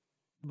watch it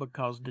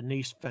because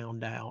Denise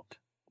found out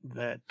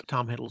that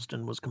Tom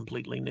Hiddleston was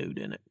completely nude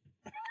in it.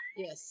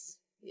 Yes.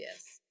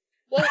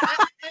 Well,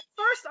 at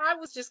first I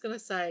was just going to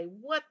say,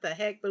 what the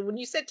heck? But when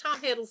you said Tom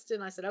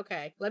Hiddleston, I said,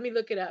 okay, let me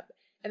look it up.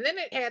 And then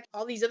it had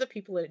all these other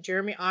people in it.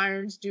 Jeremy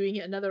Irons doing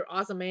another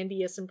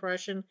Ozymandias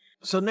impression.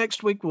 So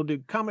next week we'll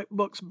do comic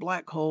books,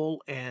 Black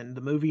Hole, and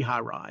the movie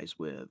High Rise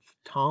with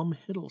Tom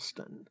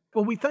Hiddleston.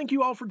 Well, we thank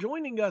you all for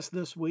joining us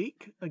this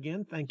week.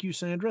 Again, thank you,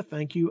 Sandra.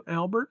 Thank you,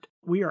 Albert.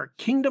 We are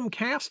Kingdom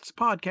Casts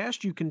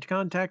Podcast. You can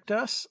contact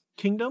us,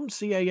 Kingdom,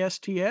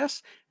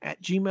 CASTS,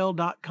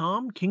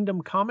 @gmail.com,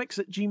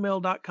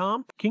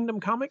 kingdomcomics@gmail.com, Kingdom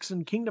Comics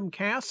and Kingdom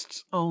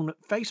Casts on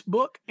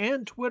Facebook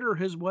and Twitter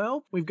as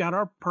well. We've got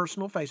our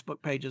personal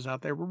Facebook pages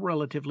out there. We're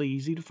relatively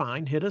easy to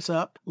find. Hit us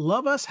up.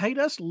 Love us, hate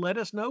us, let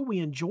us know. We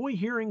enjoy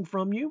hearing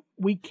from you.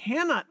 We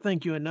cannot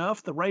thank you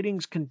enough. The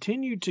ratings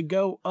continue to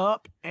go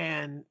up,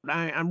 and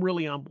I'm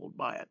really humbled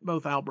by it.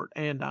 Both Albert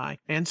and I.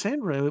 And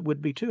Sandra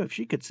would be too if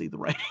she could see the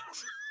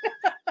ratings.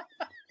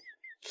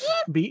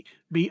 Be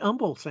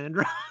humble,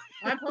 Sandra.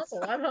 I'm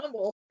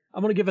humble.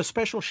 I'm going to give a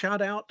special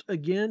shout out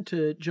again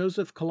to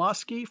Joseph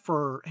Koloski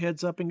for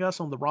heads upping us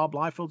on the Rob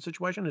Liefeld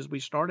situation as we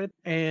started.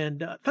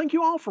 And thank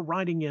you all for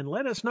writing in.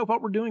 Let us know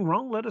what we're doing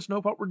wrong. Let us know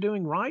what we're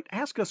doing right.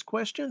 Ask us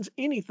questions,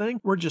 anything.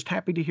 We're just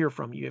happy to hear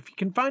from you. If you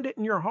can find it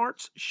in your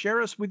hearts,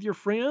 share us with your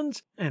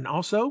friends. And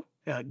also,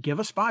 give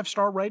us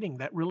 5-star rating.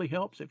 That really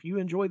helps. If you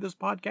enjoy this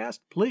podcast,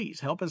 please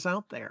help us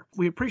out there.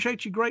 We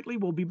appreciate you greatly.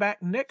 We'll be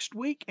back next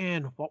week.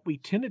 And what we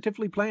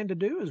tentatively plan to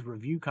do is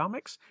review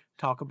comics,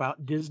 talk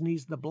about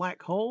Disney's The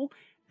Black Hole,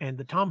 and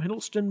the Tom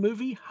Hiddleston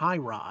movie High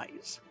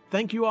Rise.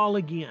 Thank you all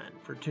again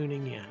for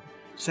tuning in.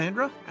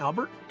 Sandra,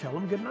 Albert, tell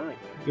them good night.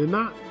 Good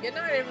night. Good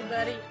night,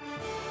 everybody.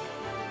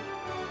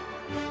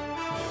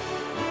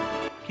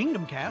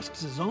 Kingdom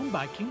Casts is owned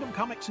by Kingdom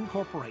Comics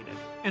Incorporated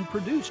and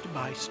produced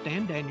by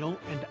Stan Daniel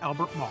and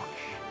Albert Marsh.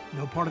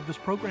 No part of this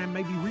program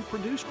may be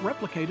reproduced,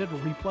 replicated, or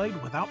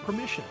replayed without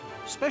permission.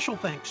 Special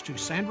thanks to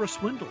Sandra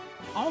Swindle.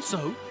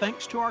 Also,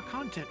 thanks to our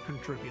content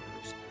contributors,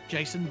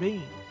 Jason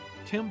Bean,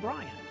 Tim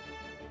Bryant,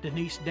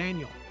 Denise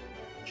Daniel,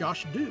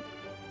 Josh Duke,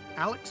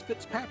 Alex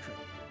Fitzpatrick,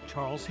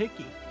 Charles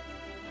Hickey,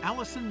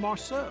 Allison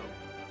Marceau,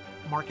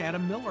 Mark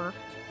Adam Miller,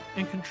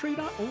 and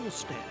Contrita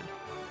Olstad.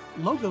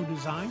 Logo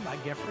designed by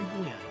Geoffrey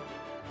Gwynn.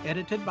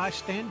 Edited by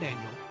Stan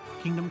Daniel.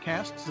 Kingdom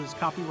Casts is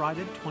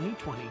copyrighted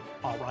 2020,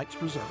 all rights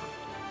reserved.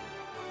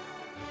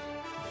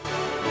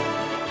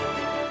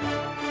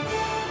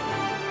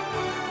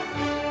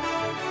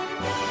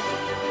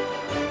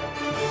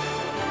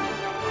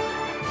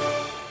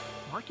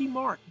 Marky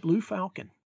Mark, Blue Falcon.